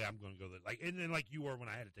the only way I'm going to go. And then like you were when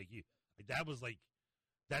I had to take you.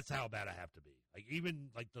 That's how bad I have to be. Like even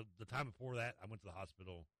like the time before that, I went to the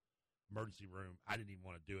hospital emergency room. I didn't even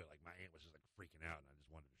want to do it. Like my aunt was just like freaking out, and I just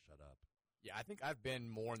wanted to shut up. Yeah, I think I've been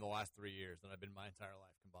more in the last 3 years than I've been my entire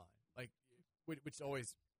life combined. Like, which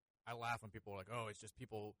always, I laugh when people are like, oh, it's just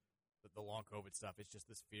people, the long COVID stuff. It's just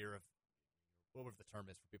this fear of, whatever the term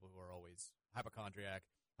is for people who are always hypochondriac.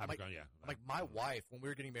 Yeah. Like my wife, when we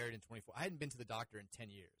were getting married in 24, I hadn't been to the doctor in 10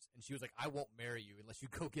 years. And she was like, I won't marry you unless you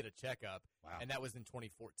go get a checkup. Wow. And that was in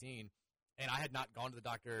 2014. And I had not gone to the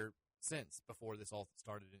doctor since before this all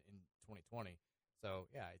started in 2020. So,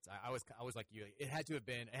 yeah, I was like you. It has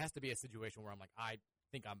to be a situation where I'm like, I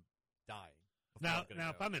think I'm dying. Now,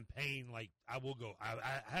 if I'm in pain, like I will go.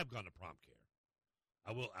 I have gone to prompt care.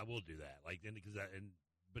 I will do that. Like then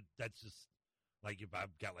but that's just like if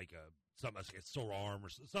I've got like a sore arm or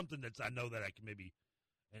something I know that I can maybe,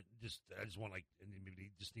 and I just want like and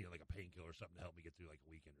maybe just need like a painkiller or something to help me get through like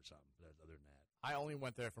a weekend or something. But other than that, I only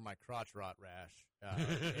went there for my crotch rot rash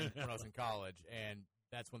when I was in college, and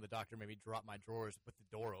that's when the doctor made me drop my drawers with the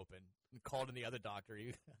door open and called in the other doctor.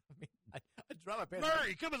 I dropped my pants.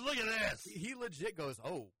 Murray, come and look at this. He legit goes,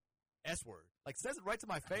 oh, S word. Like, says it right to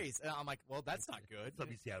my face. And I'm like, well, that's not good.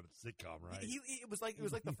 Something you see out of a sitcom, right? It was like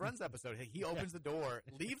the Friends episode. He opens the door,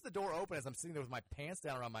 leaves the door open as I'm sitting there with my pants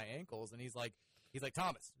down around my ankles, and he's like,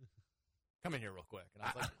 Thomas, come in here real quick. And I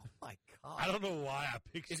was like, oh, my God. I don't know why I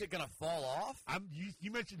pictured. Is it going to fall off?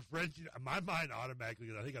 You mentioned French. My mind automatically,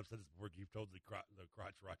 I think I've said this before, you've told the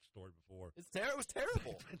crotch rock story before. It was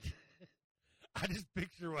terrible. I just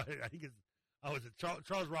picture what I think is it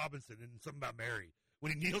Charles Robinson and something about Mary.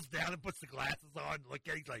 When he kneels down and puts the glasses on and look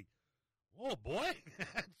at it, he's like, oh, boy.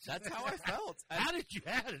 That's how I felt. How did you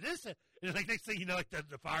have it? And like next thing you know, like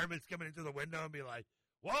the fireman's coming into the window and be like,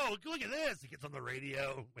 whoa, look at this. He gets on the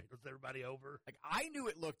radio, waits everybody over. Like, I knew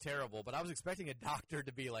it looked terrible, but I was expecting a doctor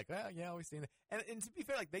to be like, well, yeah, we've seen it. And to be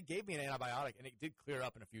fair, like, they gave me an antibiotic, and it did clear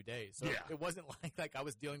up in a few days. So it wasn't like I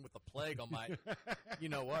was dealing with the plague on my, you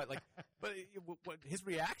know what. Like, but his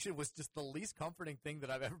reaction was just the least comforting thing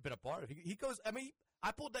that I've ever been a part of. He goes,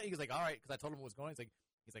 I pulled down. He was like, all right, because I told him what was going on.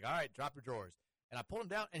 He's like, all right, drop your drawers. And I pulled him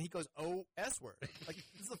down, and he goes, oh, S word. Like,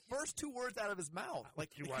 this is the first 2 words out of his mouth. Like,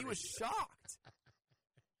 he was shocked.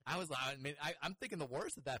 I was like, I'm thinking the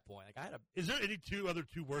worst at that point. Like, Is there any other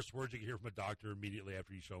two worst words you can hear from a doctor immediately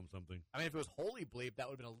after you show him something? If it was holy bleep, that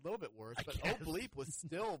would have been a little bit worse. But oh bleep was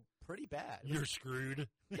still pretty bad. You're screwed.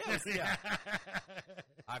 Yes, yeah.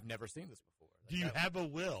 I've never seen this before. Do you have a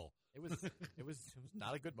will? It was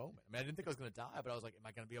not a good moment. I didn't think I was going to die, but I was like, am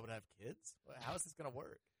I going to be able to have kids? How is this going to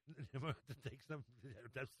work? Am I have to take some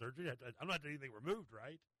have surgery? I'm not doing anything removed,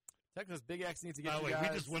 right? Texas Big X needs to get. Oh wait,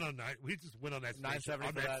 guys. we just went on that 970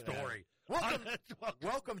 on that story. Yeah.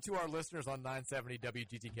 Welcome to our listeners on 970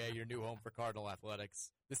 WGTK, your new home for Cardinal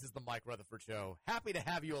Athletics. This is the Mike Rutherford Show. Happy to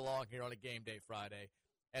have you along here on a game day Friday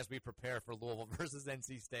as we prepare for Louisville versus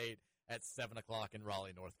NC State at 7 o'clock in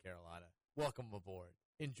Raleigh, North Carolina. Welcome aboard.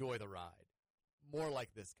 Enjoy the ride. More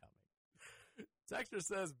like this coming. Texter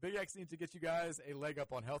says, Big X needs to get you guys a leg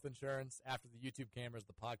up on health insurance after the YouTube cameras,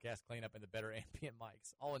 the podcast cleanup, and the better ambient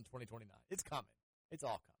mics, all in 2029. It's coming. It's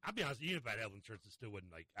all coming. I'll be honest, even if I had health insurance, it still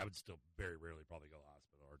wouldn't, I would still very rarely probably go to the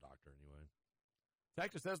hospital or a doctor anyway.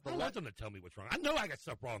 Texter says, I want them to tell me what's wrong. I know I got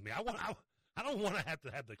stuff wrong with me. I don't want to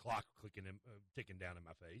have the clock ticking down in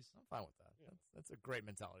my face. I'm fine with that. Yeah. That's a great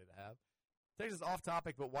mentality to have. Texas off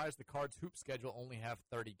topic, but why does the Cards hoop schedule only have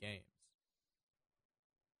 30 games?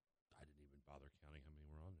 I didn't even bother counting how many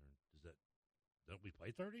were on there. Don't we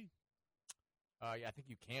play 30? Yeah, I think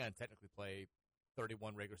you can technically play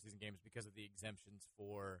 31 regular season games because of the exemptions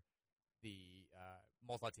for the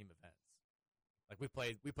multi-team events. Like we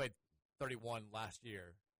played 31 last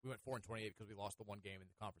year. We went 4-28 because we lost the one game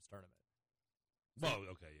in the conference tournament. So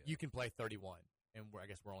okay, yeah. You can play 31, and I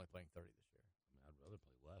guess we're only playing 30 this year. I'd rather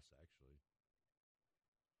play less, actually.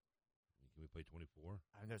 Can we play 24?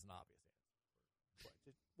 I mean, there's an obvious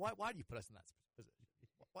answer. Why do you put us in that position?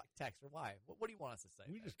 What, Texter, why? What do you want us to say?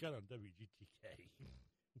 We just got on WGTK.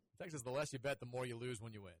 Texas, the less you bet, the more you lose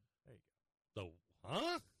when you win. There you go.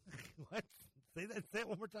 Huh? What? Say that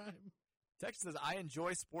one more time. Texas says, I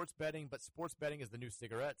enjoy sports betting, but sports betting is the new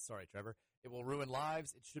cigarettes. Sorry, Trevor. It will ruin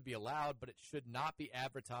lives. It should be allowed, but it should not be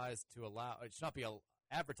advertised to allow. It should not be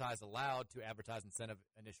advertised allowed to advertise incentive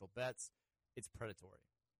initial bets. It's predatory.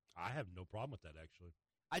 I have no problem with that, actually.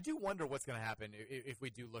 I do wonder what's going to happen if we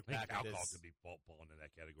do look back at this. Alcohol could be falling in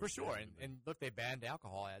that category. For sure. And look, they banned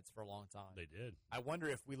alcohol ads for a long time. They did. I wonder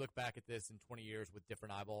if we look back at this in 20 years with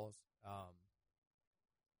different eyeballs.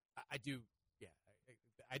 I do. Yeah,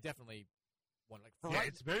 I definitely want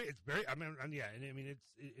it's very. I mean,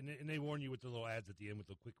 and they warn you with the little ads at the end with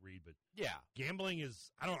the quick read. But yeah, gambling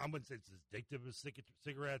is. I wouldn't say it's as addictive as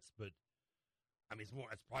cigarettes, but I mean,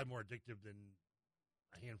 it's probably more addictive than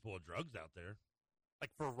a handful of drugs out there. Like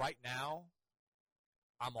for right now,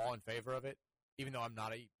 I'm all in favor of it, even though I'm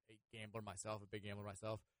not a gambler myself, a big gambler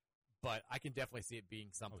myself. But I can definitely see it being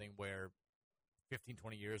something where 15,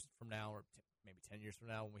 20 years from now, or maybe 10 years from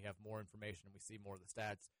now, when we have more information and we see more of the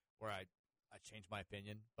stats, where I change my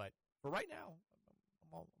opinion. But for right now,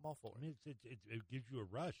 I'm all for it. I mean, it gives you a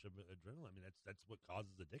rush of adrenaline. I mean, that's what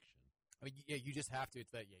causes addiction. I mean, yeah, you just have to. It's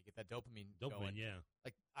that, you get that dopamine going. Yeah.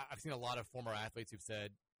 Like I've seen a lot of former athletes who've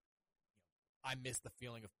said, I miss the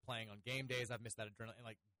feeling of playing on game days. I've missed that adrenaline.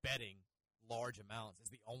 And, betting large amounts is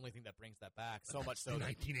the only thing that brings that back. So much so the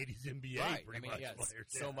 1980s NBA, right. pretty much. Yeah, players,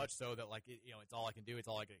 so much so that, it's all I can do. It's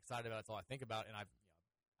all I get excited about. It's all I think about. And I've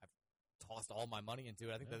tossed all my money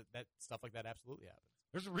into it. I think that stuff like that absolutely happens.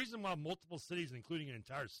 There's a reason why multiple cities, including an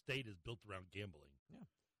entire state, is built around gambling. Yeah.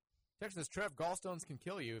 Texas, Trev, gallstones can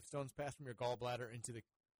kill you. If stones pass from your gallbladder into the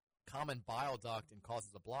common bile duct and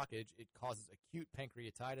causes a blockage, it causes acute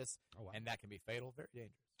pancreatitis, and that can be fatal. Very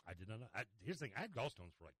dangerous. I did not know. Here's the thing. I had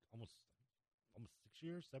gallstones for almost 6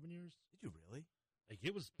 years, 7 years. Did you really?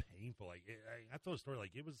 It was painful. I told a story.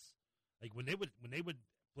 It was when they would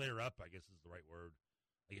flare up, I guess is the right word.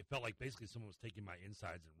 It felt like basically someone was taking my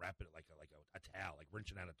insides and wrapping it like a towel,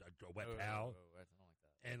 wrenching out a wet towel. I don't like that.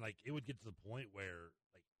 And it would get to the point where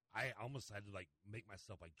I almost had to make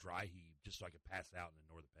myself dry heave just so I could pass out and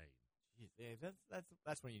ignore the pain. Jeez, yeah,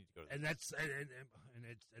 that's when you need to go to the and that's and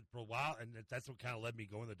it's for a while, and that's what kind of led me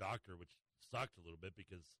going to the doctor, which sucked a little bit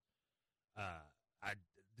because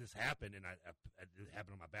this happened, and it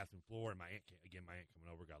happened on my bathroom floor, and my aunt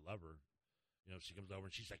coming over, God love her, she comes over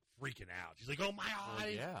and she's freaking out. She's like, "Oh my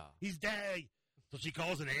God, he's dead!" So she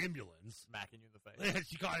calls an ambulance, smacking you in the face.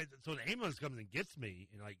 So the ambulance comes and gets me,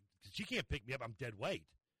 and she can't pick me up. I'm dead weight.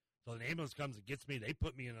 So the ambulance comes and gets me. They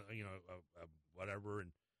put me in a whatever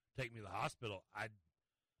and take me to the hospital. I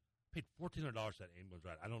paid $1,400 for that ambulance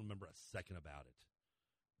ride. I don't remember a second about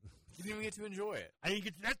it. You didn't even get to enjoy it. I didn't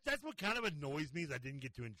get that's what kind of annoys me is I didn't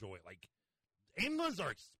get to enjoy it. Ambulances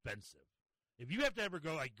are expensive. If you have to ever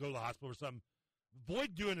go to the hospital or something,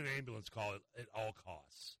 avoid doing an ambulance call at all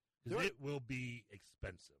costs because it will be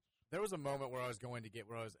expensive. There was a moment where I was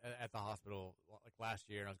at the hospital last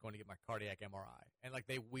year, and I was going to get my cardiac MRI, and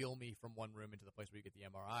they wheel me from one room into the place where you get the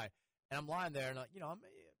MRI, and I'm lying there, and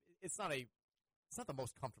it's not the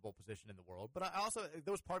most comfortable position in the world, but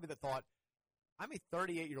there was part of me that thought, I'm a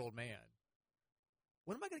 38-year-old man.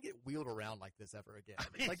 When am I going to get wheeled around like this ever again?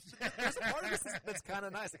 There's a part of this that's kind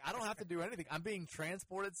of nice. I don't have to do anything. I'm being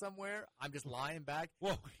transported somewhere. I'm just lying back.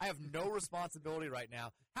 Whoa. I have no responsibility right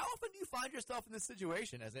now. How often do you find yourself in this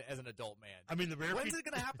situation as an adult man? I mean, when's it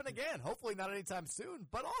going to happen again? Hopefully not anytime soon,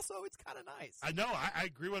 but also it's kind of nice. I know. I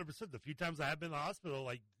agree 100%. The few times I have been in the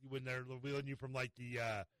hospital, when they're wheeling you from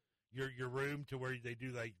the your room to where they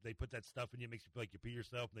do they put that stuff in you, it makes you feel like you pee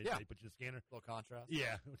yourself, and they put you in the scanner. A little contrast.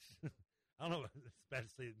 Yeah. I don't know. It's bad to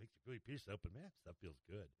say it makes you really pee yourself, but man, stuff feels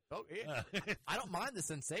good. Oh, yeah. I don't mind the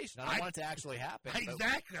sensation. I don't want it to actually happen.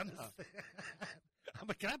 Exactly. I'm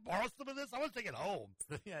like, can I borrow some of this? I want to take it home.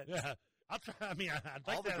 Yeah. I'll try. I mean, I'd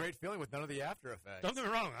like all the great feeling with none of the after effects. Don't get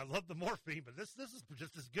me wrong. I love the morphine, but this is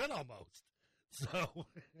just as good almost. So,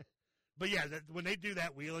 but yeah, when they do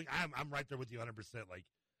that wheeling, I'm right there with you 100%. Like,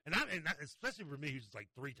 and especially for me, who's like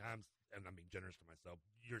 3 times, and I'm being generous to myself,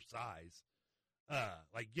 your size.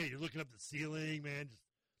 Like, yeah, you're looking up the ceiling, man. Just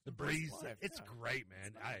the breeze. It's great,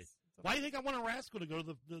 man. Nice. Why do you think I want a rascal to go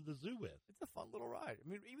to the zoo with? It's a fun little ride. I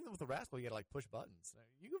mean, even with the rascal, you got to like push buttons.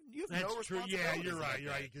 You have That's no true. responsibility. Yeah, you're right.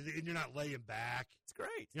 You're right. Because you're not laying back. It's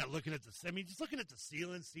great. You're not looking at just looking at the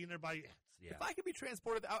ceiling, seeing everybody. Yeah. If I could be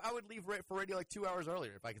transported, I would leave for radio like 2 hours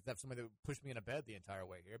earlier. If I could have somebody that would push me in a bed the entire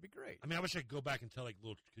way here, it'd be great. I mean, I wish I could go back and tell like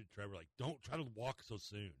little kid Trevor, like, don't try to walk so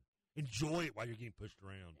soon. Enjoy it while you're getting pushed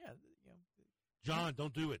around. Yeah, John,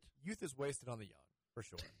 don't do it. Youth is wasted on the young, for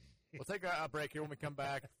sure. We'll take a break here when we come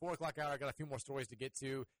back. 4 o'clock hour, I got a few more stories to get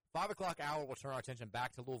to. 5 o'clock hour, we'll turn our attention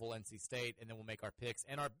back to Louisville, NC State, and then we'll make our picks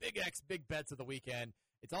and our Big X big bets of the weekend.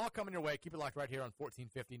 It's all coming your way. Keep it locked right here on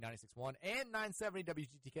 1450, 96.1, and 970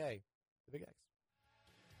 WGTK, the Big X.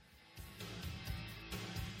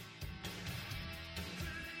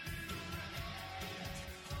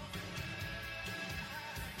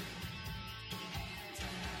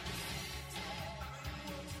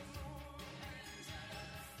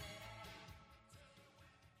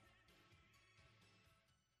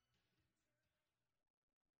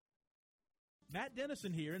 Matt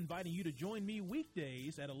Dennison here, inviting you to join me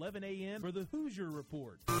weekdays at 11 a.m. for the Hoosier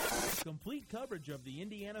Report. Complete coverage of the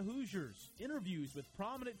Indiana Hoosiers, interviews with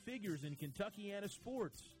prominent figures in Kentuckiana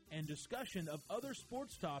sports, and discussion of other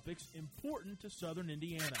sports topics important to Southern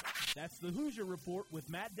Indiana. That's the Hoosier Report with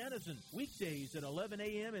Matt Dennison, weekdays at 11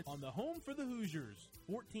 a.m. on the home for the Hoosiers,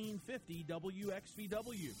 1450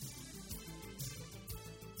 WXVW.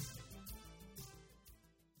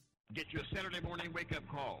 Get your Saturday morning wake-up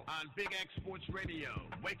call on Big X Sports Radio.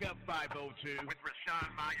 Wake Up 502 with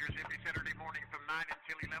Rashawn Myers every Saturday morning from 9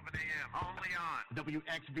 until 11 a.m. Only on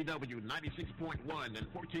WXVW 96.1 and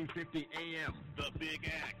 1450 a.m. The Big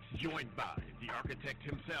X. Joined by the architect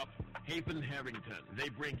himself, Haven Harrington. They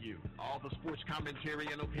bring you all the sports commentary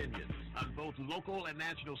and opinions on both local and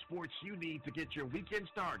national sports you need to get your weekend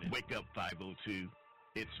started. Wake Up 502.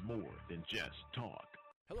 It's more than just talk.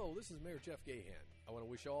 Hello, this is Mayor Jeff Gahan. I want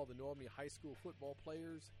to wish all the New Albany High School football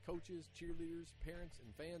players, coaches, cheerleaders, parents,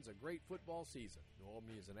 and fans a great football season. New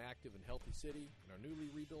Albany is an active and healthy city, and our newly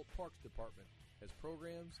rebuilt Parks Department has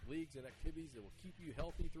programs, leagues, and activities that will keep you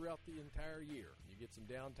healthy throughout the entire year. You get some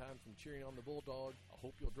downtime from cheering on the Bulldog. I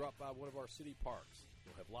hope you'll drop by one of our city parks.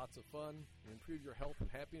 You'll have lots of fun and improve your health and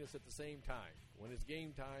happiness at the same time. When it's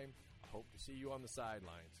game time, I hope to see you on the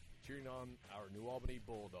sidelines, cheering on our New Albany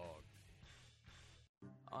Bulldog.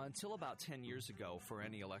 Until about 10 years ago, for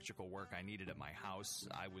any electrical work I needed at my house,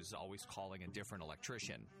 I was always calling a different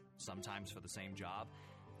electrician, sometimes for the same job.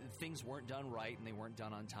 Things weren't done right and they weren't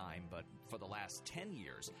done on time, but for the last 10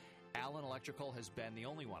 years, Allen Electrical has been the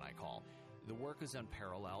only one I call. The work is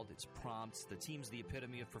unparalleled, it's prompt, the team's the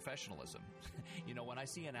epitome of professionalism. You know, when I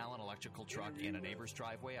see an Allen Electrical truck in a neighbor's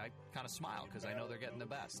driveway, I kind of smile because I know they're getting the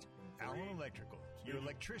best. Allen Electrical, your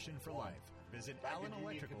electrician for life. Visit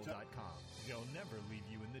AllenElectrical.com. They'll never leave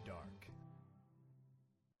you in the dark.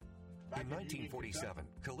 In 1947,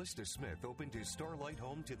 Callista Smith opened his Starlight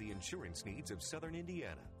home to the insurance needs of Southern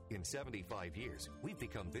Indiana. In 75 years, we've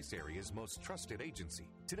become this area's most trusted agency.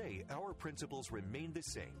 Today, our principles remain the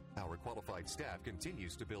same. Our qualified staff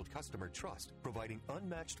continues to build customer trust, providing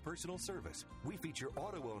unmatched personal service. We feature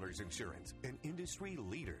Auto Owners Insurance, an industry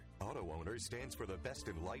leader. Auto Owners stands for the best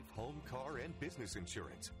in life, home, car, and business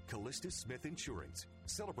insurance. Callista Smith Insurance,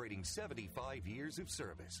 celebrating 75 years of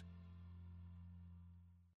service.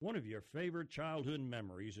 One of your favorite childhood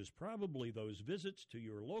memories is probably those visits to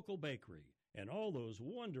your local bakery and all those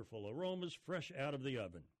wonderful aromas fresh out of the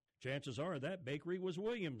oven. Chances are that bakery was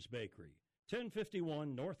Williams Bakery,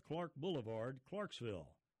 1051 North Clark Boulevard, Clarksville.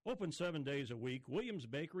 Open 7 days a week, Williams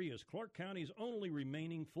Bakery is Clark County's only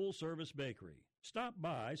remaining full-service bakery. Stop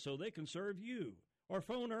by so they can serve you, or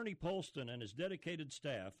phone Ernie Polston and his dedicated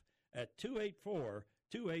staff at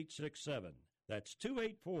 284-2867. That's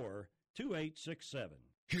 284-2867.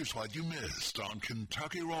 Here's what you missed on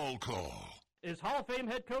Kentucky Roll Call. Is Hall of Fame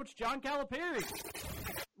head coach John Calipari.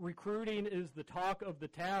 Recruiting is the talk of the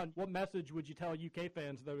town. What message would you tell UK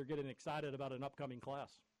fans that are getting excited about an upcoming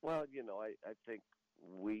class? Well, I think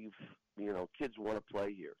kids want to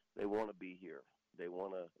play here. They want to be here. They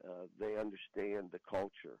want to, they understand the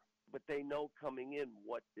culture. but they know coming in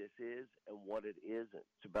what this is and what it isn't.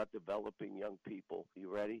 It's about developing young people. You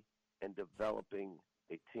ready? And developing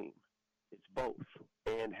a team. It's both.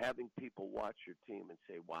 And having people watch your team and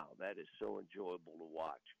say, wow, that is so enjoyable to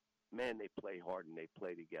watch. Man, they play hard and they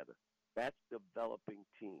play together. That's developing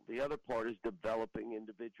team. The other part is developing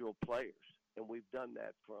individual players. And we've done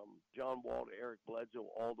that from John Wall to Eric Bledsoe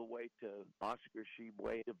all the way to Oscar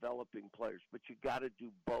Tshiebwe, developing players. But you got to do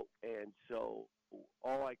both. And so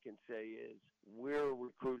all I can say is we're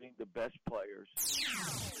recruiting the best players.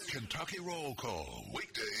 Kentucky Roll Call,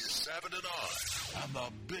 weekdays 7 to 9 on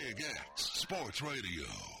the Big X Sports Radio.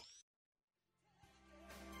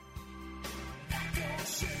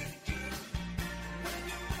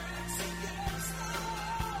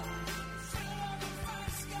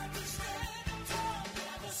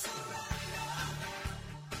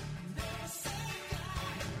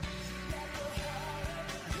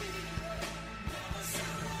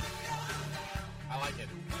 I like it.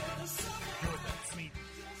 I mean,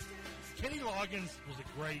 Kenny Loggins was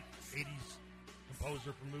a great 80s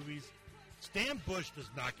composer for movies. Stan Bush does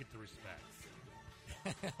not get the respect.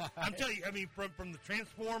 I'm telling you, I mean, from the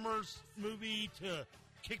Transformers movie to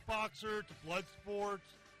Kickboxer to Bloodsport,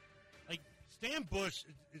 like, Stan Bush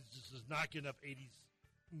does not get enough 80s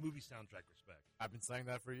movie soundtrack respect. I've been saying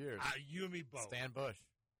that for years. You and me both. Stan Bush.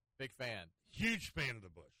 Big fan. Huge fan of the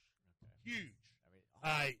Bush. Okay. Huge.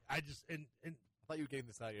 I just, and I thought you were getting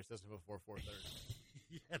this out of your system before 4:30.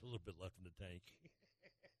 You had a little bit left in the tank.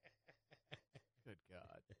 Good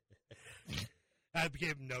God. I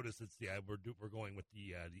gave him notice. It's we're going with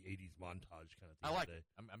the 80s montage kind of thing. I like today.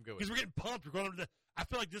 it. I'm good with it. Because we're getting pumped. We're going over I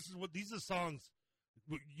feel like these are songs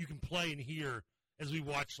you can play and hear as we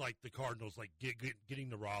watch like the Cardinals like getting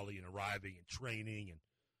to Raleigh and arriving and training and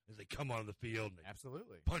as they come onto the field and they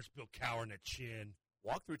absolutely punch Bill Cowher in that chin.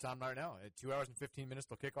 Walkthrough time right now. 2 hours and 15 minutes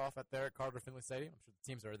till kickoff at Carter Finley Stadium. I'm sure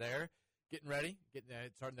the teams are there, getting ready,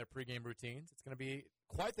 starting their pregame routines. It's going to be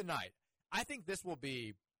quite the night. I think this will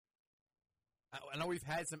be. I know we've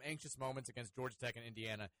had some anxious moments against Georgia Tech and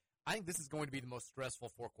Indiana. I think this is going to be the most stressful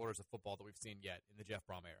 4 quarters of football that we've seen yet in the Jeff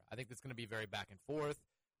Brom era. I think it's going to be very back and forth.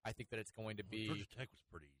 I think that it's going to be. Georgia Tech was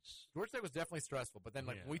pretty. Georgia Tech was definitely stressful, but then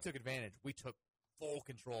when we took advantage, we took full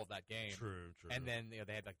control of that game. True. And then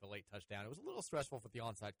they had like the late touchdown. It was a little stressful for the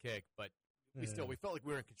onside kick, but we felt like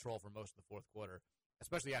we were in control for most of the 4th quarter,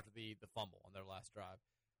 especially after the fumble on their last drive.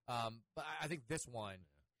 But I think this one.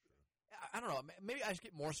 I don't know. Maybe I should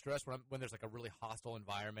get more stressed when there's like a really hostile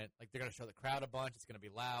environment. Like they're going to show the crowd a bunch. It's going to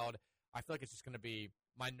be loud. I feel like it's just going to be.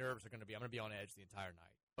 My nerves are going to be. I'm going to be on edge the entire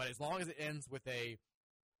night. But as long as it ends with a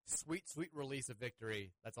sweet, sweet release of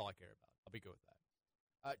victory, that's all I care about. I'll be good with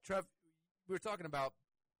that. Trev, we were talking about.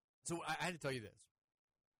 So I had to tell you this.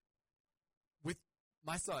 With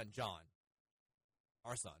my son John,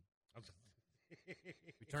 our son,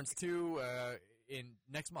 he turns 2 in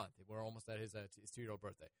next month. We're almost at his 2-year-old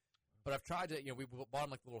birthday. But I've tried to, we bought him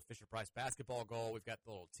like the little Fisher-Price basketball goal. We've got the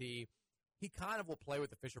little tee. He kind of will play with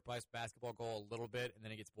the Fisher-Price basketball goal a little bit, and then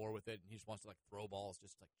he gets bored with it, and he just wants to, like, throw balls,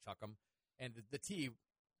 just, like, chuck them. And the tee,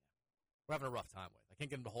 we're having a rough time with. I can't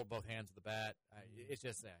get him to hold both hands with the bat. It's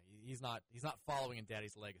just, he's not following in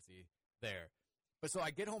Daddy's legacy there. But so I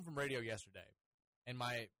get home from radio yesterday, and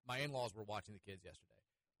my in-laws were watching the kids yesterday.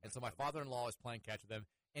 And so my father-in-law is playing catch with them,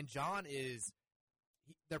 and John is –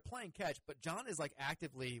 they're playing catch, but John is like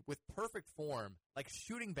actively with perfect form, like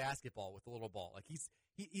shooting basketball with the little ball. Like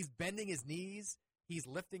he's bending his knees, he's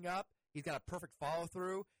lifting up, he's got a perfect follow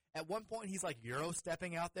through. At one point, he's like Euro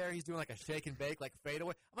stepping out there. He's doing like a shake and bake, like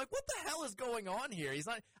fadeaway. I'm like, what the hell is going on here? He's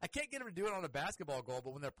not. I can't get him to do it on a basketball goal,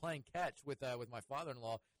 but when they're playing catch with my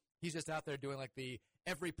father-in-law, he's just out there doing like the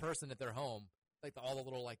every person at their home, like all the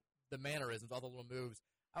little like the mannerisms, all the little moves.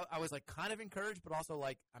 I was like kind of encouraged, but also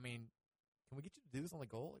like, I mean. Can we get you to do this on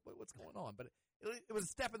the goal? Like, what's going on? But it was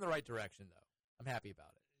a step in the right direction, though. I'm happy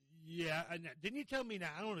about it. Yeah, and didn't you tell me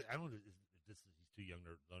now? I don't know if he's too young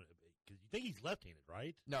because you think he's left-handed,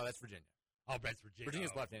 right? No, that's Virginia. Oh, that's Virginia.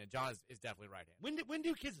 Virginia's left-handed. John is definitely right-handed. When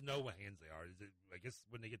do kids know what hands they are? Is it I guess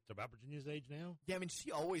when they get to about Virginia's age now? Yeah, I mean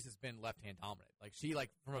she always has been left-hand dominant. Like she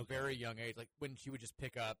from a very young age, like when she would just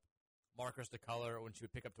pick up markers to color, or when she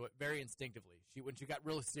would pick up to it very instinctively. When she got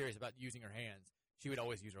really serious about using her hands. She would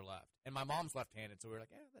always use her left. And my mom's left-handed, so we were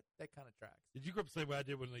like, that kind of tracks. Did you grow up the same way I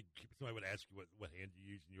did when somebody would ask you what hand you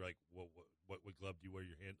use, and you're like, what glove do you wear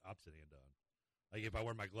your opposite hand on? Like, if I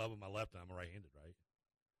wear my glove on my left, I'm a right-handed, right?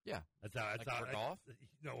 Yeah. That's how. For golf?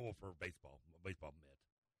 No, for baseball. A baseball mitt.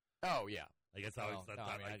 Oh, yeah. Like, that's how that's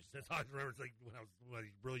how I remember. It's like when I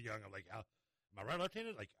was really young, I'm like, am I right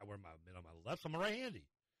left-handed? Like, I wear my mitt on my left, so I'm a right-handy.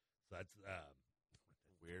 So that's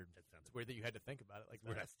weird. It's weird that you had to think about it like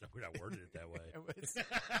that. We're not wording it that way.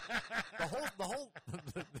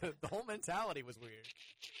 The whole mentality was weird.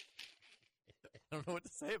 I don't know what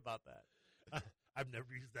to say about that. I've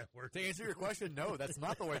never used that word. To answer your question, no, that's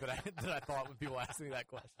not the way that I thought when people asked me that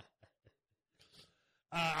question.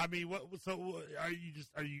 I mean, so are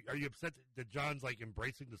you upset that John's like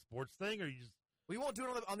embracing the sports thing, or you just? We won't do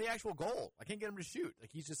it on the actual goal. I can't get him to shoot.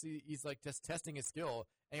 Like he's like just testing his skill,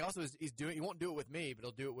 and he also he won't do it with me, but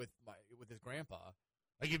he'll do it with his grandpa.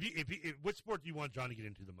 Like if what sport do you want John to get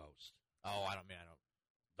into the most? Oh, I don't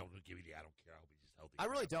give you the I don't care. I hope he's healthy. I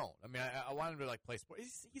really don't. I mean, I want him to like play sport.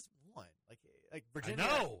 He's won like Virginia. I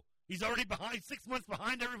know he's already behind 6 months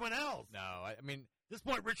behind everyone else. No, I mean at this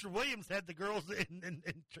point Richard Williams had the girls in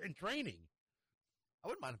training. I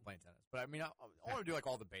wouldn't mind him playing tennis, but I mean I want to do like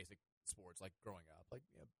all the basic sports like growing up, like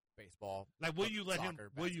baseball. Like will you let soccer,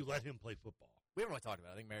 him? Will you let him play football? We haven't really talked about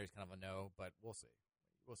it. I think Mary's kind of a no, but we'll see.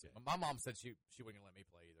 We'll see. My mom said she wasn't gonna let me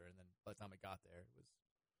play either, and then by the time it got there, she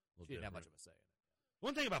didn't have much of a say in it.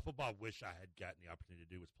 One thing about football I wish I had gotten the opportunity to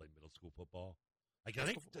do was play middle school football. Like I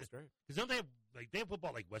think football's great because don't they have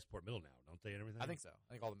football like Westport Middle now, don't they? And everything. I think so.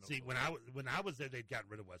 I think all the middle. See, when I was there, they'd gotten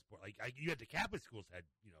rid of Westport. Like you had the Catholic schools had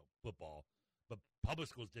football, but public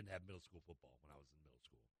schools didn't have middle school football when I was in middle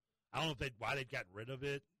school. I don't know why they'd gotten rid of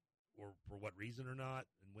it or for what reason or not,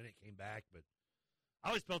 and when it came back. But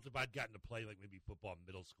I always felt if I'd gotten to play like maybe football in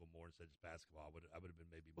middle school more instead of just basketball, I would have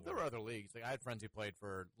been maybe more. Well, there were other leagues. Like I had friends who played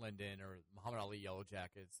for Linden or Muhammad Ali Yellow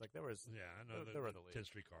Jackets. Like there was. Yeah, I know there were other leagues.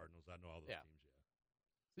 10th Street Cardinals. I know all those teams. Yeah.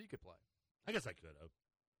 So you could play. I guess I could have.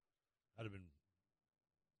 I'd have been.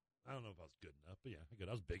 I don't know if I was good enough, but yeah, I could.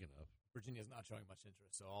 I was big enough. Virginia's not showing much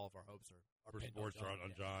interest, so all of our hopes are for sports are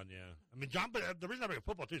on John. Yeah, I mean John. But the reason I bring up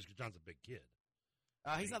football too is because John's a big kid.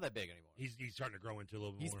 He's not that big anymore. He's starting to grow into a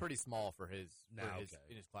little bit more. He's pretty small in his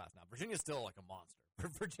class now. Virginia's still like a monster.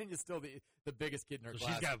 Virginia's still the biggest kid in her class.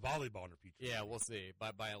 She's got volleyball in her future. Yeah, we'll see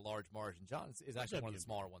by a large margin. John is actually one of the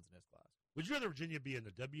smaller ones in his class. Would you rather Virginia be in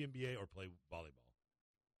the WNBA or play volleyball?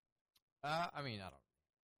 I mean, I don't.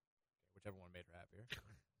 Whichever one made her happier. Garrick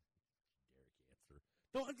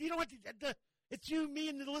answer. You know what? It's you, me,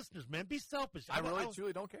 and the listeners, man. Be selfish. I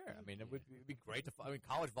truly don't care. I mean, it would be great to. I mean,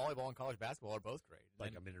 college volleyball and college basketball are both great.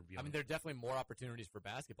 Like I'm interviewing. I mean, there are definitely more opportunities for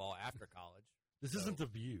basketball after college. This isn't the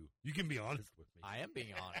View. You can be honest with me. I am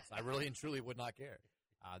being honest. I really and truly would not care.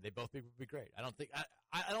 They both would be great. I don't think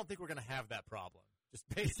we're going to have that problem. Just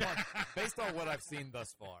based on what I've seen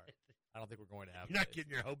thus far, I don't think we're going to have. You're not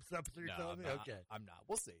getting your hopes up, so you're telling me? Okay, I'm not.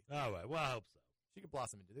 We'll see. All right. Well, I hope so. She could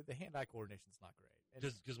blossom into it. The hand-eye coordination's not great.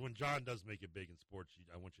 Because when John does make it big in sports,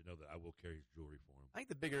 I want you to know that I will carry his jewelry for him. I think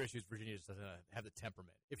the bigger issue is Virginia just doesn't have the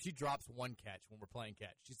temperament. If she drops one catch when we're playing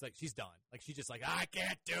catch, she's done. Like she's just like, I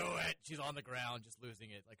can't do it. She's on the ground just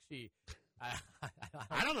losing it. Like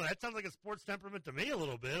I don't know. That sounds like a sports temperament to me a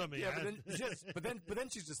little bit. I mean, yeah, but then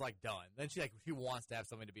she's just like done. Then she wants to have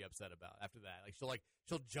something to be upset about after that. Like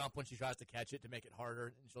she'll jump when she tries to catch it to make it harder,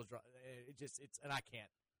 and she'll drop. And I can't.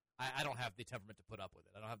 I don't have the temperament to put up with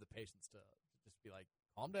it. I don't have the patience to just be like,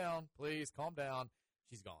 calm down, please, calm down.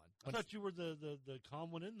 She's gone. I thought you were the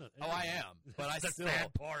calm one in the. I am, but I still.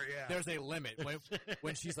 Sad part, yeah. There's a limit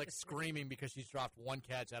when she's like screaming because she's dropped one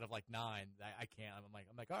catch out of like 9. I can't. I'm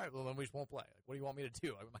like, all right, well then we just won't play. Like, what do you want me to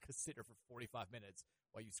do? I'm not gonna sit here for 45 minutes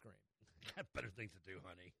while you scream. Got better things to do,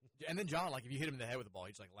 honey. And then John, like if you hit him in the head with the ball,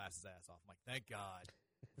 he just like laughs his ass off. I'm like, thank God.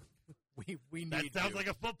 We need. That sounds like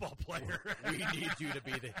a football player. We need you to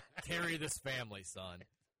carry this family, son.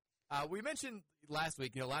 We mentioned last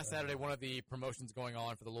week, last Saturday, one of the promotions going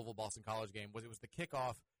on for the Louisville-Boston College game was the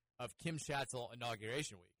kickoff of Kim Schatzel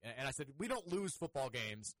Inauguration Week. And I said, we don't lose football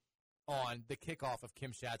games on the kickoff of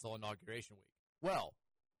Kim Schatzel Inauguration Week. Well,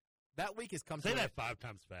 that week has come to Say that 5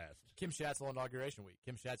 times fast. Kim Schatzel Inauguration Week.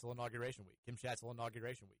 Kim Schatzel Inauguration Week. Kim Schatzel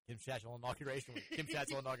Inauguration Week. Kim Schatzel Inauguration Week. Kim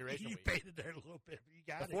Schatzel Inauguration Week. You faded there a little bit. But you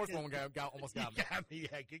got the fourth one almost got me. You got me.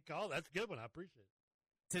 Yeah, good call. That's a good one. I appreciate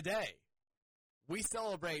it. Today, we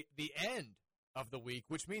celebrate the end of the week,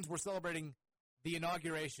 which means we're celebrating the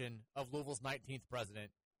inauguration of Louisville's 19th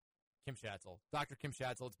president, Kim Schatzel. Dr. Kim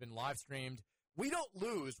Schatzel. It's been live streamed. We don't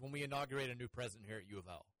lose when we inaugurate a new president here at U of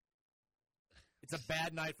L. It's a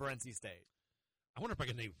bad night for NC State. I wonder if I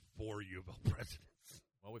can name 4 U of L presidents.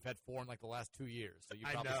 Well, we've had 4 in like the last 2 years, so you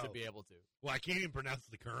probably should be able to. Well, I can't even pronounce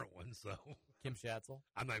the current one, so. Kim Schatzel?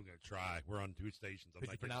 I'm not even going to try. We're on 2 stations.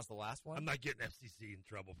 Could you pronounce the last one? I'm not getting FCC in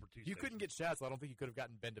trouble for 2 stations. You couldn't get Schatzel. I don't think you could have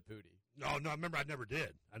gotten Ben DiPuti. No, I remember I never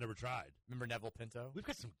did. I never tried. Remember Neville Pinto? We've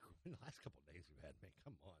got some, in the last couple of days we've had, man,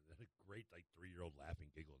 come on. They're great, 3-year-old laughing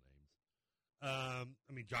giggle names.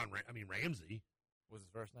 Ramsey. What was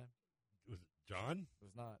his first name? Was it John? It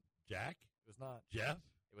was not. Jack? It was not. Jeff?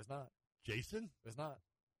 It was not. Jason? It was not.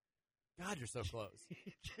 God, you're so close.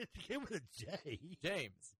 Give it a J.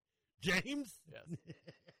 James. James? Yes.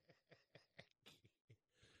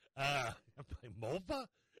 Mulva?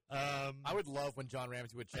 I would love when John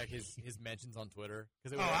Ramsey would check his mentions on Twitter.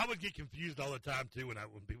 I would get confused all the time, too, when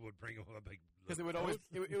people would bring him up. Because it would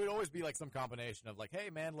always be like some combination of like, hey,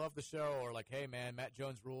 man, love the show, or like, hey, man, Matt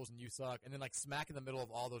Jones rules and you suck. And then like smack in the middle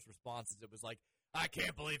of all those responses, it was like, I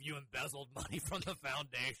can't believe you embezzled money from the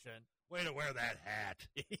foundation. Way to wear that hat.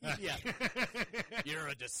 Yeah. You're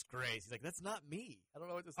a disgrace. He's like, that's not me. I don't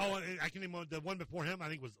know what to say. Oh, I can name the one before him, I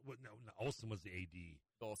think was, Olson was the AD.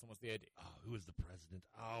 Olson was the AD. Oh, who was the president?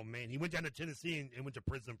 Oh, man. He went down to Tennessee and went to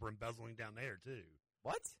prison for embezzling down there, too.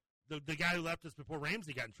 What? The guy who left us before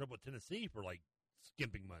Ramsey got in trouble with Tennessee for, like,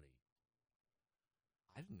 skimping money.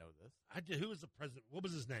 I didn't know this. Who was the president? What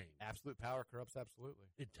was his name? Absolute power corrupts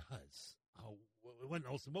absolutely. It does. Oh, it wasn't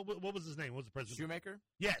Olson. What was his name? What was the president? Shoemaker?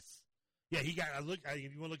 Yes. Yeah, he got.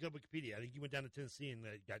 If you want to look up Wikipedia, I think he went down to Tennessee and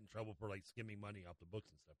got in trouble for like skimming money off the books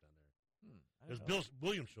and stuff down there. It was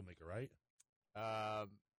William Shoemaker, right?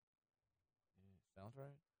 Sounds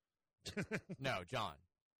right. No, John.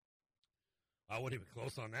 I wasn't even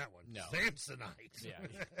close on that one. No, Samsonite. Yeah,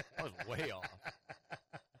 I was way off.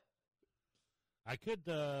 I could.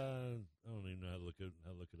 I don't even know how to look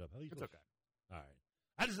it up. It's okay. All right.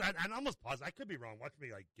 I almost paused. I could be wrong. Watch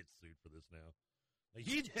me like get sued for this now. Like,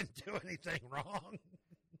 he didn't do anything wrong.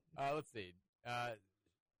 Let's see.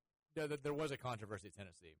 There was a controversy in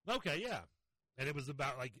Tennessee. Okay, yeah, and it was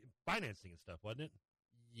about like financing and stuff, wasn't it?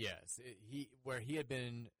 Yes, where he had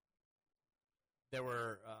been. There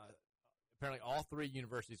were apparently all three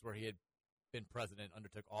universities where he had been president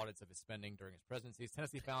undertook audits of his spending during his presidencies.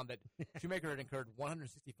 Tennessee found that Shoemaker had incurred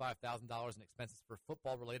 $165,000 in expenses for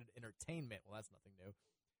football-related entertainment. Well, that's nothing new.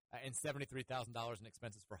 And $73,000 in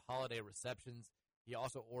expenses for holiday receptions. He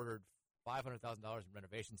also ordered $500,000 in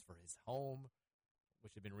renovations for his home,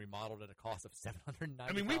 which had been remodeled at a cost of $790,000.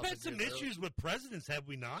 I mean, we've had some issues with presidents, have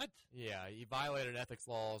we not? Yeah, he violated ethics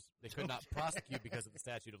laws. They could not prosecute because of the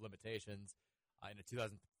statute of limitations. In a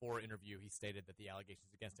 2004 interview, he stated that the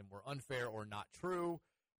allegations against him were unfair or not true.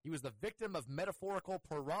 He was the victim of metaphorical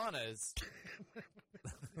piranhas.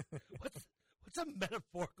 What's a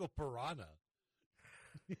metaphorical piranha?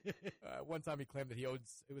 One time he claimed that it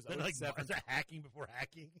was like severance. Is that hacking before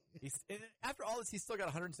hacking? After all this, he's still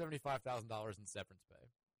got $175,000 in severance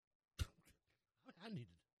pay. I'm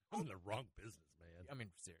in the wrong business, man. I mean,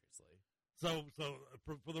 seriously. So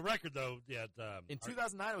for the record, though, yeah. In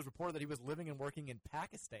 2009, it was reported that he was living and working in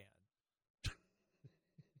Pakistan.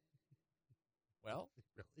 Well,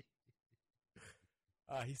 really?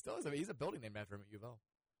 He still has. He's a building named after him at U of L.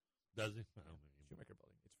 Does he? Shoemaker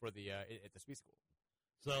Building. It's for the at the SPE school.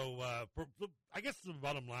 So I guess the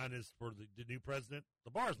bottom line is for the new president, the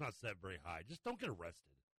bar is not set very high. Just don't get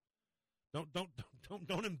arrested.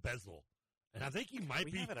 Don't embezzle. And I think you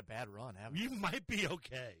might be having a bad run, haven't we? You might be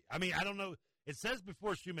okay. I mean, I don't know. It says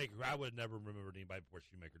before Shoemaker. I would have never remembered anybody before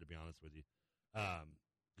Shoemaker, to be honest with you.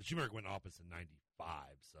 Shoemaker went in office in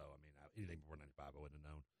 95, so, I mean, anything before 95 I wouldn't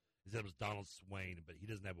have known. He said it was Donald Swain, but he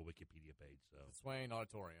doesn't have a Wikipedia page. So Swain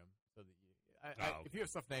Auditorium. So if you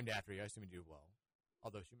have stuff named after you, I assume you do well.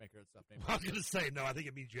 Although Shoemaker had stuff named after you. I was going to say, no, I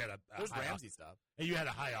think it means you had There's Ramsey stuff. And you had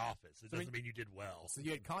a high office. It doesn't mean you did well. So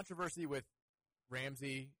you had controversy with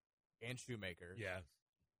Ramsey and Shoemaker. Yes.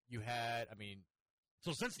 You had,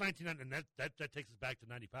 So since 1990, and that takes us back to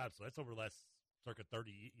 95, so that's over the last circa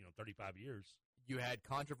 35 years. You had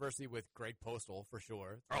controversy with Greg Postal, for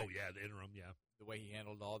sure. Oh, yeah, the interim, yeah. The way he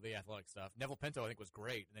handled all the athletic stuff. Neville Pinto, I think, was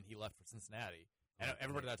great, and then he left for Cincinnati. And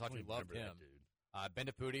everybody that I talked to loved him.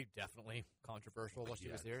 Bendapudi, definitely controversial while she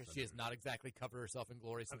was here. She has not exactly covered herself in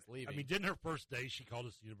glory since leaving. I mean, didn't her first day she called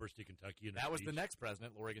us the University of Kentucky? That was the next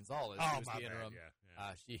president, Lori Gonzalez. Oh, was my the interim.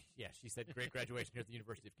 bad, She said great graduation here at the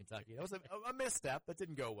University of Kentucky. That was a misstep. That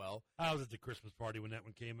didn't go well. I was at the Christmas party when that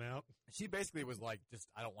one came out. She basically was like,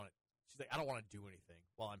 I don't want to do anything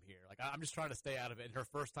while I'm here. Like, I'm just trying to stay out of it. And her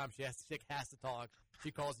first time, she has to talk.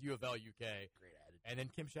 She calls U of L UK. Great attitude. And then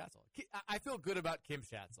Kim Schatzel. I feel good about Kim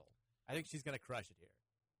Schatzel. I think she's going to crush it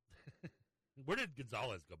here. Where did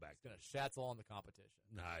Gonzalez go back? She's going to Schatzel on the competition.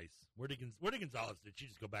 Nice. Where did Gonzalez? Did she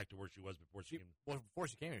just go back to where she was before she came? Well, before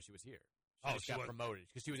she came here, she was here. She got promoted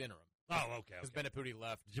because she was interim. Oh, okay. Because Bendapudi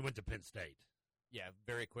left. She went to Penn State. Yeah,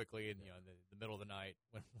 very quickly, in the middle of the night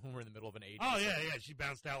when we're in the middle of an 80s. Oh yeah. She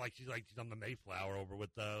bounced out like she's on the Mayflower over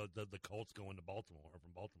with the Colts going to Baltimore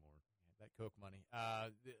from Baltimore. Yeah, that Coke money.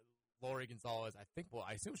 Lori Gonzalez, I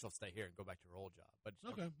assume she'll stay here and go back to her old job. But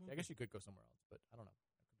okay. I guess she could go somewhere else, but I don't know.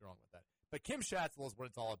 I could be wrong with that. But Kim Schatzel is what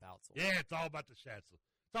it's all about. So yeah, it's all about the Schatzel.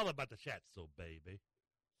 It's all about the Schatzel, baby.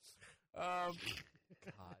 God.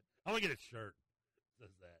 I want to get a shirt that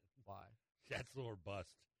says that. Why? Schatzel or bust.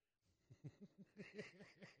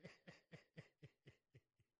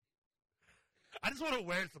 I just want to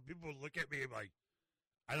wear it so people look at me and like,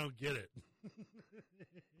 I don't get it.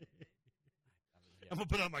 I'm going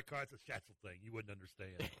to put on my car. It's a Schatzel thing. You wouldn't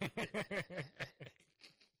understand.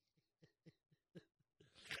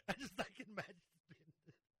 I can imagine.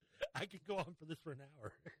 I could go on for this for an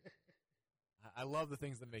hour. I love the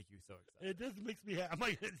things that make you so excited. It just makes me happy. I'm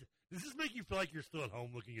like, does this make you feel like you're still at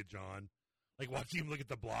home looking at John? Like watching him look at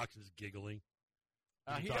the blocks and just giggling?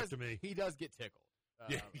 Talk to me. He does get tickled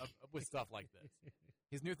with stuff like this.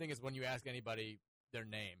 His new thing is when you ask anybody their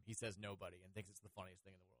name, he says nobody and thinks it's the funniest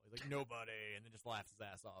thing in the world. He's like, nobody, and then just laughs his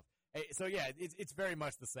ass off. Hey, so, yeah, it's very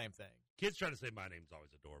much the same thing. Kids trying to say my name's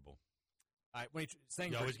always adorable. When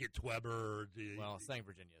saying you always get Tweber. Well, saying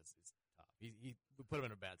Virginia is tough. We put him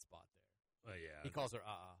in a bad spot there. Oh, yeah. He calls her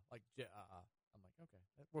like I'm like, okay,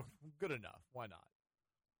 we're good enough. Why not?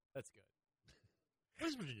 That's good. What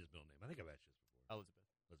is Virginia's middle name? I think I've asked you this before. Elizabeth.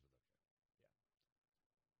 Okay.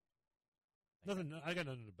 Yeah. Nothing. I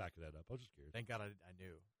got nothing to back that up. I was just curious. Thank God I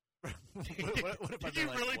knew. what if Did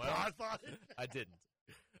you really pause on it? I didn't.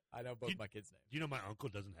 I know both my kids' names. Do you know my uncle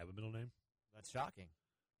doesn't have a middle name? That's shocking.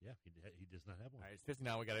 Yeah, he does not have one. All right, it's 50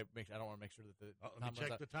 now. We got to make sure. I don't want to make sure that the let me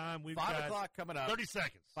check the time. We've 5 got o'clock coming up. 30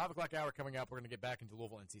 seconds. 5 o'clock hour coming up. We're going to get back into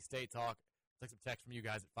Louisville NC State talk. Take some text from you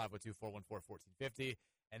guys at 502-414-1450.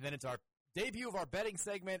 And then it's our debut of our betting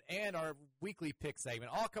segment and our weekly pick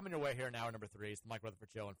segment. All coming your way here in hour number 3. It's the Mike Rutherford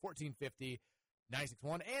Show on 1450,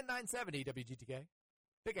 961, and 970 WGTK.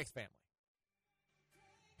 Big X family.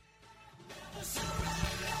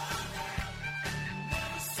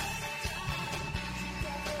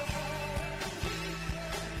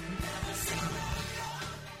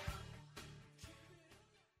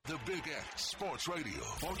 The Big X Sports Radio,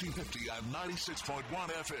 1450 and 96.1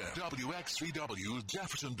 FM, WXVW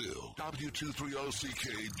Jeffersonville,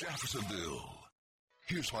 W230CK Jeffersonville.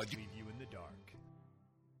 Here's why leave you in the dark.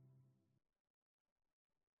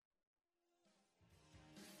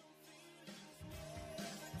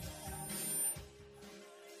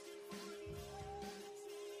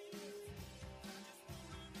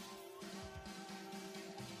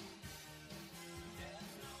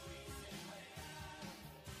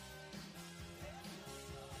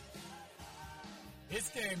 It's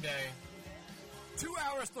game day. 2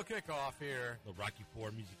 hours till kickoff here. The Rocky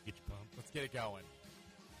IV music to get you pumped. Let's get it going.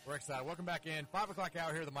 We're excited. Welcome back in. 5 o'clock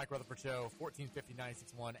hour here, the Mike Rutherford Show, 1450,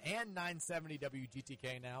 961, and 970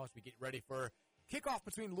 WGTK now as we get ready for kickoff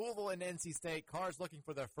between Louisville and NC State. Cards looking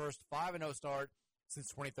for their first 5-0 start since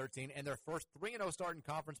 2013 and their first 3-0 start in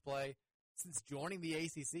conference play since joining the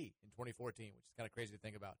ACC in 2014, which is kind of crazy to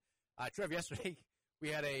think about. Trev, yesterday we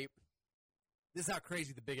had this is how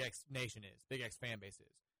crazy the Big X Nation is, Big X fan base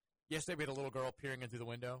is. Yesterday we had a little girl peering in through the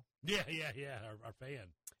window. Yeah, our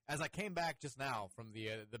fan. As I came back just now from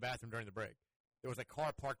the bathroom during the break, there was a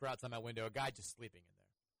car parked right outside my window, a guy just sleeping in there.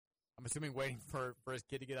 I'm assuming waiting for his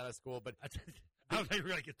kid to get out of school, but I was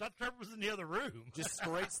like, I thought Trevor was in the other room. Just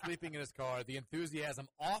straight sleeping in his car. The enthusiasm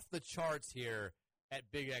off the charts here at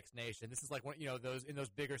Big X Nation. This is like one, those in those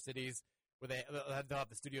bigger cities where they'll have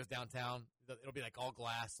the studios downtown. It'll be like all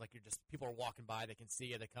glass, like people are walking by, they can see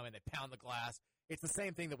you, they come in, they pound the glass. It's the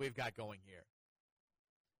same thing that we've got going here.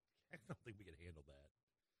 I don't think we can handle that.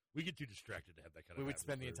 We get too distracted to have that kind of. We would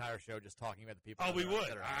spend the entire show just talking about the people. Oh, we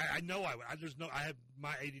would. I know I would. I have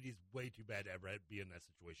my ADD is way too bad to ever be in that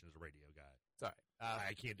situation as a radio guy. Sorry,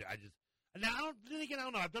 I can't do. I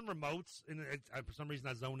don't know. I've done remotes, and for some reason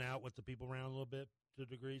I zone out with the people around a little bit to a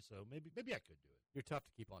degree. So maybe I could do it. You're tough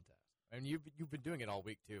to keep on task. And you've been doing it all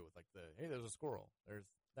week, too, with hey, there's a squirrel.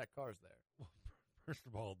 That car's there. Well, first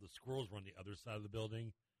of all, the squirrels were on the other side of the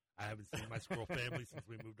building. I haven't seen my squirrel family since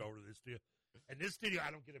we moved over to this studio. And this studio,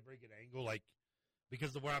 I don't get a very good angle,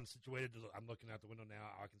 because of where I'm situated. I'm looking out the window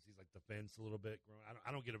now. All I can see is, the fence a little bit growing.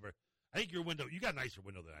 I don't get a very – I think your window – you got a nicer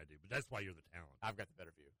window than I do, but that's why you're the talent. I've got the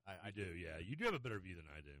better view. I do, yeah. You do have a better view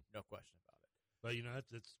than I do. No question about it. But,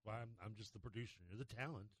 that's why I'm just the producer. You're the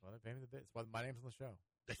talent. That's why they pay me the bit. That's why my name's on the show.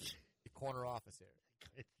 The corner office here.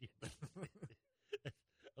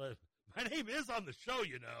 My name is on the show,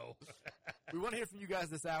 We want to hear from you guys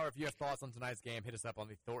this hour. If you have thoughts on tonight's game, hit us up on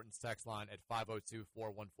the Thornton's text line at 502-414-1450.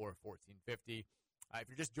 If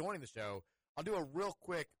you're just joining the show, I'll do a real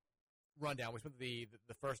quick rundown. We spent the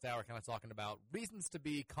first hour kind of talking about reasons to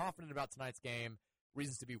be confident about tonight's game,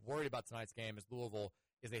 reasons to be worried about tonight's game, as Louisville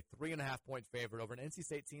is a 3.5-point favorite over an NC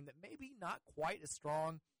State team that maybe not quite as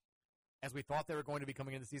strong as we thought they were going to be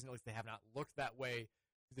coming into the season. At least they have not looked that way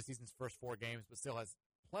through the season's first 4 games, but still has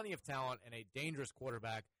plenty of talent and a dangerous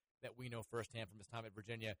quarterback that we know firsthand from his time at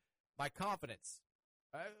Virginia. My confidence,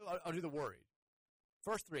 I'll do the worried.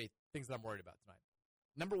 First three things that I'm worried about tonight.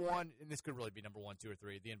 Number one, and this could really be number 1, 2, or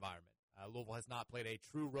 3, the environment. Louisville has not played a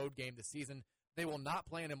true road game this season. They will not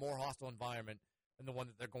play in a more hostile environment than the one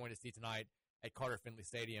that they're going to see tonight at Carter Finley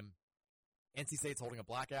Stadium. NC State's holding a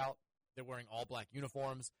blackout. They're wearing all black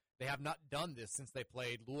uniforms. They have not done this since they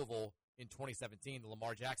played Louisville in 2017, the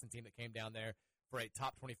Lamar Jackson team that came down there for a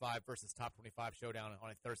top 25 versus top 25 showdown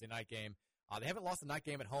on a Thursday night game. They haven't lost a night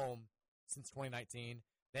game at home since 2019.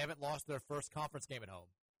 They haven't lost their first conference game at home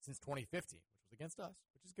since 2015, which was against us,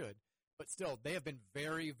 which is good. But still, they have been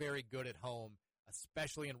very, very good at home,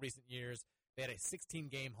 especially in recent years. They had a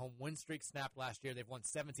 16-game home win streak snapped last year. They've won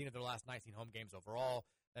 17 of their last 19 home games overall.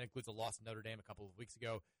 That includes a loss to Notre Dame a couple of weeks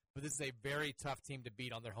ago. But this is a very tough team to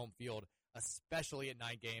beat on their home field, especially at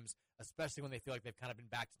 9 games, especially when they feel like they've kind of been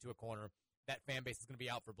backed into a corner. That fan base is going to be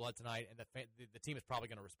out for blood tonight, and the team is probably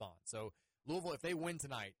going to respond. So Louisville, if they win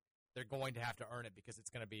tonight, they're going to have to earn it because it's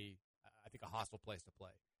going to be, I think, a hostile place to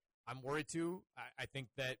play. I'm worried, too. I think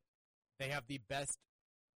that they have the best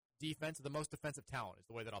defense, the most defensive talent is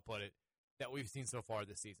the way that I'll put it, that we've seen so far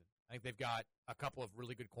this season. I think they've got a couple of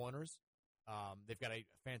really good corners. They've got a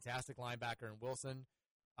fantastic linebacker in Wilson.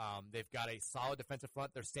 They've got a solid defensive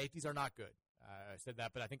front. Their safeties are not good. I said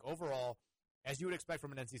that, but I think overall, as you would expect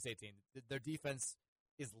from an NC State team, their defense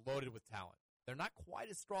is loaded with talent. They're not quite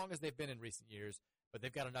as strong as they've been in recent years, but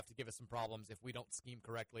they've got enough to give us some problems if we don't scheme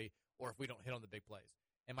correctly or if we don't hit on the big plays.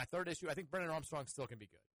 And my third issue, I think Brennan Armstrong still can be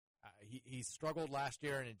good. He struggled last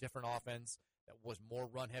year in a different offense that was more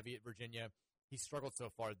run-heavy at Virginia. He struggled so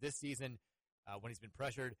far this season when he's been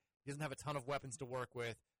pressured. He doesn't have a ton of weapons to work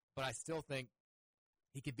with, but I still think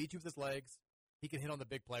he can beat you with his legs. He can hit on the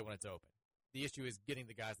big play when it's open. The issue is getting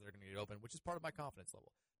the guys that are going to get open, which is part of my confidence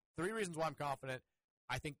level. 3 reasons why I'm confident.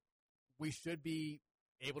 I think we should be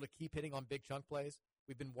able to keep hitting on big chunk plays.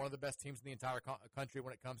 We've been one of the best teams in the entire country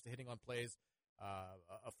when it comes to hitting on plays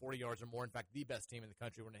of 40 yards or more. In fact, the best team in the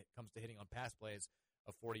country when it comes to hitting on pass plays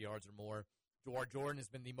of 40 yards or more. Jawar Jordan has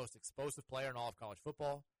been the most explosive player in all of college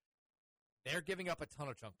football. They're giving up a ton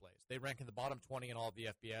of chunk plays. They rank in the bottom 20 in all of the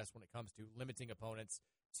FBS when it comes to limiting opponents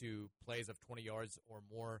to plays of 20 yards or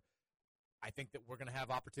more. I think that we're going to have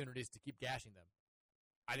opportunities to keep gashing them.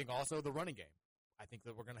 I think also the running game. I think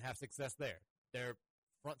that we're going to have success there. Their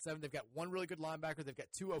front seven, they've got one really good linebacker. They've got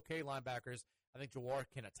 2 okay linebackers. I think Jawar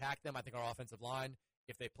can attack them. I think our offensive line,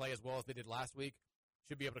 if they play as well as they did last week,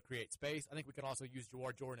 should be able to create space. I think we can also use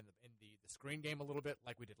Jawar Jordan in the screen game a little bit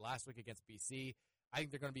like we did last week against BC. I think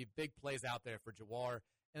there are going to be big plays out there for Jawar.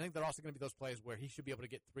 And I think they're also going to be those plays where he should be able to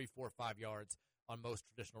get 3, 4, 5 yards on most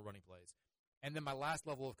traditional running plays. And then my last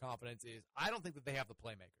level of confidence is I don't think that they have the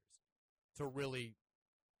playmakers to really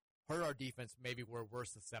hurt our defense maybe where we're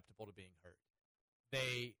susceptible to being hurt.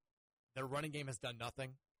 Their running game has done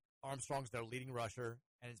nothing. Armstrong's their leading rusher,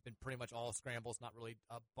 and it's been pretty much all scrambles, not really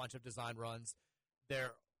a bunch of design runs.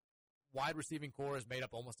 Their wide receiving core is made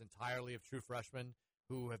up almost entirely of true freshmen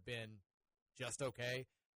who have been just okay.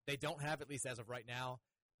 They don't have, at least as of right now,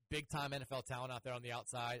 big-time NFL talent out there on the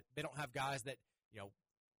outside. They don't have guys that,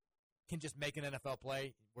 can just make an NFL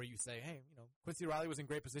play where you say, hey, Quincy Riley was in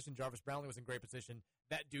great position, Jarvis Brownlee was in great position.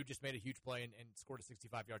 That dude just made a huge play and scored a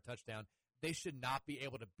 65-yard touchdown. They should not be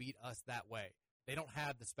able to beat us that way. They don't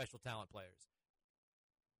have the special talent players.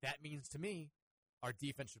 That means to me, our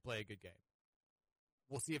defense should play a good game.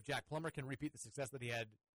 We'll see if Jack Plummer can repeat the success that he had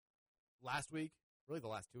last week, really the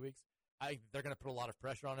last 2 weeks. I think they're going to put a lot of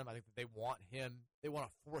pressure on him. I think that they want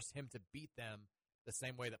to force him to beat them the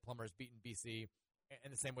same way that Plummer has beaten BC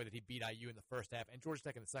and the same way that he beat IU in the first half and Georgia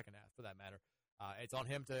Tech in the second half, for that matter. It's on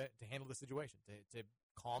him to handle the situation, to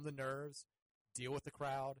calm the nerves, deal with the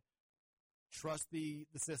crowd, trust the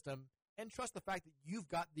system, and trust the fact that you've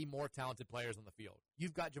got the more talented players on the field.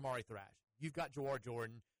 You've got Jamari Thrash. You've got Jawar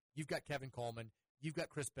Jordan. You've got Kevin Coleman. You've got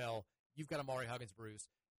Chris Bell. You've got Amari Huggins-Bruce.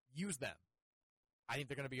 Use them. I think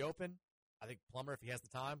they're going to be open. I think Plummer, if he has the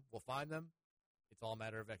time, will find them. It's all a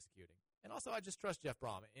matter of executing. And also, I just trust Jeff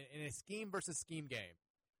Brom. In a scheme versus scheme game,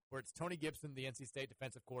 where it's Tony Gibson, the NC State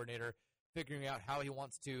defensive coordinator, figuring out how he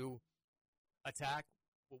wants to attack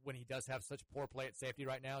when he does have such poor play at safety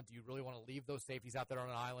right now. Do you really want to leave those safeties out there on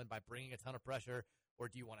an island by bringing a ton of pressure, or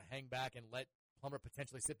do you want to hang back and let Plummer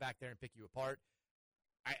potentially sit back there and pick you apart?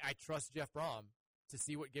 I trust Jeff Brom to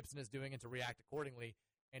see what Gibson is doing and to react accordingly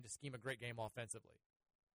and to scheme a great game offensively.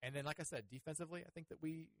 And then, like I said, defensively, I think that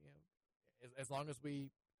we, as long as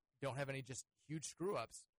we don't have any just huge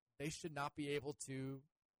screw-ups, they should not be able to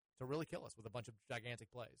really kill us with a bunch of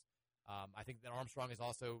gigantic plays. I think that Armstrong is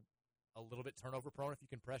also a little bit turnover prone if you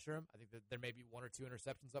can pressure him. I think that there may be 1 or 2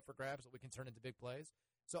 interceptions up for grabs that we can turn into big plays.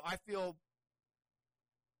 So I feel,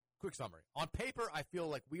 quick summary. On paper, I feel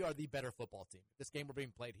like we are the better football team. If this game were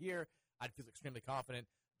being played here, I'd feel extremely confident.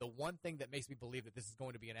 The one thing that makes me believe that this is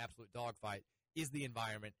going to be an absolute dogfight is the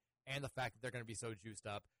environment and the fact that they're going to be so juiced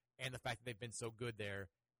up and the fact that they've been so good there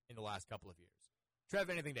in the last couple of years. Trev,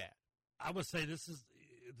 anything to add? I would say this is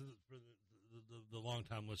for the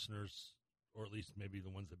longtime listeners, or at least maybe the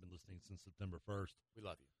ones that have been listening since September 1st. We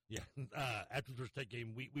love you. Yeah. After the Georgia Tech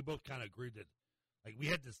game, we both kind of agreed that, like, we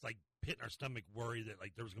had this, like, pit in our stomach worry that,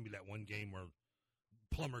 like, there was going to be that one game where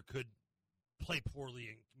Plummer could play poorly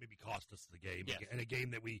and maybe cost us the game. Yes. And a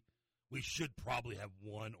game that we should probably have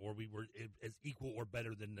won, or we were as equal or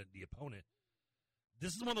better than the opponent.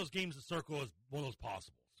 This is one of those games that circle as one of those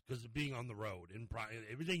possibles because of being on the road and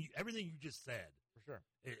everything you just said. For sure.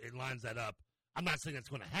 It lines that up. I'm not saying that's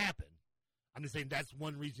going to happen. I'm just saying that's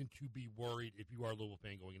one reason to be worried if you are a Louisville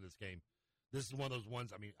fan going into this game. This is one of those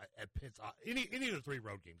ones. I mean, at Pitt's, any of the 3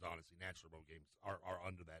 road games, honestly, national road games are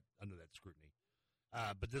under that scrutiny.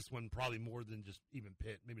 But this one probably more than just even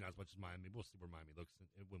Pitt. Maybe not as much as Miami. We'll see where Miami looks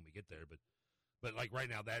when we get there. But like right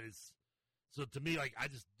now, that is so to me. Like I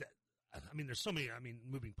mean, there's so many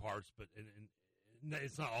moving parts, but and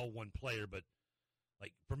it's not all one player. But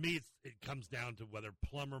like for me, it comes down to whether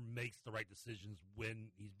Plummer makes the right decisions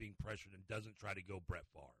when he's being pressured and doesn't try to go Brett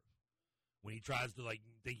Favre. When he tries to, like,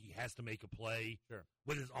 think he has to make a play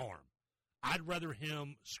with his arm. I'd rather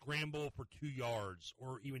him scramble for 2 yards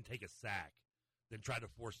or even take a sack than try to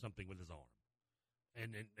force something with his arm,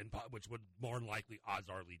 and which would more than likely odds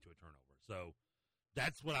are lead to a turnover. So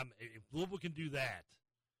that's what if Louisville can do that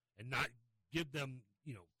and not give them,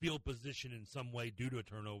 field position in some way due to a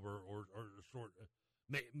turnover or short,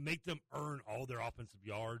 make them earn all their offensive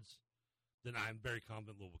yards, then I'm very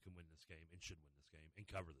confident Louisville can win this game and should win this game and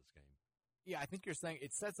cover this game. Yeah, I think you're saying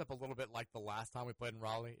it sets up a little bit like the last time we played in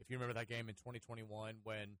Raleigh. If you remember that game in 2021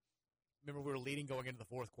 remember we were leading going into the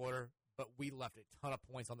fourth quarter, but we left a ton of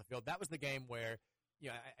points on the field. That was the game where,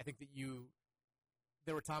 I think that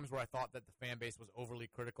there were times where I thought that the fan base was overly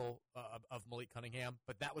critical of Malik Cunningham,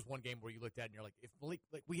 but that was one game where you looked at it and you're like, if Malik,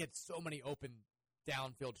 we had so many open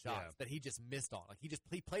downfield shots that he just missed on. Like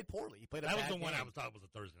he played poorly. He played a bad game. That was the one I thought was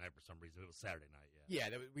a Thursday night for some reason. It was Saturday night. Yeah,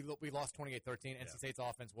 we lost 28-13. NC State's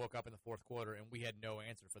offense woke up in the fourth quarter, and we had no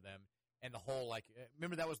answer for them. And the whole,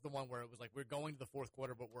 remember that was the one where it was like we're going to the fourth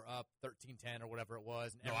quarter, but we're up 13-10 or whatever it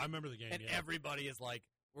was. And I remember the game. And everybody is like,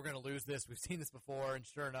 we're going to lose this. We've seen this before. And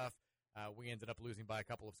sure enough, we ended up losing by a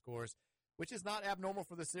couple of scores, which is not abnormal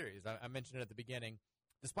for the series. I mentioned it at the beginning.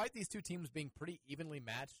 Despite these two teams being pretty evenly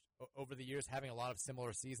matched over the years, having a lot of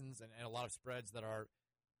similar seasons and a lot of spreads that are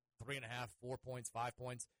 3.5, 4 points, 5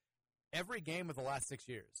 points, every game of the last 6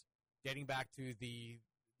 years, dating back to the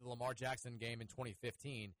Lamar Jackson game in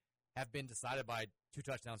 2015, have been decided by 2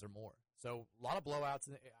 touchdowns or more. So a lot of blowouts.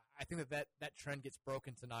 I think that trend gets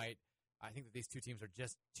broken tonight. I think that these two teams are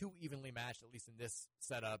just too evenly matched, at least in this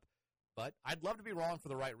setup. But I'd love to be wrong for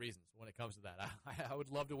the right reasons when it comes to that. I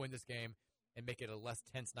would love to win this game and make it a less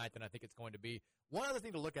tense night than I think it's going to be. One other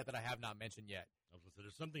thing to look at that I have not mentioned yet. I was going to say,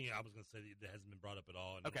 there's something I was going to say that hasn't been brought up at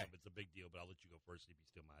all. And I don't know if it's a big deal, but I'll let you go first see if you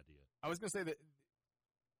steal my idea. I was going to say that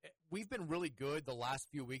we've been really good the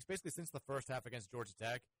last few weeks, basically since the first half against Georgia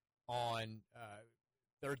Tech on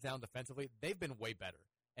third down defensively. They've been way better,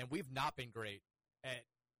 and we've not been great at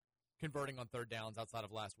converting on third downs outside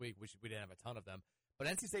of last week. We didn't have a ton of them. But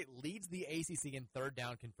NC State leads the ACC in third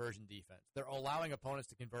down conversion defense. They're allowing opponents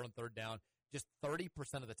to convert on third down just 30%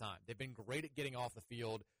 of the time. They've been great at getting off the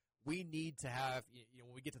field. We need to have,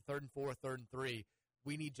 when we get to 3rd and 4, 3rd and 3,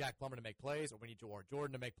 we need Jack Plummer to make plays, or we need Jawar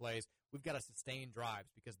Jordan to make plays. We've got to sustain drives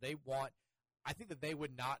because I think that they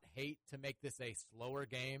would not hate to make this a slower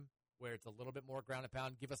game where it's a little bit more ground and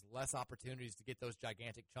pound, give us less opportunities to get those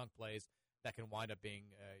gigantic chunk plays that can wind up being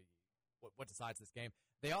what decides this game.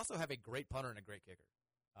 They also have a great punter and a great kicker.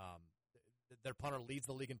 Their punter leads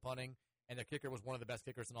the league in punting, and their kicker was one of the best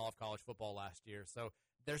kickers in all of college football last year. So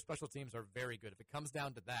their special teams are very good. If it comes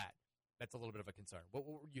down to that, that's a little bit of a concern. What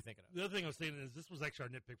were you thinking of? The other thing I was saying is this was actually our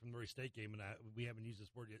nitpick from the Murray State game, and we haven't used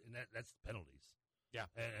this word yet, and that's penalties. Yeah,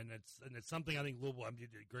 and it's something I think Louisville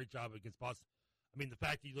did a great job against Boston. I mean, the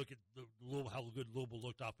fact that you look at how good Louisville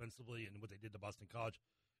looked offensively and what they did to Boston College,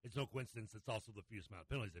 it's no coincidence it's also the fewest amount of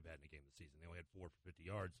penalties they've had in a game this season. They only had 4 for 50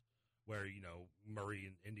 yards, where, Murray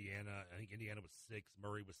and Indiana, I think Indiana was 6,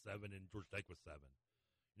 Murray was 7, and Georgia Tech was 7.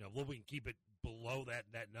 Louisville can keep it below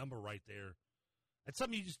that number right there. That's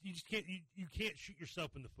something you just can't you can't shoot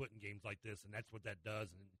yourself in the foot in games like this, and that's what that does.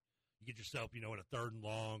 And you get yourself, in a 3rd and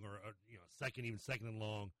long or second and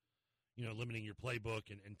long. limiting your playbook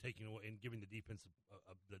and taking away and giving the defense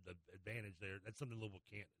the advantage there. That's something Louisville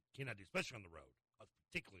cannot do, especially on the road,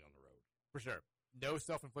 particularly on the road. For sure. No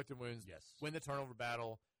self-inflicted wounds. Yes. Win the turnover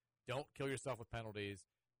battle. Don't kill yourself with penalties.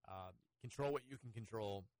 Control what you can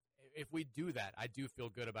control. If we do that, I do feel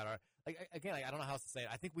good about our – I don't know how else to say it.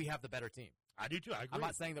 I think we have the better team. I do, too. I agree. I'm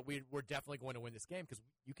not saying that we're definitely going to win this game because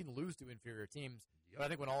you can lose to inferior teams. Yep. But I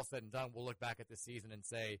think when all is said and done, we'll look back at this season and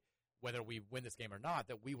say whether we win this game or not,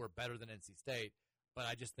 that we were better than NC State. But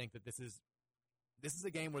I just think that this is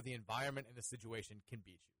a game where the environment and the situation can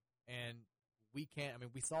beat you. And we can't – I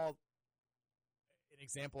mean, we saw an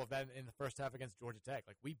example of that in the first half against Georgia Tech.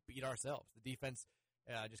 Like, we beat ourselves. The defense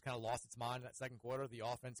just kind of lost its mind in that second quarter. The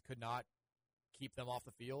offense could not keep them off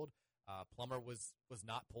the field. Plummer was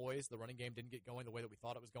not poised. The running game didn't get going the way that we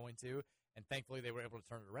thought it was going to, and thankfully they were able to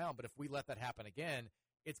turn it around. But if we let that happen again,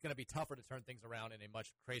 it's going to be tougher to turn things around in a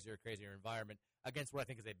much crazier environment against what I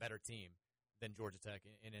think is a better team than Georgia Tech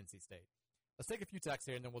in NC State. Let's take a few texts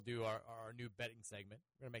here, and then we'll do our new betting segment.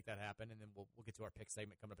 We're going to make that happen, and then we'll get to our pick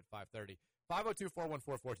segment coming up at 5:30.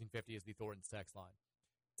 502-414-1450 is the Thornton's text line.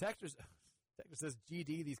 Texter says,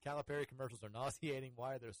 GD, these Calipari commercials are nauseating.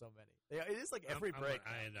 Why are there so many? It is like every break.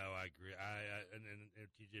 I know, I agree. And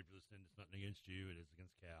TJ, if you're listening, it's nothing against you. It is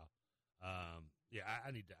against Cal.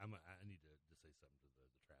 I need to say something to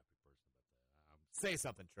the traffic person about that. Say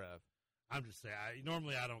something, Trev. I'm just saying.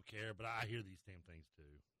 Normally I don't care, but I hear these damn things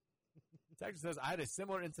too. Texas says, I had a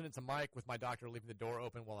similar incident to Mike with my doctor leaving the door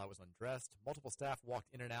open while I was undressed. Multiple staff walked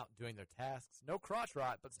in and out doing their tasks. No crotch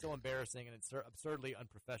rot, but still embarrassing and absurdly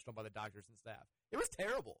unprofessional by the doctors and staff. It was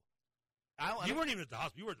terrible. You weren't even at the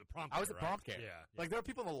hospital. You were at the prompt care. I was at prompt care. Yeah. Like, there were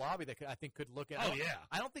people in the lobby that I think could look at. Oh, yeah.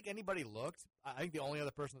 I don't think anybody looked. I think the only other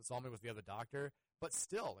person that saw me was the other doctor. But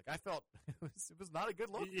still, like, I felt it was not a good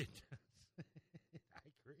look. I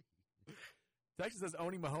agree. Texas says,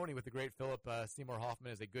 Oni Mahoney with the great Philip Seymour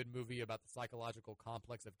Hoffman is a good movie about the psychological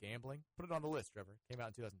complex of gambling. Put it on the list, Trevor. Came out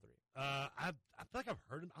in 2003. I feel like I've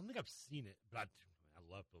heard him. I don't think I've seen it, but I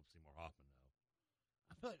love Philip Seymour Hoffman, though.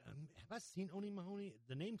 I feel like, have I seen Oni Mahoney?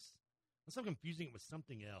 The name's, unless I'm confusing it with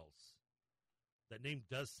something else. That name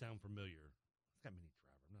does sound familiar. It's got Minnie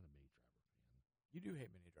Driver. I'm not a Minnie Driver fan. You do hate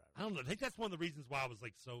Minnie Driver. I don't know. I think that's one of the reasons why I was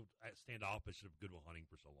like so standoffish of Good Will Hunting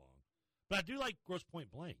for so long. But I do like Grosse Pointe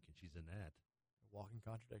Blank, and she's in that. Walking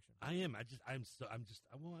contradiction. I am. I'm an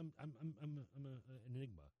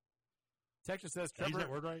enigma. Texas says, Did I Trevor. use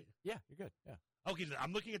that word right? Yeah, you're good. Yeah. Okay,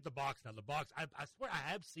 I'm looking at the box now. The box. I swear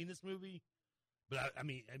I have seen this movie, but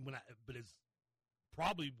but it's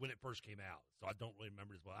probably when it first came out, so I don't really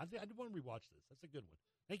remember it as well. I do want to rewatch this. That's a good one.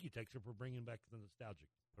 Thank you, Texas, for bringing back the nostalgic.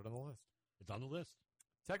 Put it on the list. It's on the list.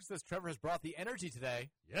 Texas says, Trevor has brought the energy today.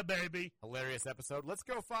 Yeah, baby. Hilarious episode. Let's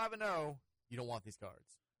go 5-0. You don't want these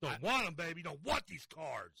cards. Don't want them, baby. Don't want these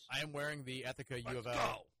cards. I am wearing the Ethica U of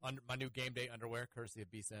L, my new game day underwear, courtesy of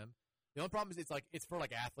BSIM. The only problem is it's for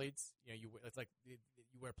like athletes. It's like you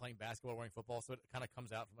wear playing basketball, wearing football, so it kind of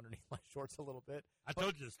comes out from underneath my shorts a little bit. I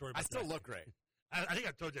told you the story. I still look great. I think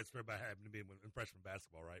I told you that story about having to be in freshman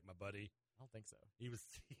basketball, right? My buddy. I don't think so. He was.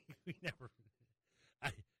 We never.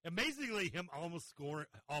 Amazingly, him almost scoring,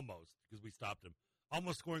 because we stopped him.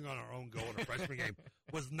 Almost scoring on our own goal in a freshman game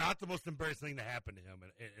was not the most embarrassing thing to happen to him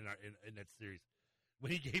in that series.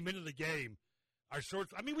 When he came into the game, our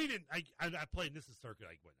shorts. I mean, we didn't. I played. And this is circa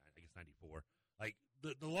I guess 94. Like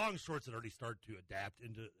the long shorts had already started to adapt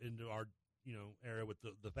into our era with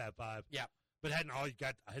the Fab Five. Yeah, but hadn't all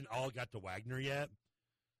got to Wagner yet.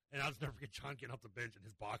 And I'll just never forget John getting off the bench and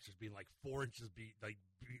his boxers being like 4 inches beyond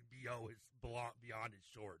his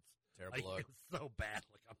shorts. Terrible look. It was so bad.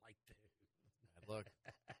 Like I'm like, dude. Look.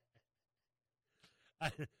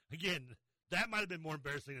 Again, that might have been more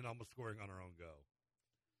embarrassing than almost scoring on our own go.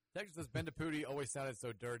 Texas says, Ben DePuti always sounded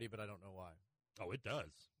so dirty, but I don't know why. Oh, it does.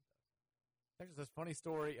 Texas says, funny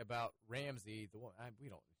story about Ramsey. The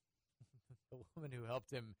woman who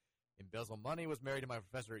helped him embezzle money was married to my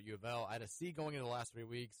professor at U of L. I had a C going into the last 3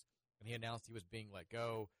 weeks, and he announced he was being let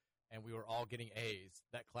go, and we were all getting A's.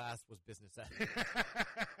 That class was business ethics.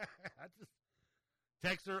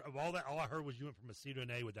 Texter, of all that, all I heard was you went from a C to an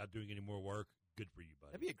A without doing any more work. Good for you,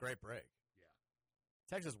 buddy. That'd be a great break. Yeah.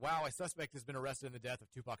 Texas, wow, a suspect has been arrested in the death of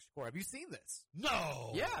Tupac Shakur. Have you seen this? No.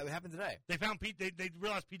 Yeah, it happened today. They found Pete. They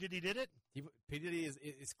realized P. Diddy did it? P. Diddy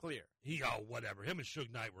is clear. Whatever. Him and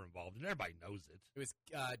Suge Knight were involved, and everybody knows it. It was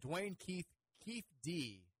Dwayne Keith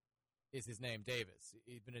D. is his name, Davis.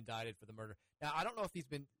 He's been indicted for the murder. Now, I don't know if he's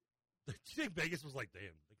been. Do you think Vegas was like,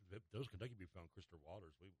 damn, those Kentucky people found Christopher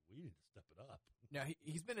Waters. We need to step it up. Now,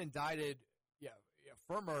 he's been indicted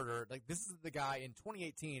for murder. Like, this is the guy in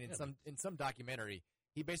 2018 in some documentary.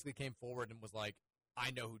 He basically came forward and was like,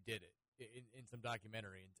 I know who did it in some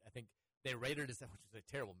documentary, and I think they raided his, which is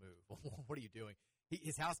a terrible move. What are you doing?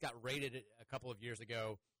 His house got raided a couple of years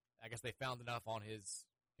ago. I guess they found enough on his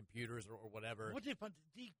computers or whatever. What if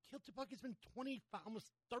he killed Tupac? It's been 25,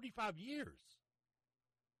 almost 35 years.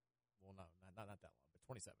 Well, no, not that long, but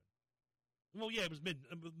 27. Well, yeah, it was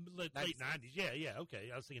late 90s. Yeah,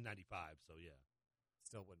 okay. I was thinking 95, so yeah.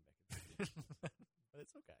 Still wouldn't make it. But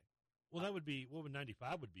it's okay. Well, that would be, what would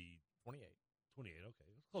 95 would be? 28. 28, okay.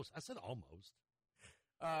 It was close. I said almost.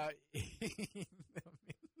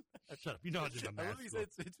 Shut up. You know I did the math. He said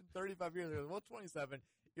it's been 35 years ago. Well, 27.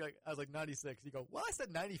 You're like, I was like 96. You go, well, I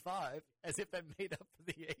said 95, as if that made up for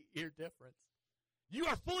the 8-year difference. You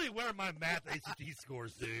are fully aware of my math ACT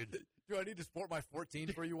scores, dude. Do I need to sport my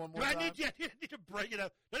 14 for you one more time? I need to break it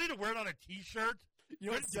up. Do I need to wear it on a T-shirt? You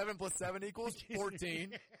know what 7 plus 7 equals?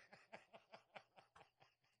 14.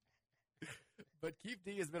 But Keith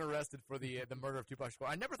D has been arrested for the murder of Tupac Shakur.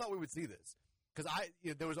 I never thought we would see this. Because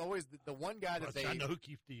there was always the one guy that they... I know who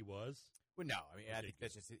Keith D was. Well, no. I mean, I think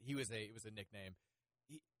that's just... It was a nickname.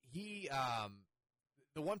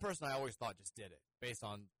 The one person I always thought just did it, based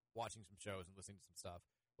on watching some shows and listening to some stuff,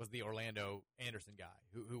 was the Orlando Anderson guy,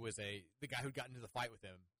 who was the guy who got into the fight with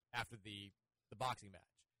him after the boxing match,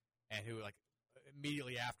 and who, like,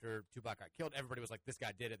 immediately after Tupac got killed, everybody was like, this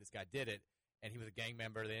guy did it, and he was a gang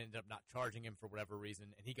member. They ended up not charging him for whatever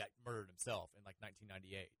reason, and he got murdered himself in, like,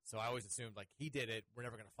 1998. So I always assumed, like, he did it. We're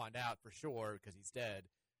never going to find out for sure because he's dead,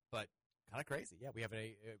 but kind of crazy. Yeah, we have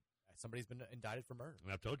somebody's been indicted for murder. And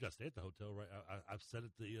I've told you, I stay at the hotel, right? I've said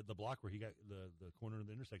at the block where he got, the corner of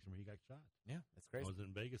the intersection where he got shot. Yeah, that's crazy. I was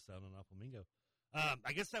in Vegas out on Flamingo.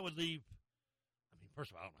 I guess that would leave, I mean, first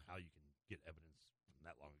of all, I don't know how you can get evidence from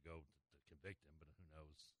that long ago to convict him, but who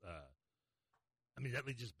knows? I mean, that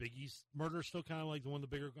leaves just Biggie's murder still kind of like one of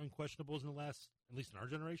the bigger unquestionables in the last, at least in our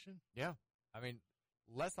generation. Yeah. I mean,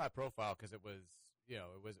 less high profile because it was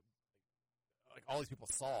like all these people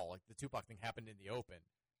saw, like the Tupac thing happened in the open.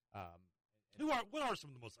 What are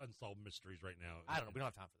some of the most unsolved mysteries right now? I don't know. We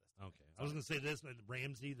don't have time for this. Okay. I was going to say this,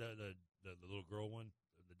 Ramsey, the little girl one,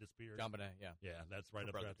 the disappeared. JonBenet, yeah. Yeah, that's right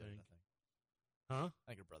her up there, I brother think. did it, I think. Huh? I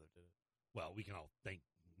think her brother did it. Well, we can all think,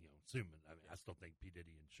 assuming. I mean, I still think P.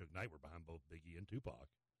 Diddy and Suge Knight were behind both Biggie and Tupac.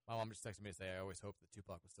 My mom just texted me to say, I always hoped that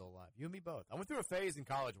Tupac was still alive. You and me both. I went through a phase in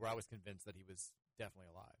college where I was convinced that he was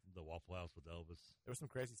definitely alive. The Waffle House with Elvis. There was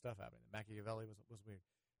some crazy stuff happening. Machiavelli was weird.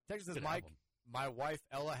 Texas says, Mike, my wife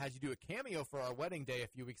Ella had you do a cameo for our wedding day a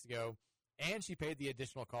few weeks ago, and she paid the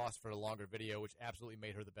additional cost for a longer video, which absolutely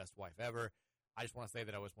made her the best wife ever. I just want to say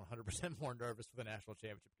that I was 100% more nervous for the national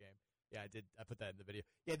championship game. Yeah, I did. I put that in the video.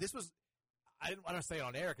 Yeah, this was. I didn't want to say it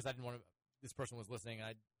on air because I didn't want to. This person was listening, and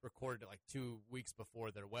I recorded it like 2 weeks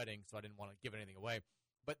before their wedding, so I didn't want to give anything away.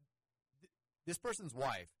 But this person's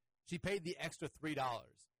wife, she paid the extra $3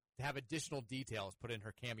 to have additional details put in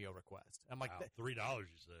her cameo request. I'm like, wow, $3, you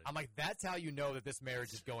say? I'm like, that's how you know that this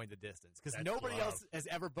marriage is going the distance, because nobody else has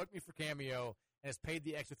ever booked me for cameo and has paid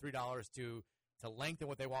the extra $3 to lengthen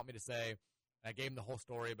what they want me to say. And I gave them the whole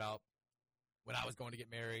story about when I was going to get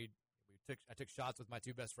married. I took shots with my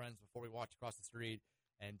 2 best friends before we walked across the street.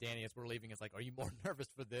 And Danny, as we're leaving, is like, are you more nervous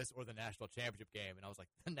for this or the national championship game? And I was like,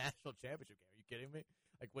 the national championship game? Are you kidding me?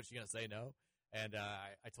 Like, what's she going to say, no? And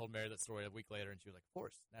I told Mary that story a week later, and she was like, of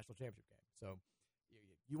course, national championship game. So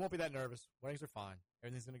you won't be that nervous. Weddings are fine.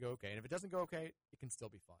 Everything's going to go okay. And if it doesn't go okay, it can still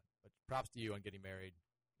be fun. But props to you on getting married.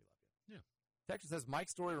 We love you. Yeah. Texas says,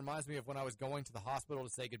 Mike's story reminds me of when I was going to the hospital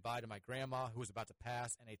to say goodbye to my grandma, who was about to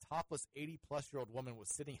pass, and a topless 80-plus-year-old woman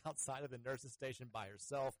was sitting outside of the nurse's station by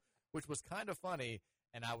herself, which was kind of funny.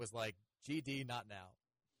 And I was like, GD, not now.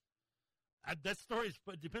 That story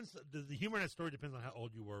depends. The humor in that story depends on how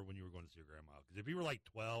old you were when you were going to see your grandma. Because if you were like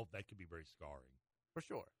 12, that could be very scarring. For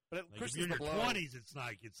sure. But like if you're in your 20s, it's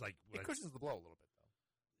like it cushions the blow a little bit,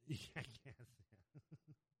 though. Yeah, I guess.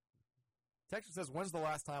 Yeah. Texas says, when's the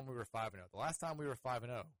last time we were 5-0? The last time we were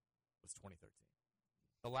 5-0 was 2013.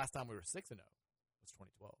 The last time we were 6-0 was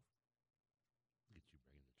 2012. Look at you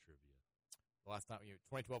bringing the trivia. The last time,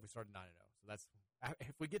 2012, we started 9-0. So that's,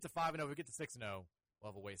 if we get to 5-0, we get to 6-0,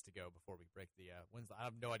 we'll have a ways to go before we break the wins. I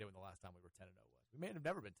have no idea when the last time we were 10-0 was. We may have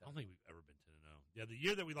never been 10-0. I don't think we've ever been 10-0. Yeah, the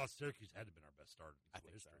year that we lost Syracuse had to have been our best start in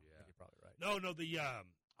history. So. Yeah. I think you're probably right. No,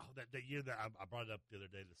 that year that I brought it up the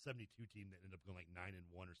other day, the 72 team that ended up going like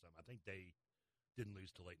 9-1 or something. I think they didn't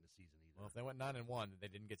lose till late in the season either. Well, if they went 9-1,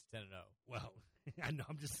 they didn't get to 10-0. Well, I know.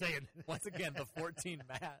 I'm just saying. Once again, the 14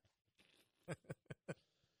 math.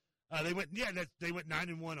 They went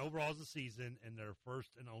 9-1 overall as a season, and their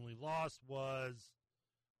first and only loss was,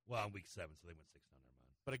 in week 7, so they went 6-0. Never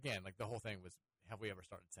mind. But again, like the whole thing was, have we ever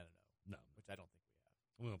started 10-0? No, which I don't think we have.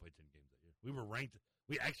 We only played 10 games that year. We were ranked.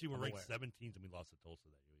 We actually were I'm ranked aware. 17th, and we lost to Tulsa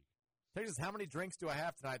that week. Texas, how many drinks do I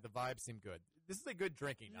have tonight? The vibes seem good. This is a good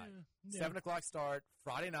drinking night. Yeah. 7 o'clock start,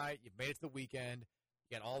 Friday night. You've made it to the weekend.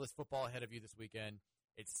 You got all this football ahead of you this weekend.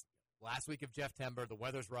 It's last week of Jeff Timber. The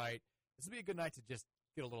weather's right. This will be a good night to just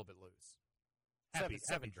get a little bit loose. Happy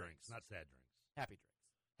Seven drinks, not sad drinks. Happy drinks.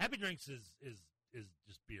 Happy drinks is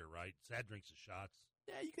just beer, right? Sad drinks is shots.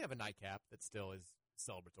 Yeah, you can have a nightcap that still is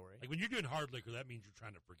celebratory. Like when you're doing hard liquor, that means you're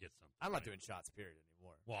trying to forget something. I'm not right? doing shots, period,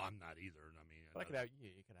 anymore. Well, I'm not either. I mean, But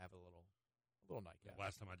you can have a little nightcap.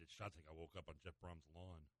 last time I did shots, I think I woke up on Jeff Brom's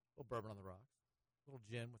lawn. A little bourbon on the rocks. A little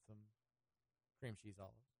gin with some cream cheese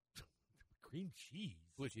olives. Cream cheese?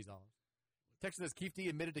 Blue cheese olives. Texas says Keith D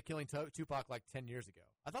admitted to killing Tupac like 10 years ago.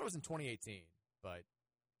 I thought it was in 2018, but I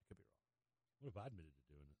could be wrong. What if I admitted to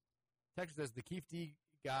doing it? Texas says the Keith D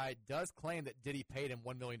guy does claim that Diddy paid him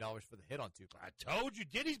 $1 million for the hit on Tupac. I told you,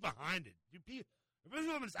 Diddy's behind it.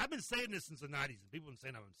 I've been saying this since the 90s, and people have been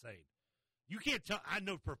saying I'm insane. You can't tell. I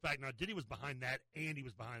know for a fact now Diddy was behind that, and he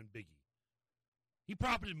was behind Biggie. He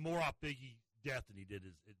profited more off Biggie's death than he did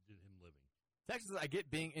him living. Texas, I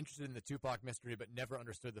get being interested in the Tupac mystery, but never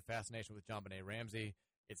understood the fascination with JonBenet Ramsey.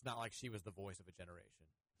 It's not like she was the voice of a generation.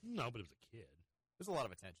 No, but it was a kid. There's a lot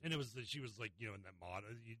of attention. And she was like, in that mod,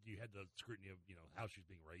 you had the scrutiny of, how she was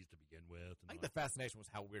being raised to begin with. And I think the fascination was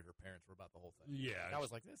how weird her parents were about the whole thing. Yeah. I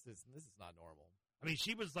was like, this is not normal. I mean,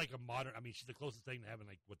 she was like a modern, she's the closest thing to having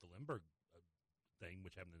like what the Lindbergh thing,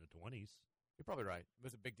 which happened in the 20s. You're probably right. It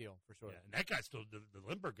was a big deal, for sure. Yeah, and that guy still, the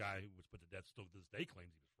Lindbergh guy who was put to death still to this day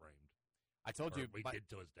claims he was framed. I told you. We did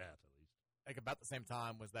till his death, at least. Like about the same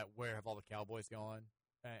time was that Where Have All the Cowboys Gone?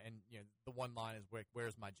 And the one line is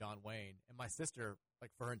Where's my John Wayne? And my sister,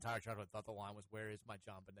 like for her entire childhood, thought the line was Where is my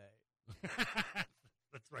John Benet?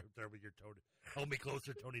 That's right there with your Tony. Hold me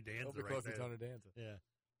closer, Tony Danza. Hold me right closer, there. Tony Danza. Yeah.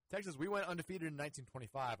 Texas, we went undefeated in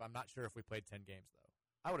 1925. I'm not sure if we played 10 games though.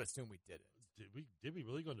 I would assume we didn't. Did we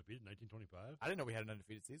really go undefeated in 1925? I didn't know we had an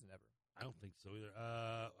undefeated season ever. I don't think so either.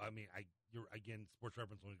 You're again. Sports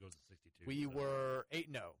Reference only goes to 62. We were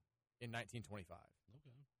 8-0 in 1925.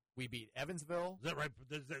 Okay. We beat Evansville. Is that right?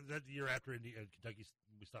 Is that the year after Kentucky?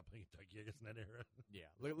 We stopped playing Kentucky, I guess, in that era.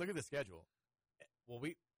 Yeah. Look at the schedule. Well,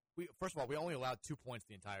 we first of all, we only allowed 2 points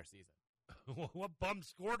the entire season. What bum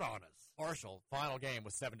scored on us? Marshall. Final game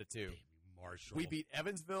was 7-2. Damn you, Marshall. We beat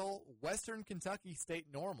Evansville, Western Kentucky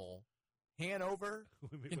State Normal, Hanover,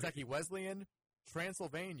 Kentucky Wesleyan,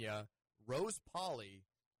 Transylvania, Rose Poly,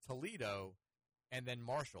 Toledo, and then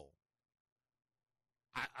Marshall.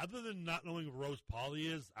 Other than not knowing who Rose Poly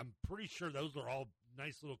is, I'm pretty sure those are all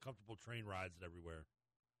nice little comfortable train rides everywhere.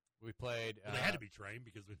 We played. Well, they had to be trained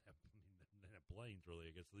because they didn't have planes, really,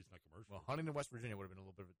 I guess, at least not commercial. Well, Huntington, West Virginia would have been a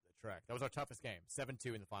little bit of a trek. That was our toughest game,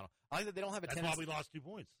 7-2 in the final. I think that they don't have attendance. That's why we lost 2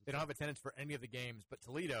 points. They don't have attendance for any of the games, but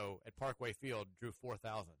Toledo at Parkway Field drew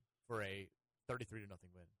 4,000 for a 33-0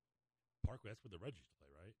 win. Parkway, that's where the Reds used to play,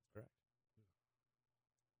 right? Correct.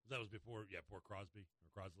 That was before Crosby or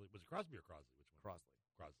Crosley. Was it Crosby or Crosley? Which one?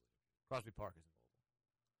 Crosley. Crosby Park is in Louisville.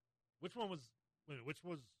 Which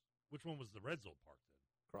one was the Reds' old park then?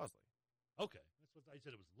 Crosley. Okay, that's what I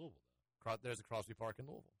said. It was Louisville though. There's a Crosby Park in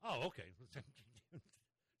Louisville. Oh, okay.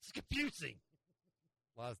 It's confusing.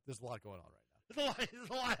 There's a lot going on right now. There's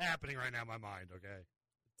a lot happening right now in my mind. Okay.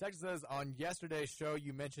 Texas says, on yesterday's show,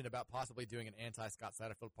 you mentioned about possibly doing an anti-Scott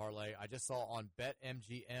Satterfield parlay. I just saw on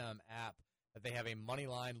BetMGM app that they have a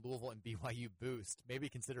moneyline Louisville and BYU boost. Maybe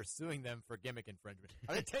consider suing them for gimmick infringement.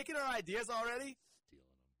 Are they taking our ideas already?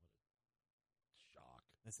 Stealing them. What a shock.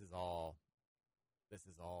 This is all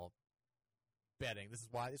betting. This is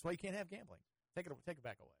why you can't have gambling. Take it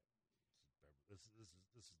back away. This is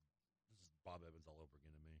Bob Evans all over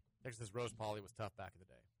again to me. Texas says Rose Poly was tough back in the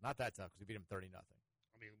day. Not that tough because we beat them 30-0. I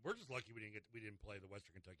mean, we're just lucky we didn't play the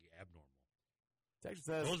Western Kentucky abnormal. Texas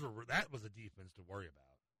says that was a defense to worry about.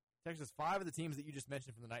 Texas, 5 of the teams that you just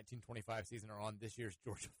mentioned from the 1925 season are on this year's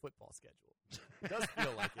Georgia football schedule. It does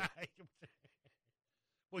feel like it.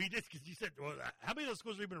 Well, you did because you said, how many of those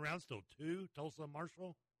schools have been around still? 2, Tulsa,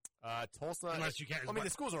 Marshall. Tulsa. Unless you can't. The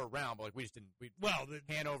schools are around, but we just didn't.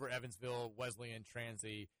 Hanover, Evansville, Wesleyan,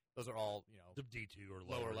 Transy. Those are all the D2 or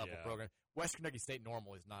lower level programs. West Kentucky State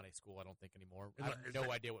Normal is not a school, I don't think anymore. I have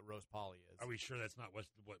no idea what Rose Poly is. Are we sure that's not what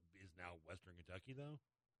is now Western Kentucky though?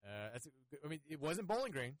 It wasn't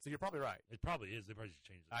Bowling Green, so you're probably right. It probably is. They probably just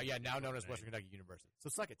changed it. Now known as Western Kentucky University. So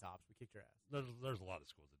suck it, Tops. We kicked your ass. There's a lot of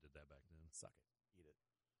schools that did that back then. Suck it. Eat it.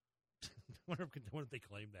 I wonder if they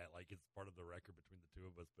claim that like it's part of the record between the two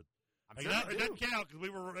of us, but sure it doesn't count because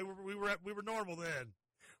we were normal then.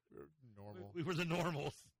 We were normal. We were the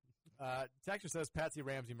normals. Texture says Patsy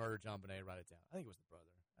Ramsey murdered JonBenet. Write it down. I think it was the brother.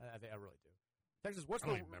 I really do. Texas, what's I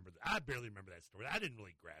don't even remember that. I barely remember that story. I didn't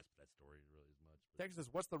really grasp that story really as much. But. Texas,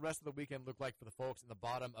 what's the rest of the weekend look like for the folks in the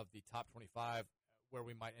bottom of the top 25, where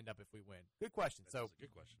we might end up if we win? Good question. That's a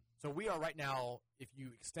good question. So we are right now, if you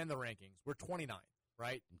extend the rankings, we're 29th,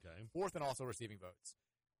 right? Okay. 4th and also receiving votes.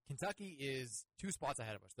 Kentucky is 2 spots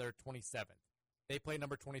ahead of us. They're 27th. They play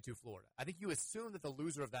number 22 Florida. I think you assume that the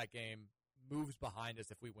loser of that game moves behind us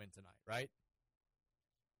if we win tonight, right?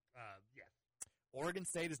 Yeah. Oregon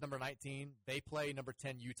State is number 19. They play number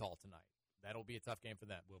 10 Utah tonight. That'll be a tough game for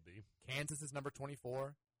them. Will be. Kansas is number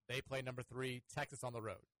 24. They play number 3 Texas on the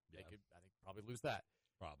road. Yeah. They could, I think, probably lose that.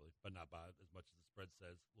 Probably, but not by as much as the spread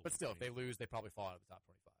says. But still, if they lose, they probably fall out of the top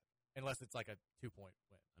 25. Unless it's like a 2-point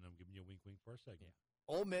win. And I'm giving you a wink for a second.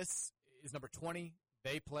 Yeah. Ole Miss is number 20.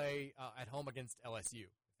 They play at home against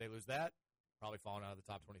LSU. If they lose that, probably falling out of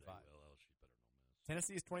the top 25. LSU's better than Ole Miss.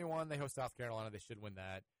 Tennessee is 21. They host South Carolina. They should win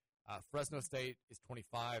that. Fresno State is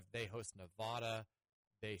 25. They host Nevada.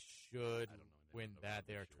 They should win that.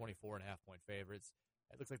 They are 24.5-point favorites.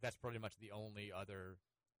 It looks like that's pretty much the only other.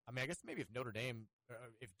 I mean, I guess maybe if Notre Dame,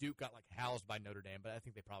 if Duke got like housed by Notre Dame, but I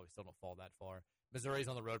think they probably still don't fall that far. Missouri's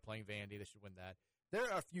on the road playing Vandy. They should win that. There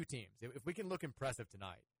are a few teams. If we can look impressive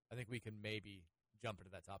tonight, I think we can maybe jump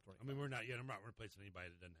into that top 20. I mean, I'm not replacing anybody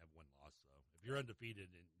that doesn't have one loss. So if you're undefeated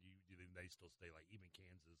and they still stay like even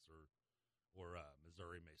Kansas or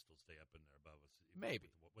Missouri may still stay up in there above us.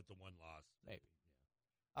 Maybe with the one loss. Maybe.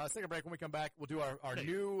 Yeah. Let's take a break. When we come back, we'll do our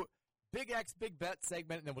new Big X Big Bet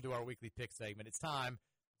segment, and then we'll do our weekly pick segment. It's time.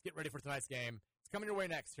 Get ready for tonight's game. It's coming your way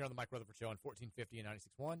next here on the Mike Rutherford Show on 1450 and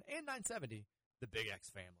 96.1 and 970, the Big X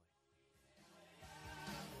family.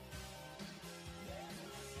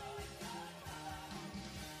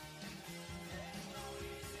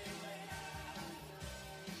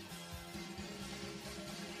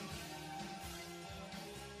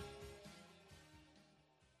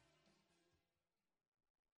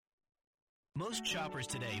 Most shoppers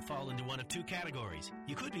today fall into one of 2 categories.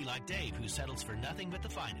 You could be like Dave, who settles for nothing but the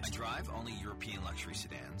finest. I drive only European luxury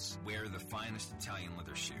sedans, wear the finest Italian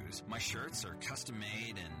leather shoes. My shirts are custom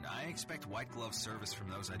made, and I expect white glove service from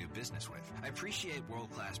those I do business with. I appreciate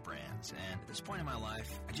world-class brands, and at this point in my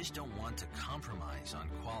life, I just don't want to compromise on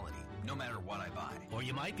quality, no matter what I buy. Or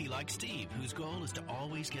you might be like Steve, whose goal is to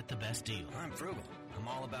always get the best deal. I'm frugal. I'm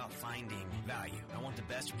all about finding value. I want the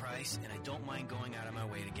best price, and I don't mind going out of my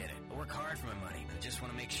way to get it. I work hard for my money, but I just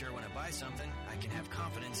want to make sure when I buy something, I can have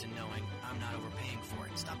confidence in knowing I'm not overpaying for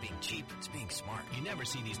it. It's not being cheap, it's being smart. You never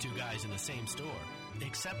see these 2 guys in the same store,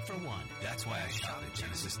 except for one. That's why I shop at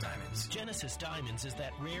Genesis Diamonds. Genesis Diamonds is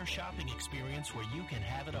that rare shopping experience where you can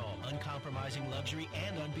have it all. Uncompromising luxury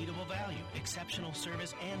and unbeatable value. Exceptional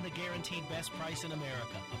service and the guaranteed best price in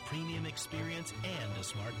America. A premium experience and a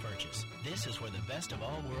smart purchase. This is where the best of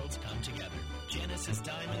all worlds come together. Genesis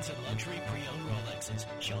Diamonds and luxury pre-owned Rolexes.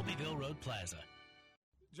 Shelbyville Road Plaza.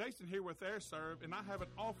 Jason here with AirServe, and I have an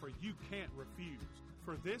offer you can't refuse.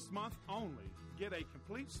 For this month only, get a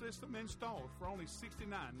complete system installed for only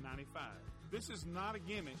 $69.95. This is not a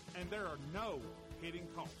gimmick, and there are no hidden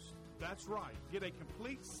costs. That's right. Get a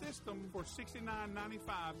complete system for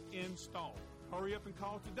 $69.95 installed. Hurry up and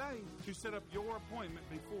call today to set up your appointment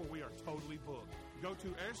before we are totally booked. Go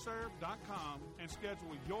to airserve.com and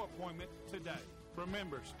schedule your appointment today.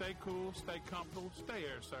 Remember, stay cool, stay comfortable, stay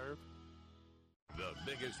AirServe. The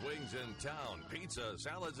biggest wings in town, pizza,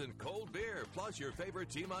 salads, and cold beer, plus your favorite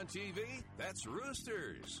team on TV? That's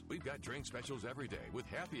Roosters. We've got drink specials every day with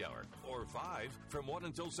happy hour, or 5 from 1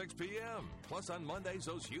 until 6 p.m. Plus on Mondays,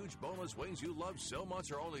 those huge boneless wings you love so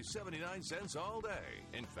much are only 79 cents all day.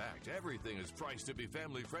 In fact, everything is priced to be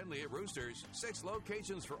family friendly at Roosters. 6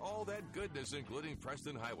 locations for all that goodness, including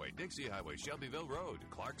Preston Highway, Dixie Highway, Shelbyville Road,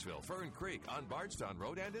 Clarksville, Fern Creek, on Bardstown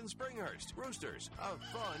Road, and in Springhurst. Roosters, a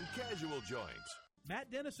fun, casual joint.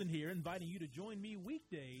 Matt Dennison here, inviting you to join me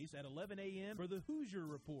weekdays at 11 a.m. for the Hoosier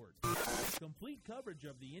Report. Complete coverage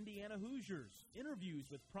of the Indiana Hoosiers,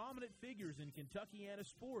 interviews with prominent figures in Kentuckiana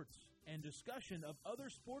sports, and discussion of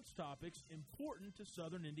other sports topics important to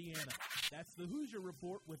Southern Indiana. That's the Hoosier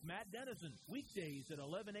Report with Matt Dennison, weekdays at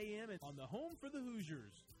 11 a.m. on the home for the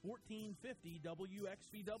Hoosiers, 1450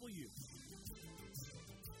 WXVW.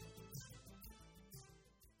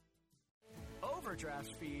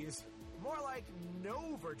 Overdraft fees. More like no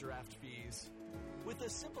overdraft fees. With a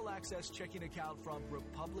simple access checking account from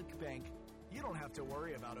Republic Bank, you don't have to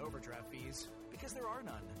worry about overdraft fees because there are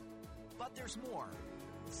none. But there's more.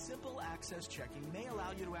 Simple access checking may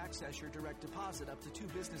allow you to access your direct deposit up to 2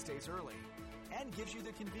 business days early and gives you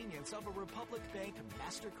the convenience of a Republic Bank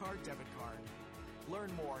MasterCard debit card.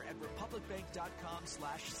 Learn more at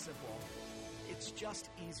republicbank.com/simple. It's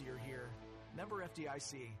just easier here. Member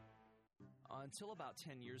FDIC. Until about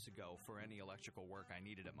 10 years ago, for any electrical work I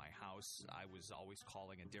needed at my house, I was always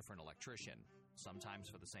calling a different electrician, sometimes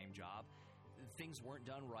for the same job. Things weren't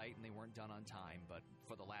done right and they weren't done on time, but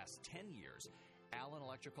for the last 10 years, Allen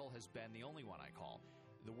Electrical has been the only one I call.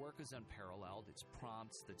 The work is unparalleled, it's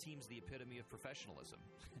prompt, the team's the epitome of professionalism.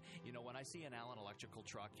 You know, when I see an Allen Electrical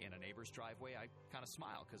truck in a neighbor's driveway, I kind of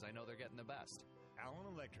smile because I know they're getting the best. Allen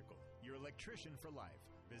Electrical, your electrician for life.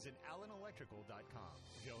 Visit AllenElectrical.com.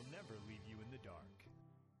 They'll never leave you in the dark.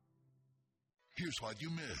 Here's what you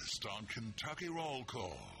missed on Kentucky Roll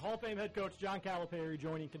Call. Hall of Fame head coach John Calipari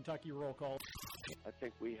joining Kentucky Roll Call. I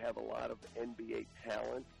think we have a lot of NBA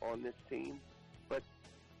talent on this team, but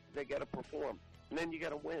they got to perform. And then you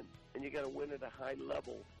got to win. And you got to win at a high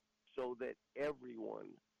level so that everyone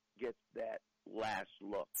gets that last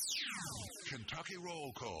look. Kentucky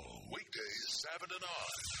Roll Call, weekdays 7 to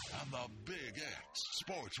 9 on the Big X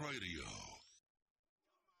Sports Radio.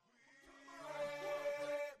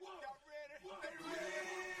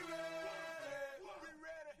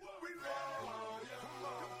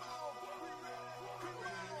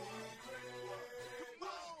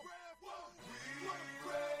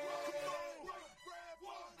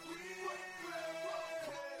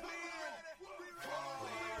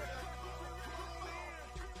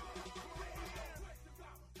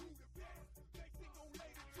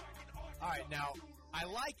 All right, now, I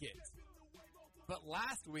like it, but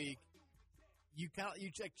last week, you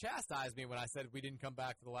chastised me when I said we didn't come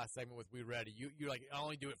back for the last segment with We Ready. You're like, I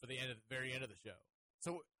only do it for the very end of the show.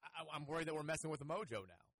 So I'm worried that we're messing with the mojo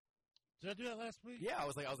now. Did I do that last week? Yeah, I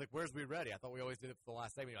was like, where's We Ready? I thought we always did it for the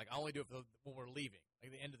last segment. You're like, I only do it for when we're leaving,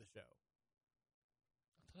 like the end of the show.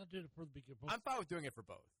 I thought I did it for the beginning. I'm fine with doing it for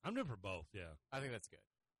both. I'm doing it for both, yeah. I think that's good.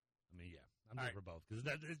 I mean, yeah, I'm doing it for both because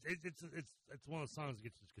it's one of those songs that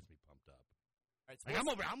just gets me pumped up. All right,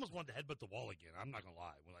 like, I almost wanted to headbutt the wall again. I'm not gonna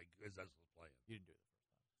lie. When as I was playing, you didn't do it the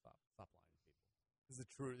first time. Stop lying to people. This is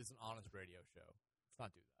This is an honest radio show. Let's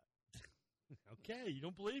not do that. Okay, you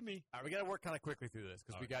don't believe me. All right, we got to work kind of quickly through this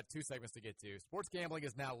because we got two segments to get to. Sports gambling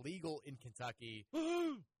is now legal in Kentucky.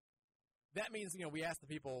 Woo-hoo! That means, we asked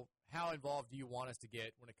the people, how involved do you want us to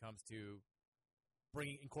get when it comes to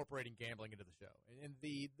incorporating gambling into the show? And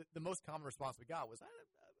the most common response we got was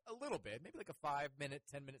a little bit, maybe like a 5-minute,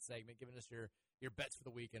 10-minute segment, giving us your bets for the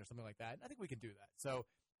weekend or something like that. And I think we can do that. So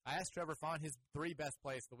I asked Trevor find his 3 best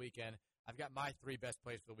plays for the weekend. I've got my 3 best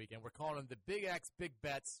plays for the weekend. We're calling them the Big X Big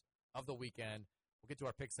Bets of the weekend. We'll get to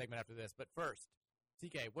our pick segment after this. But first,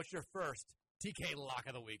 TK, what's your first TK lock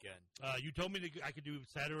of the weekend? You told me I could do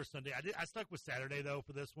Saturday or Sunday. I stuck with Saturday, though,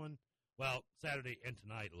 for this one. Well, Saturday and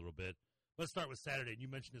tonight a little bit. Let's start with Saturday. And you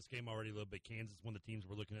mentioned this game already a little bit. Kansas, one of the teams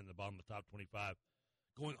we're looking at in the bottom of the top 25.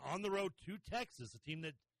 Going on the road to Texas, a team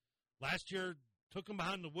that last year took them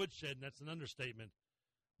behind the woodshed, and that's an understatement.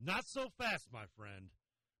 Not so fast, my friend.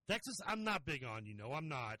 Texas, I'm not big on. I'm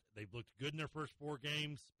not. They've looked good in their first 4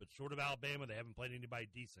 games, but short of Alabama, they haven't played anybody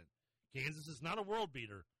decent. Kansas is not a world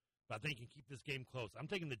beater, but I think can keep this game close. I'm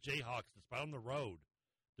taking the Jayhawks, despite on the road,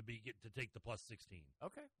 to take the plus 16.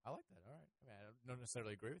 Okay, I like that. All right. I mean, I don't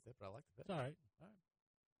necessarily agree with it, but I like the bet. All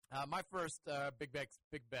right. My first big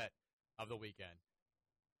bet of the weekend.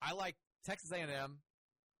 I like Texas A&M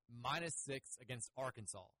 -6 against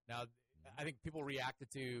Arkansas. Now, I think people reacted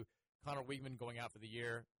to Connor Weigman going out for the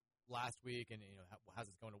year last week, and how's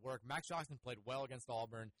this going to work? Max Johnson played well against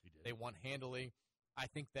Auburn. They won handily. I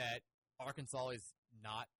think that Arkansas is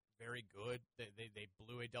not very good. They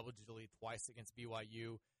blew a double-digit lead twice against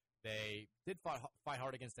BYU. They did fight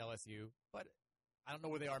hard against LSU, but I don't know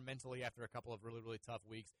where they are mentally after a couple of really, really tough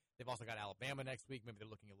weeks. They've also got Alabama next week. Maybe they're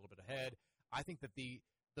looking a little bit ahead. I think that the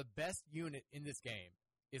best unit in this game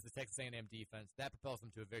is the Texas A&M defense. That propels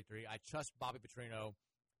them to a victory. I trust Bobby Petrino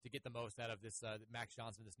to get the most out of this Max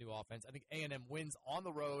Johnson, this new offense. I think A&M wins on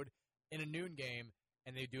the road in a noon game,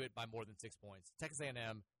 and they do it by more than 6 points. Texas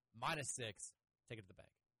A&M -6. Take it to the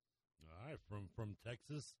bank. All right, from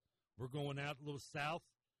Texas, we're going out a little south.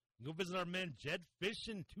 Go visit our man Jed Fish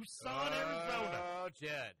in Tucson, Arizona. Oh,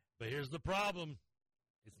 Jed. But here's the problem.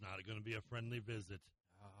 It's not going to be a friendly visit.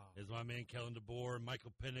 As my man Kellen DeBoer and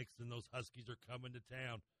Michael Penix and those Huskies are coming to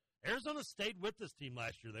town. Arizona stayed with this team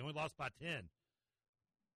last year. They only lost by 10.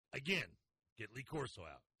 Again, get Lee Corso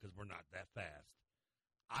out because we're not that fast.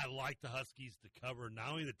 I like the Huskies to cover not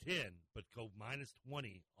only the 10, but go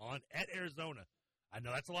 -20 at Arizona. I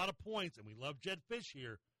know that's a lot of points, and we love Jed Fish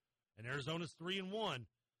here. And Arizona's 3-1,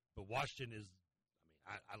 but Washington is.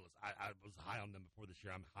 I was high on them before this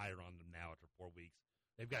year. I'm higher on them now after 4 weeks.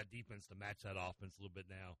 They've got defense to match that offense a little bit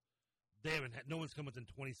now. They haven't had, no one's come within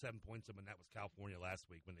 27 points of them, and that was California last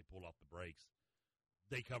week when they pulled off the brakes.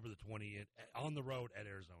 They cover the 20 on the road at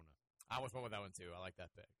Arizona. I almost went with that one, too. I like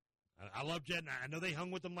that pick. I love Jet. I know they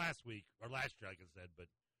hung with them last week, or last year, like I said, but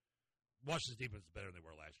Washington's defense is better than they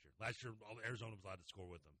were last year. Last year, Arizona was allowed to score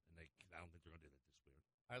with them, and I don't think they're going to do that this year.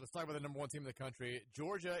 All right, let's talk about the number one team in the country.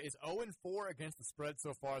 Georgia is 0-4 against the spread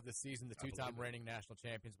so far this season, the two-time reigning national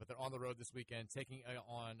champions, but they're on the road this weekend taking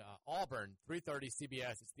on Auburn, 3:30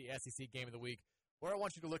 CBS. It's the SEC game of the week. Where I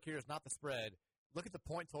want you to look here is not the spread. Look at the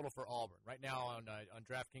point total for Auburn. Right now on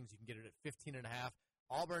DraftKings, you can get it at 15.5.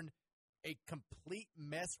 Auburn, a complete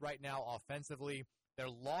mess right now offensively. They're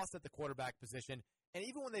lost at the quarterback position, and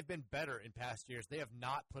even when they've been better in past years, they have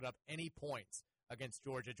not put up any points against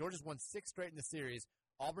Georgia. Georgia's won 6 straight in the series.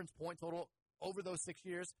 Auburn's point total over those 6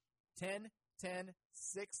 years, 10, 10,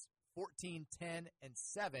 6, 14, 10, and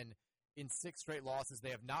 7 in 6 straight losses.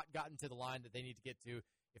 They have not gotten to the line that they need to get to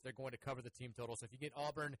if they're going to cover the team total. So if you get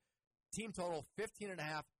Auburn, team total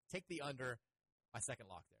 15.5, take the under. My second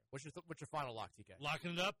lock there. What's your final lock, TK?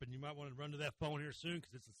 Locking it up, and you might want to run to that phone here soon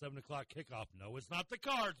because it's a 7 o'clock kickoff. No, it's not the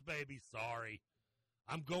Cards, baby. Sorry.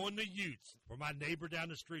 I'm going to Utes for my neighbor down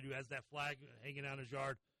the street who has that flag hanging out in his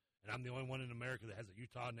yard, and I'm the only one in America that has a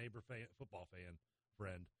Utah football fan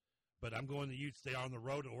friend. But I'm going to Utes. They are on the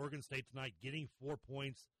road at Oregon State tonight, getting 4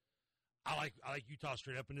 points. I like Utah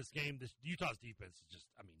straight up in this game. Utah's defense is just,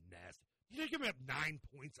 nasty. You're giving up 9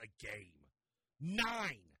 points a game. 9.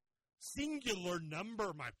 Singular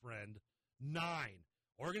number, my friend. 9.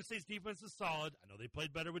 Oregon State's defense is solid. I know they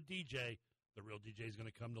played better with DJ. The real DJ is going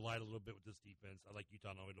to come to light a little bit with this defense. I like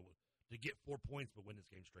Utah not only to get 4 points, but win this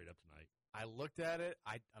game straight up tonight. I looked at it.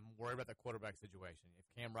 I'm worried about the quarterback situation. If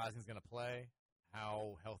Cam Rising's going to play,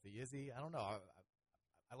 how healthy is he? I don't know.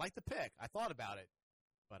 I like the pick. I thought about it,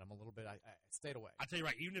 but I'm a little bit. I stayed away. I'll tell you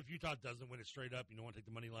right. Even if Utah doesn't win it straight up, you don't want to take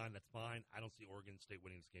the money line. That's fine. I don't see Oregon State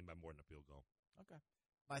winning this game by more than a field goal. Okay.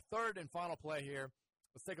 My third and final play here,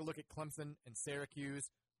 let's take a look at Clemson and Syracuse.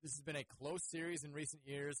 This has been a close series in recent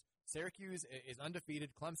years. Syracuse is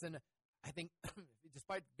undefeated. Clemson, I think,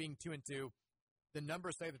 despite being 2-2, the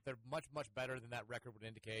numbers say that they're much, much better than that record would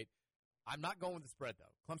indicate. I'm not going with the spread,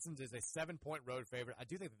 though. Clemson's is a 7-point road favorite. I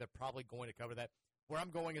do think that they're probably going to cover that. Where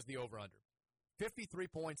I'm going is the over-under. 53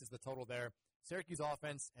 points is the total there. Syracuse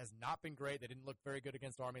offense has not been great. They didn't look very good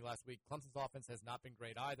against Army last week. Clemson's offense has not been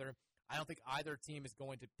great either. I don't think either team is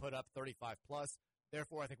going to put up 35-plus.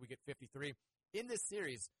 Therefore, I think we get 53. In this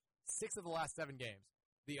series, 6 of the last 7 games,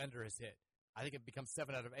 the under has hit. I think it becomes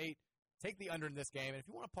 7 out of 8. Take the under in this game. And if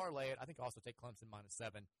you want to parlay it, I think also take Clemson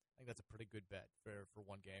 -7. I think that's a pretty good bet for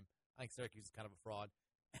one game. I think Syracuse is kind of a fraud.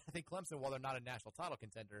 I think Clemson, while they're not a national title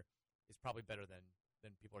contender, is probably better than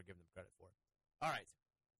people are giving them credit for. All right.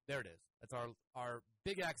 There it is. That's our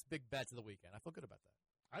Big X Big Bets of the weekend. I feel good about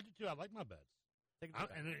that. I do, too. I like my bets.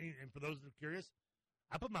 And for those that are curious,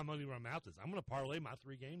 I put my money where my mouth is. I'm going to parlay my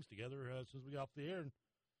 3 games together as soon as we get off the air and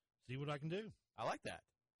see what I can do. I like that.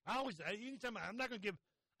 Anytime, I'm not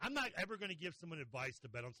ever going to give someone advice to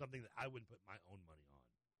bet on something that I wouldn't put my own money on.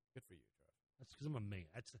 Good for you, Trev. That's because I'm a man.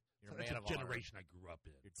 That's a generation I grew up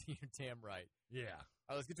in. You're damn right. Yeah. All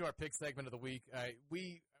right, let's get to our pick segment of the week.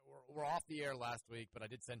 We were off the air last week, but I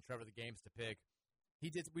did send Trevor the games to pick. We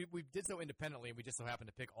did so independently, and we just so happened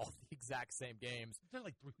to pick all the exact same games. We've done it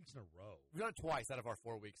like 3 weeks in a row. We've done it twice out of our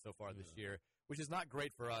 4 weeks so far this year, which is not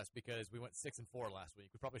great for us because we went 6-4 last week.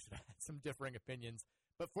 We probably should have had some differing opinions.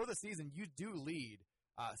 But for the season, you do lead,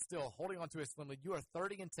 still holding on to a slim lead. You are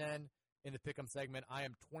 30-10 in the Pick'em segment. I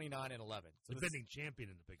am 29-11. So defending champion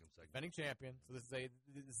in the Pick'em segment. Defending champion. So this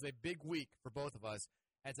is a big week for both of us,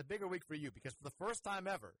 and it's a bigger week for you because for the first time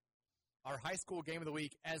ever, our high school game of the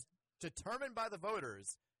week, as determined by the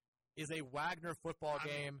voters, is a Wagner football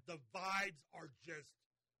game. The vibes are just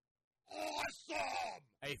awesome.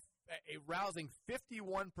 A rousing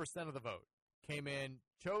 51% of the vote came in,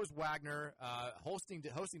 chose Wagner, hosting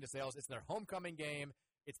DeSales. It's their homecoming game.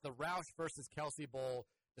 It's the Roush versus Kelsey Bowl.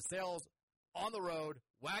 DeSales on the road,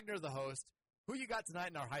 Wagner the host. Who you got tonight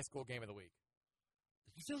in our high school game of the week?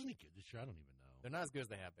 DeSales any good this year? I don't even know. They're not as good as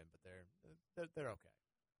they have been, but they're okay.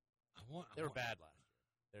 They were bad last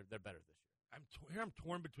year. They're better this year. I'm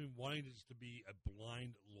torn between wanting just to be a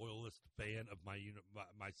blind loyalist fan of my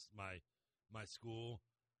school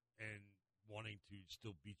and wanting to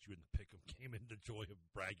still beat you in the Pick'em game and the joy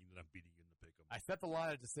of bragging that I'm beating you in the Pick'em. I set the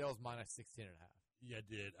line at DeSales -16.5. Yeah, I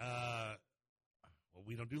did. Well,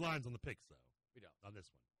 we don't do lines on the picks, though. We don't. On this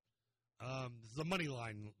one. This is a money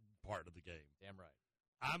line part of the game. Damn right.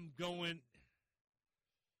 I'm going,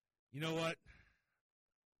 you know what?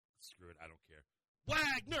 Screw it. I don't care.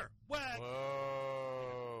 Wagner!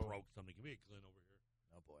 Whoa. Broke something. Can we get Glenn over here?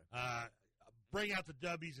 Oh, boy. Bring out the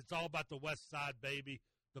W's. It's all about the West Side, baby.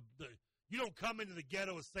 You don't come into the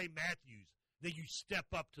ghetto of St. Matthews then you step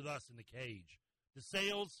up to us in the cage. The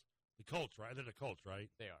Sales, the Colts, right? They're the Colts, right?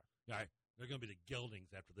 They are. Right. They're going to be the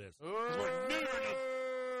Geldings after this. Ooh. We're neutering them.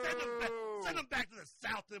 Send them back to the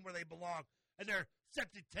South End where they belong, and their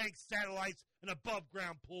septic tanks, satellites, and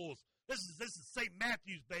above-ground pools. This is St.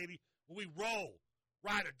 Matthews, baby, where we roll,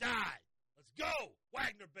 ride or die. Let's go,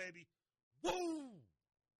 Wagner, baby. Woo!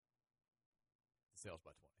 The Sales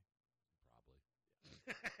by 20. Probably.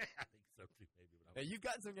 I think so too, maybe. Now, you've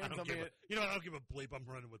gotten some games. I don't give a bleep. I'm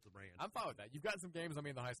running with the Rams. I'm fine with that. You've gotten some games. The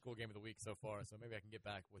high school game of the week so far, so maybe I can get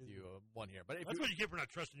back with you one here. But that's what you get for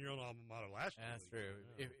not trusting your own alma mater last year. That's true.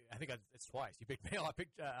 Yeah. I think it's twice. You picked Male. I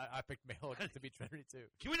picked Male to beat Trinity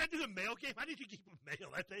too. Can we not do the Male game? I need to keep a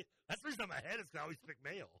Male. That's the reason I'm ahead. Is I always pick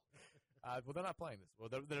Male. Well, they're not playing this.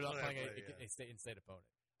 Well, they're not playing a state opponent.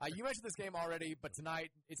 You mentioned this game already, but tonight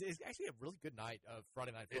it's actually a really good night of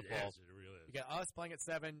Friday Night Football. It really is. You got us playing at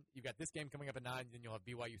 7. You've got this game coming up at 9. Then you'll have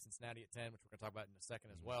BYU Cincinnati at 10, which we're going to talk about in a second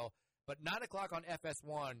as well. But 9 o'clock on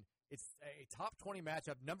FS1, it's a top 20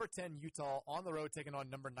 matchup. Number 10 Utah on the road taking on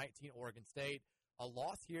number 19 Oregon State. A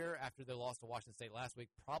loss here after they lost to Washington State last week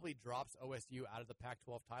probably drops OSU out of the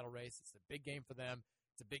Pac-12 title race. It's a big game for them.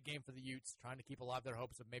 It's a big game for the Utes, trying to keep alive their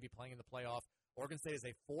hopes of maybe playing in the playoff. Oregon State is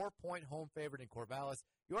a 4-point home favorite in Corvallis.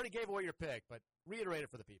 You already gave away your pick, but reiterate it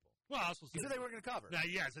for the people. Well, I also said they were going to cover. Now,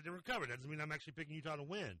 yeah, I said they were covered. That doesn't mean I'm actually picking Utah to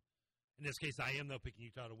win. In this case, I am, though, picking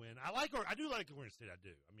Utah to win. I do like Oregon State. I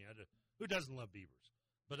do. I mean, who doesn't love beavers?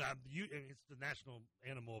 But it's the national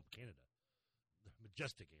animal of Canada, the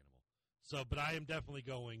majestic animal. So, but I am definitely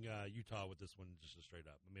going Utah with this one just straight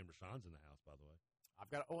up. I mean, Rashawn's in the house, by the way. I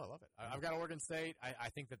love it. I've got Oregon State. I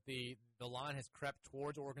think that the line has crept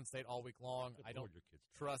towards Oregon State all week long. I don't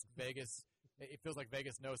trust Vegas. It feels like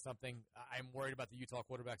Vegas knows something. I'm worried about the Utah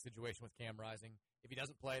quarterback situation with Cam Rising. If he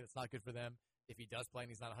doesn't play, that's not good for them. If he does play and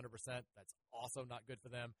he's not 100%, that's also not good for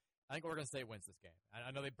them. I think Oregon State wins this game.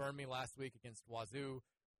 I know they burned me last week against Wazoo,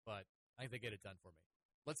 but I think they get it done for me.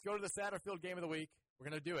 Let's go to the Satterfield game of the week. We're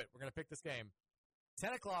going to do it. We're going to pick this game.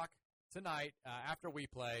 10 o'clock tonight after we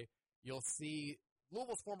play, you'll see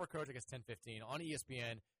Louisville's former coach, I guess 10-15, on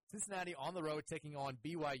ESPN. Cincinnati on the road taking on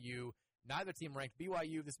BYU. Neither team ranked.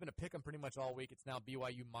 BYU, this has been a pick 'em pretty much all week. It's now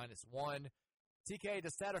BYU -1. TK,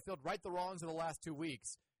 does Satterfield right the wrongs of the last 2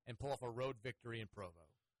 weeks and pull off a road victory in Provo?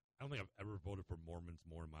 I don't think I've ever voted for Mormons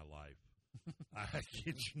more in my life. I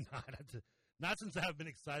kid you not. Not since I've been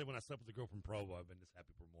excited when I slept with a girl from Provo. I've been this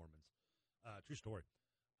happy for Mormons. True story.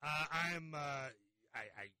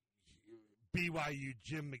 BYU,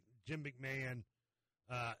 Jim McMahon,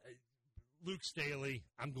 Luke Staley.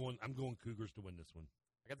 I'm going Cougars to win this one.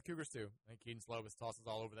 I got the Cougars too. I think Keaton Slovis tosses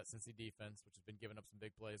all over that Cincy defense, which has been giving up some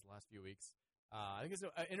big plays the last few weeks. I think it's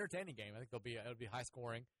an entertaining game. I think it'll be high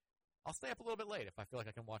scoring. I'll stay up a little bit late if I feel like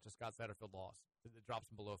I can watch a Scott Satterfield loss. It drops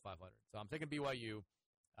them below 500. So I'm taking BYU,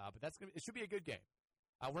 but it should be a good game.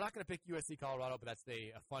 We're not going to pick USC Colorado, but that's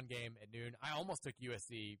a fun game at noon. I almost took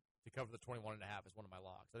USC to cover the 21.5 as one of my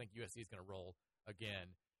locks. I think USC is going to roll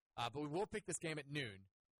again. But we will pick this game at noon.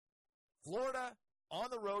 Florida on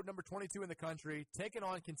the road, number 22 in the country, taking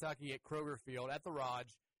on Kentucky at Kroger Field at the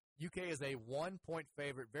Raj. UK is a 1-point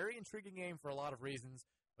favorite. Very intriguing game for a lot of reasons,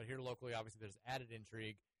 but here locally, obviously, there's added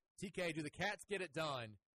intrigue. TK, do the Cats get it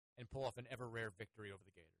done and pull off an ever-rare victory over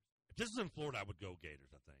the Gators? If this is in Florida, I would go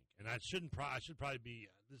Gators, I think. And I should probably be,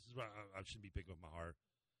 this is what I should be picking with my heart.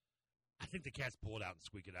 I think the Cats pull it out and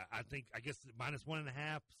squeak it out. I guess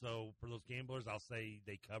 -1.5. So for those gamblers, I'll say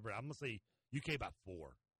they cover it. I'm going to say UK by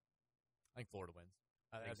 4. I think Florida wins.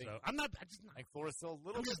 I think so. I think Florida's still a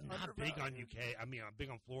little bit not big on UK. I mean, I'm big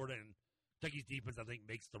on Florida, and Kentucky's defense, I think,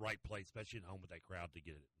 makes the right play, especially at home with that crowd, to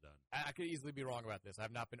get it done. I could easily be wrong about this.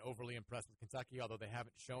 I've not been overly impressed with Kentucky, although they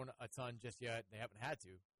haven't shown a ton just yet. They haven't had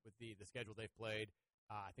to with the schedule they've played.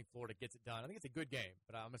 I think Florida gets it done. I think it's a good game,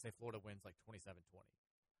 but I'm going to say Florida wins like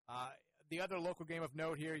 27-20. The other local game of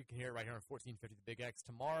note here, you can hear it right here on 1450 The Big X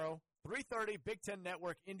tomorrow. 3:30, Big Ten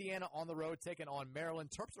Network, Indiana on the road taking on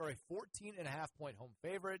Maryland. Terps are a 14.5-point home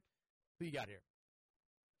favorite. Who you got here?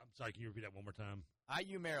 I'm sorry, can you repeat that one more time?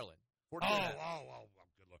 IU Maryland. Oh,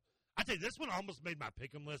 good Lord. I tell you, this one almost made my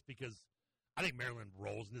pick'em list because I think Maryland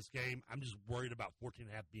rolls in this game. I'm just worried about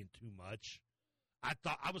 14.5 being too much.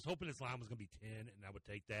 I was hoping this line was going to be 10, and I would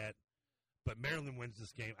take that. But Maryland wins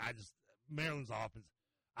this game. Maryland's offense.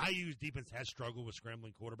 IU's defense has struggled with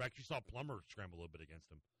scrambling quarterbacks. You saw Plummer scramble a little bit against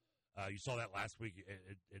them. You saw that last week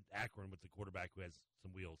at Akron with the quarterback who has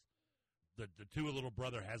some wheels. The Tua little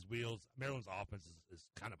brother has wheels. Maryland's offense is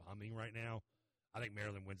kind of humming right now. I think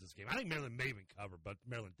Maryland wins this game. I think Maryland may even cover, but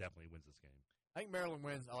Maryland definitely wins this game. I think Maryland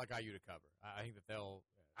wins. I like IU to cover. I think that they'll.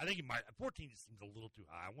 I think it might. 14 just seems a little too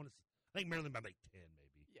high. I think Maryland might make 10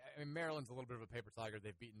 maybe. Yeah, I mean, Maryland's a little bit of a paper tiger.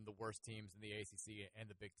 They've beaten the worst teams in the ACC and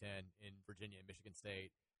the Big Ten in Virginia and Michigan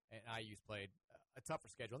State. And IU's played a tougher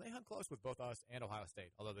schedule. They hung close with both us and Ohio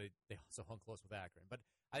State, although they also hung close with Akron. But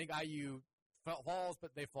I think IU falls,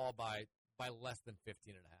 but they fall by less than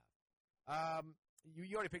 15.5.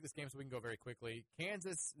 You already picked this game, so we can go very quickly.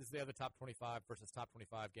 Kansas is the other top 25 versus top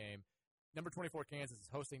 25 game. Number 24, Kansas is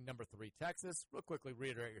hosting number 3, Texas. Real quickly,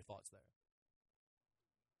 reiterate your thoughts there.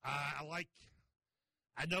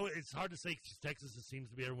 I know it's hard to say because Texas seems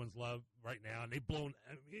to be everyone's love right now, and they've blown.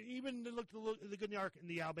 Even they looked good in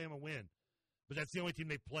the Alabama win, but that's the only team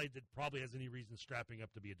they've played that probably has any reason strapping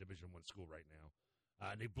up to be a Division I school right now.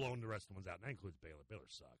 And they've blown the rest of the ones out, and that includes Baylor. Baylor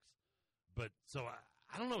sucks. But so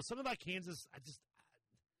I don't know, something about Kansas.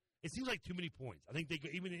 It seems like too many points. I think they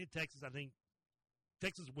even in Texas. I think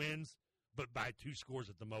Texas wins, but by 2 scores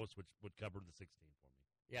at the most, which would cover the 16 for me.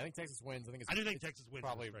 Yeah, I think Texas wins. I do think Texas wins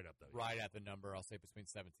probably straight up, though. Right at the number. I'll say between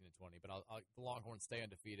 17 and 20. But the Longhorns stay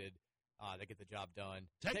undefeated. They get the job done.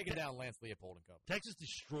 Taking down Lance Leopold and company. Texas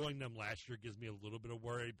destroying them last year gives me a little bit of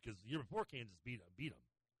worry because the year before Kansas beat them.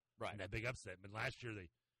 Right. In that big upset. But last year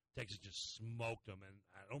Texas just smoked them, and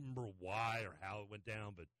I don't remember why or how it went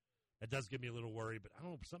down, but that does give me a little worry. But I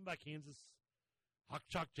don't know, something about Kansas. Hawk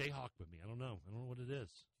Chalk Jayhawk with me. I don't know what it is.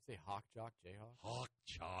 Did you say Hawk Chalk Jayhawk? Hawk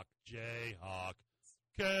Chalk Jayhawk.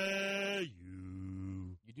 K-U.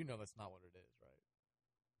 You do know that's not what it is, right?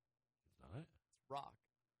 It's not? It's rock.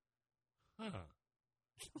 Huh.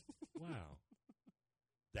 Wow.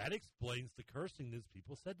 That explains the cursing that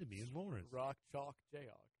people said to me in Lawrence. Rock Chalk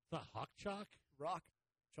Jayhawk. It's not Hawk Chalk? Rock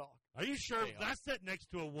Chalk. Are you sure? Jayhawk. I sat next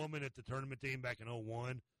to a woman at the tournament team back in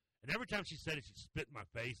 2001, and every time she said it, she spit in my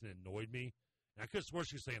face and it annoyed me. And I could have swore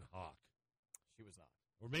she was saying hawk. She was not.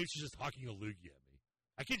 Or maybe she's just hawking a loogie at me.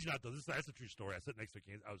 I kid you not, though. That's a true story. I sat next to a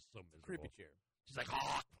Kansas. I was so miserable. Creepy cheer. She's like,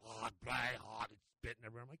 hawk, play, hawk, and spitting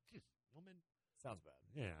everywhere. I'm like, geez, woman. Sounds bad.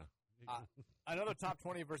 Yeah. Another top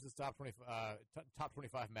 20 versus top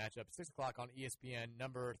 25 matchup. 6 o'clock on ESPN.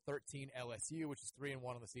 Number 13 LSU, which is 3-1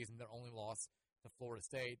 on the season. Their only loss to Florida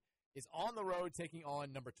State, is on the road taking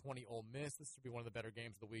on number 20 Ole Miss. This should be one of the better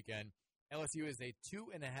games of the weekend. LSU is a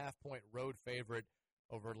 2.5-point road favorite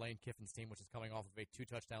over Lane Kiffin's team, which is coming off of a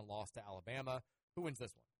 2-touchdown loss to Alabama. Who wins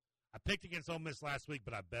this one? I picked against Ole Miss last week,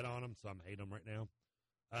 but I bet on them, so I'm hating them right now.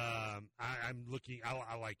 I'm looking.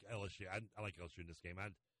 I like LSU. I like LSU in this game.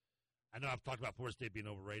 I know I've talked about Florida State being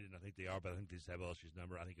overrated, and I think they are, but I think they just have LSU's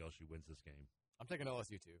number. I think LSU wins this game. I'm taking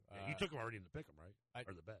LSU, too. You took them already in the pick 'em, right?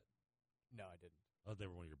 Or the bet? No, I didn't. Oh, they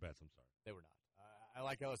were one of your bets. I'm sorry. They were not. I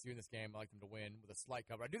like LSU in this game. I like them to win with a slight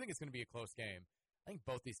cover. I do think it's going to be a close game. I think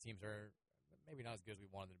both these teams are maybe not as good as we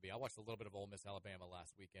wanted them to be. I watched a little bit of Ole Miss Alabama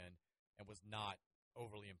last weekend and was not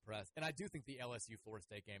overly impressed. And I do think the LSU-Florida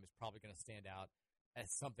State game is probably going to stand out as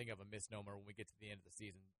something of a misnomer when we get to the end of the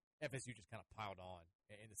season. FSU just kind of piled on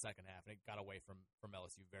in the second half, and it got away from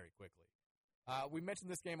LSU very quickly. We mentioned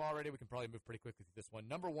this game already. We can probably move pretty quickly through this one.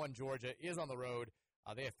 Number 1, Georgia, is on the road.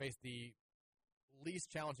 They have faced the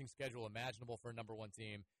least challenging schedule imaginable for a number 1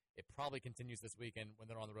 team. It probably continues this weekend when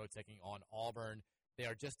they're on the road taking on Auburn. They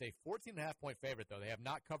are just a 14.5-point favorite, though. They have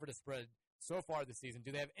not covered a spread so far this season.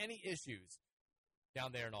 Do they have any issues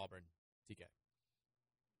down there in Auburn, TK?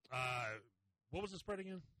 What was the spread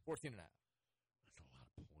again? 14.5. That's a lot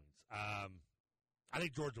of points. I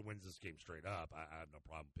think Georgia wins this game straight up. I have no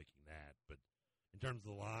problem picking that. But in terms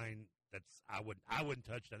of the line, I wouldn't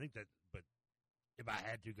touch it. I think that, but if I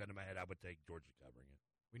had to gun to my head, I would take Georgia covering it.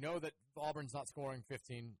 We know that Auburn's not scoring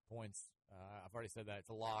 15 points. I've already said that. It's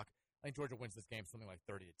a lock. I think Georgia wins this game something like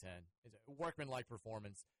 30-10. It's a workman-like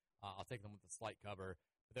performance. I'll take them with a slight cover,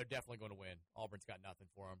 but they're definitely going to win. Auburn's got nothing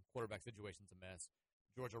for them. Quarterback situation's a mess.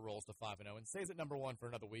 Georgia rolls to 5-0 and stays at number 1 for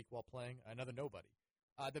another week while playing another nobody.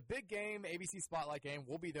 The big game, ABC Spotlight game,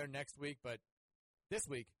 will be there next week, but this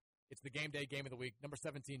week it's the game day game of the week. Number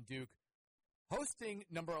 17 Duke hosting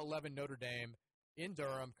number 11 Notre Dame in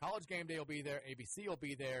Durham. College game day will be there. ABC will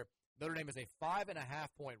be there. Notre Dame is a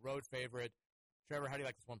 5.5-point road favorite. Trevor, how do you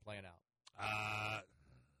like this one playing out?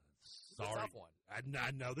 Sorry. It's a tough one.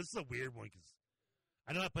 I know. This is a weird one because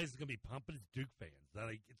I know that place is going to be pumping. It's Duke fans.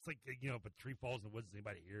 It's like, if a tree falls in the woods, does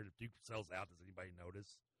anybody hear it? If Duke sells out, does anybody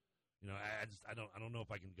notice? I don't know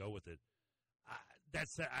if I can go with it. That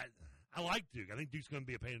said, I like Duke. I think Duke's going to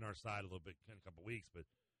be a pain in our side a little bit in a couple of weeks, but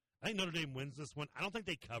I think Notre Dame wins this one. I don't think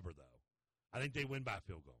they cover, though. I think they win by a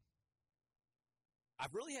field goal.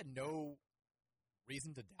 I've really had no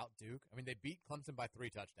reason to doubt Duke. I mean, they beat Clemson by 3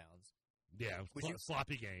 touchdowns. Yeah, it was a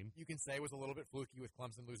sloppy game. You can say it was a little bit fluky with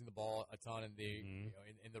Clemson losing the ball a ton in the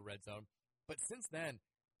in the red zone. But since then,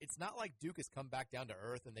 it's not like Duke has come back down to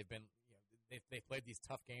earth and they've been they've played these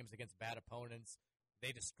tough games against bad opponents.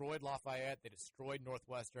 They destroyed Lafayette. They destroyed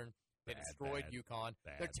Northwestern. They destroyed UConn.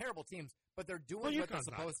 They're terrible teams, but they're doing what they're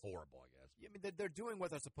supposed to. Horrible, I guess. I mean, they're doing what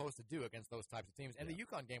they're supposed to do against those types of teams. And the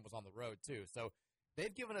UConn game was on the road, too. So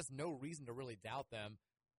they've given us no reason to really doubt them.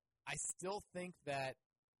 I still think that,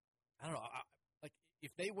 I don't know, like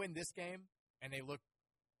if they win this game and they look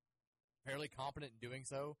fairly competent in doing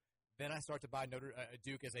so, then I start to buy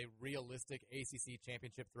Duke as a realistic ACC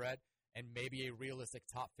championship threat and maybe a realistic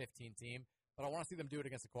top 15 team. But I want to see them do it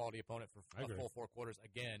against a quality opponent for a full 4 quarters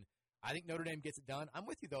again. I think Notre Dame gets it done. I'm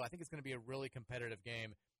with you, though. I think it's going to be a really competitive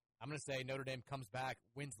game. I'm going to say Notre Dame comes back,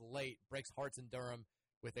 wins late, breaks hearts in Durham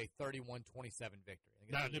with a 31-27 victory.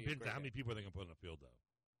 Now, it depends on how many people are they going to put on the field, though.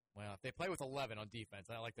 Well, if they play with 11 on defense,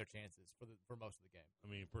 I like their chances for most of the game. I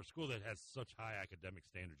mean, for a school that has such high academic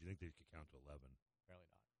standards, you think they could count to 11? Apparently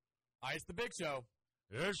not. All right, it's the big show.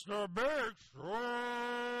 It's the big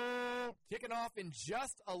show. Kicking off in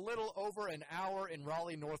just a little over an hour in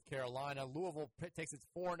Raleigh, North Carolina. Louisville takes its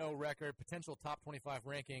 4-0 record, potential top 25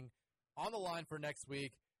 ranking on the line for next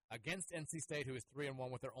week against NC State, who is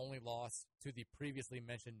 3-1 with their only loss to the previously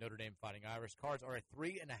mentioned Notre Dame Fighting Irish. Cards are a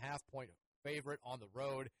 3.5-point favorite on the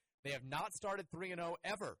road. They have not started 3-0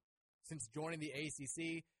 ever since joining the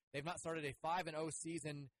ACC. They've not started a 5-0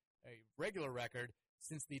 season, a regular record,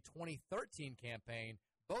 since the 2013 campaign.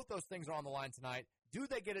 Both those things are on the line tonight. Do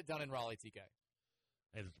they get it done in Raleigh, TK?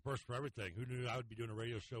 Hey, it's the first for everything. Who knew I would be doing a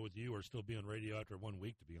radio show with you or still be on radio after 1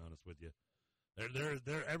 week, to be honest with you?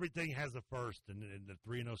 Everything has a first, and the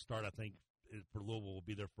 3-0 start, I think, for Louisville will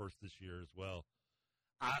be their first this year as well.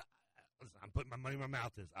 I'm putting my money in my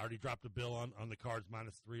mouth. I already dropped a bill on the Cards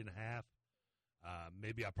minus 3.5.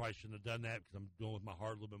 Maybe I probably shouldn't have done that because I'm going with my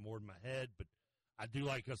heart a little bit more than my head, but I do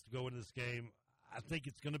like us to go into this game. I think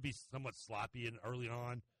it's going to be somewhat sloppy and early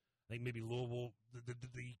on. I think maybe Louisville,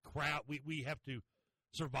 the crowd, we have to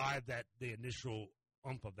survive the initial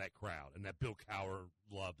ump of that crowd and that Bill Cowher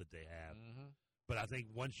love that they have. Mm-hmm. But I think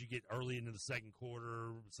once you get early into the second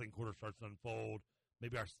quarter starts to unfold,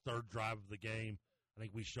 maybe our third drive of the game, I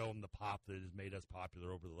think we show them the pop that has made us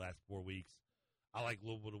popular over the last 4 weeks. I like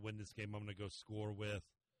Louisville to win this game. I'm going to go score with.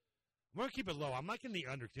 I'm going to keep it low. I'm liking the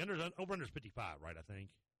under. The over-under is 55, right, I think?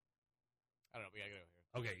 I don't know. We got to go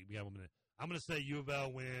here. Okay, we have 1 minute. I'm going to say U of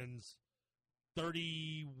L wins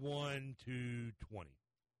 31-20.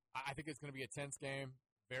 I think it's going to be a tense game,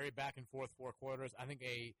 very back and forth 4 quarters. I think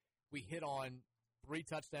we hit on 3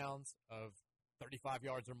 touchdowns of 35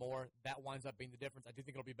 yards or more. That winds up being the difference. I do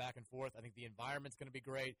think it'll be back and forth. I think the environment's going to be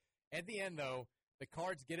great. At the end, though, the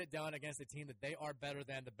Cards get it done against a team that they are better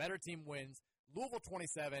than. The better team wins. Louisville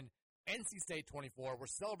 27, NC State 24. We're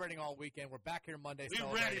celebrating all weekend. We're back here Monday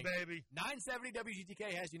celebrating. Ready, baby. 970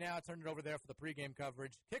 WGTK has you now. Turn it over there for the pregame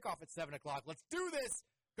coverage. Kickoff at 7 o'clock. Let's do this.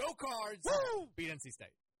 Go Cards. Woo! Beat NC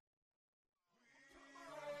State.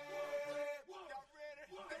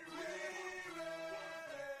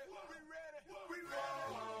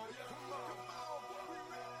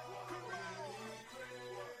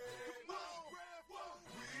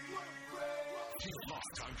 Keep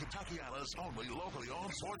locked on Kentuckiana's only locally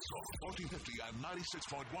owned sports talk, 1450 and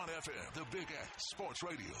 96.1 FM. The Big X Sports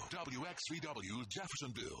Radio, WXVW,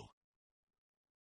 Jeffersonville.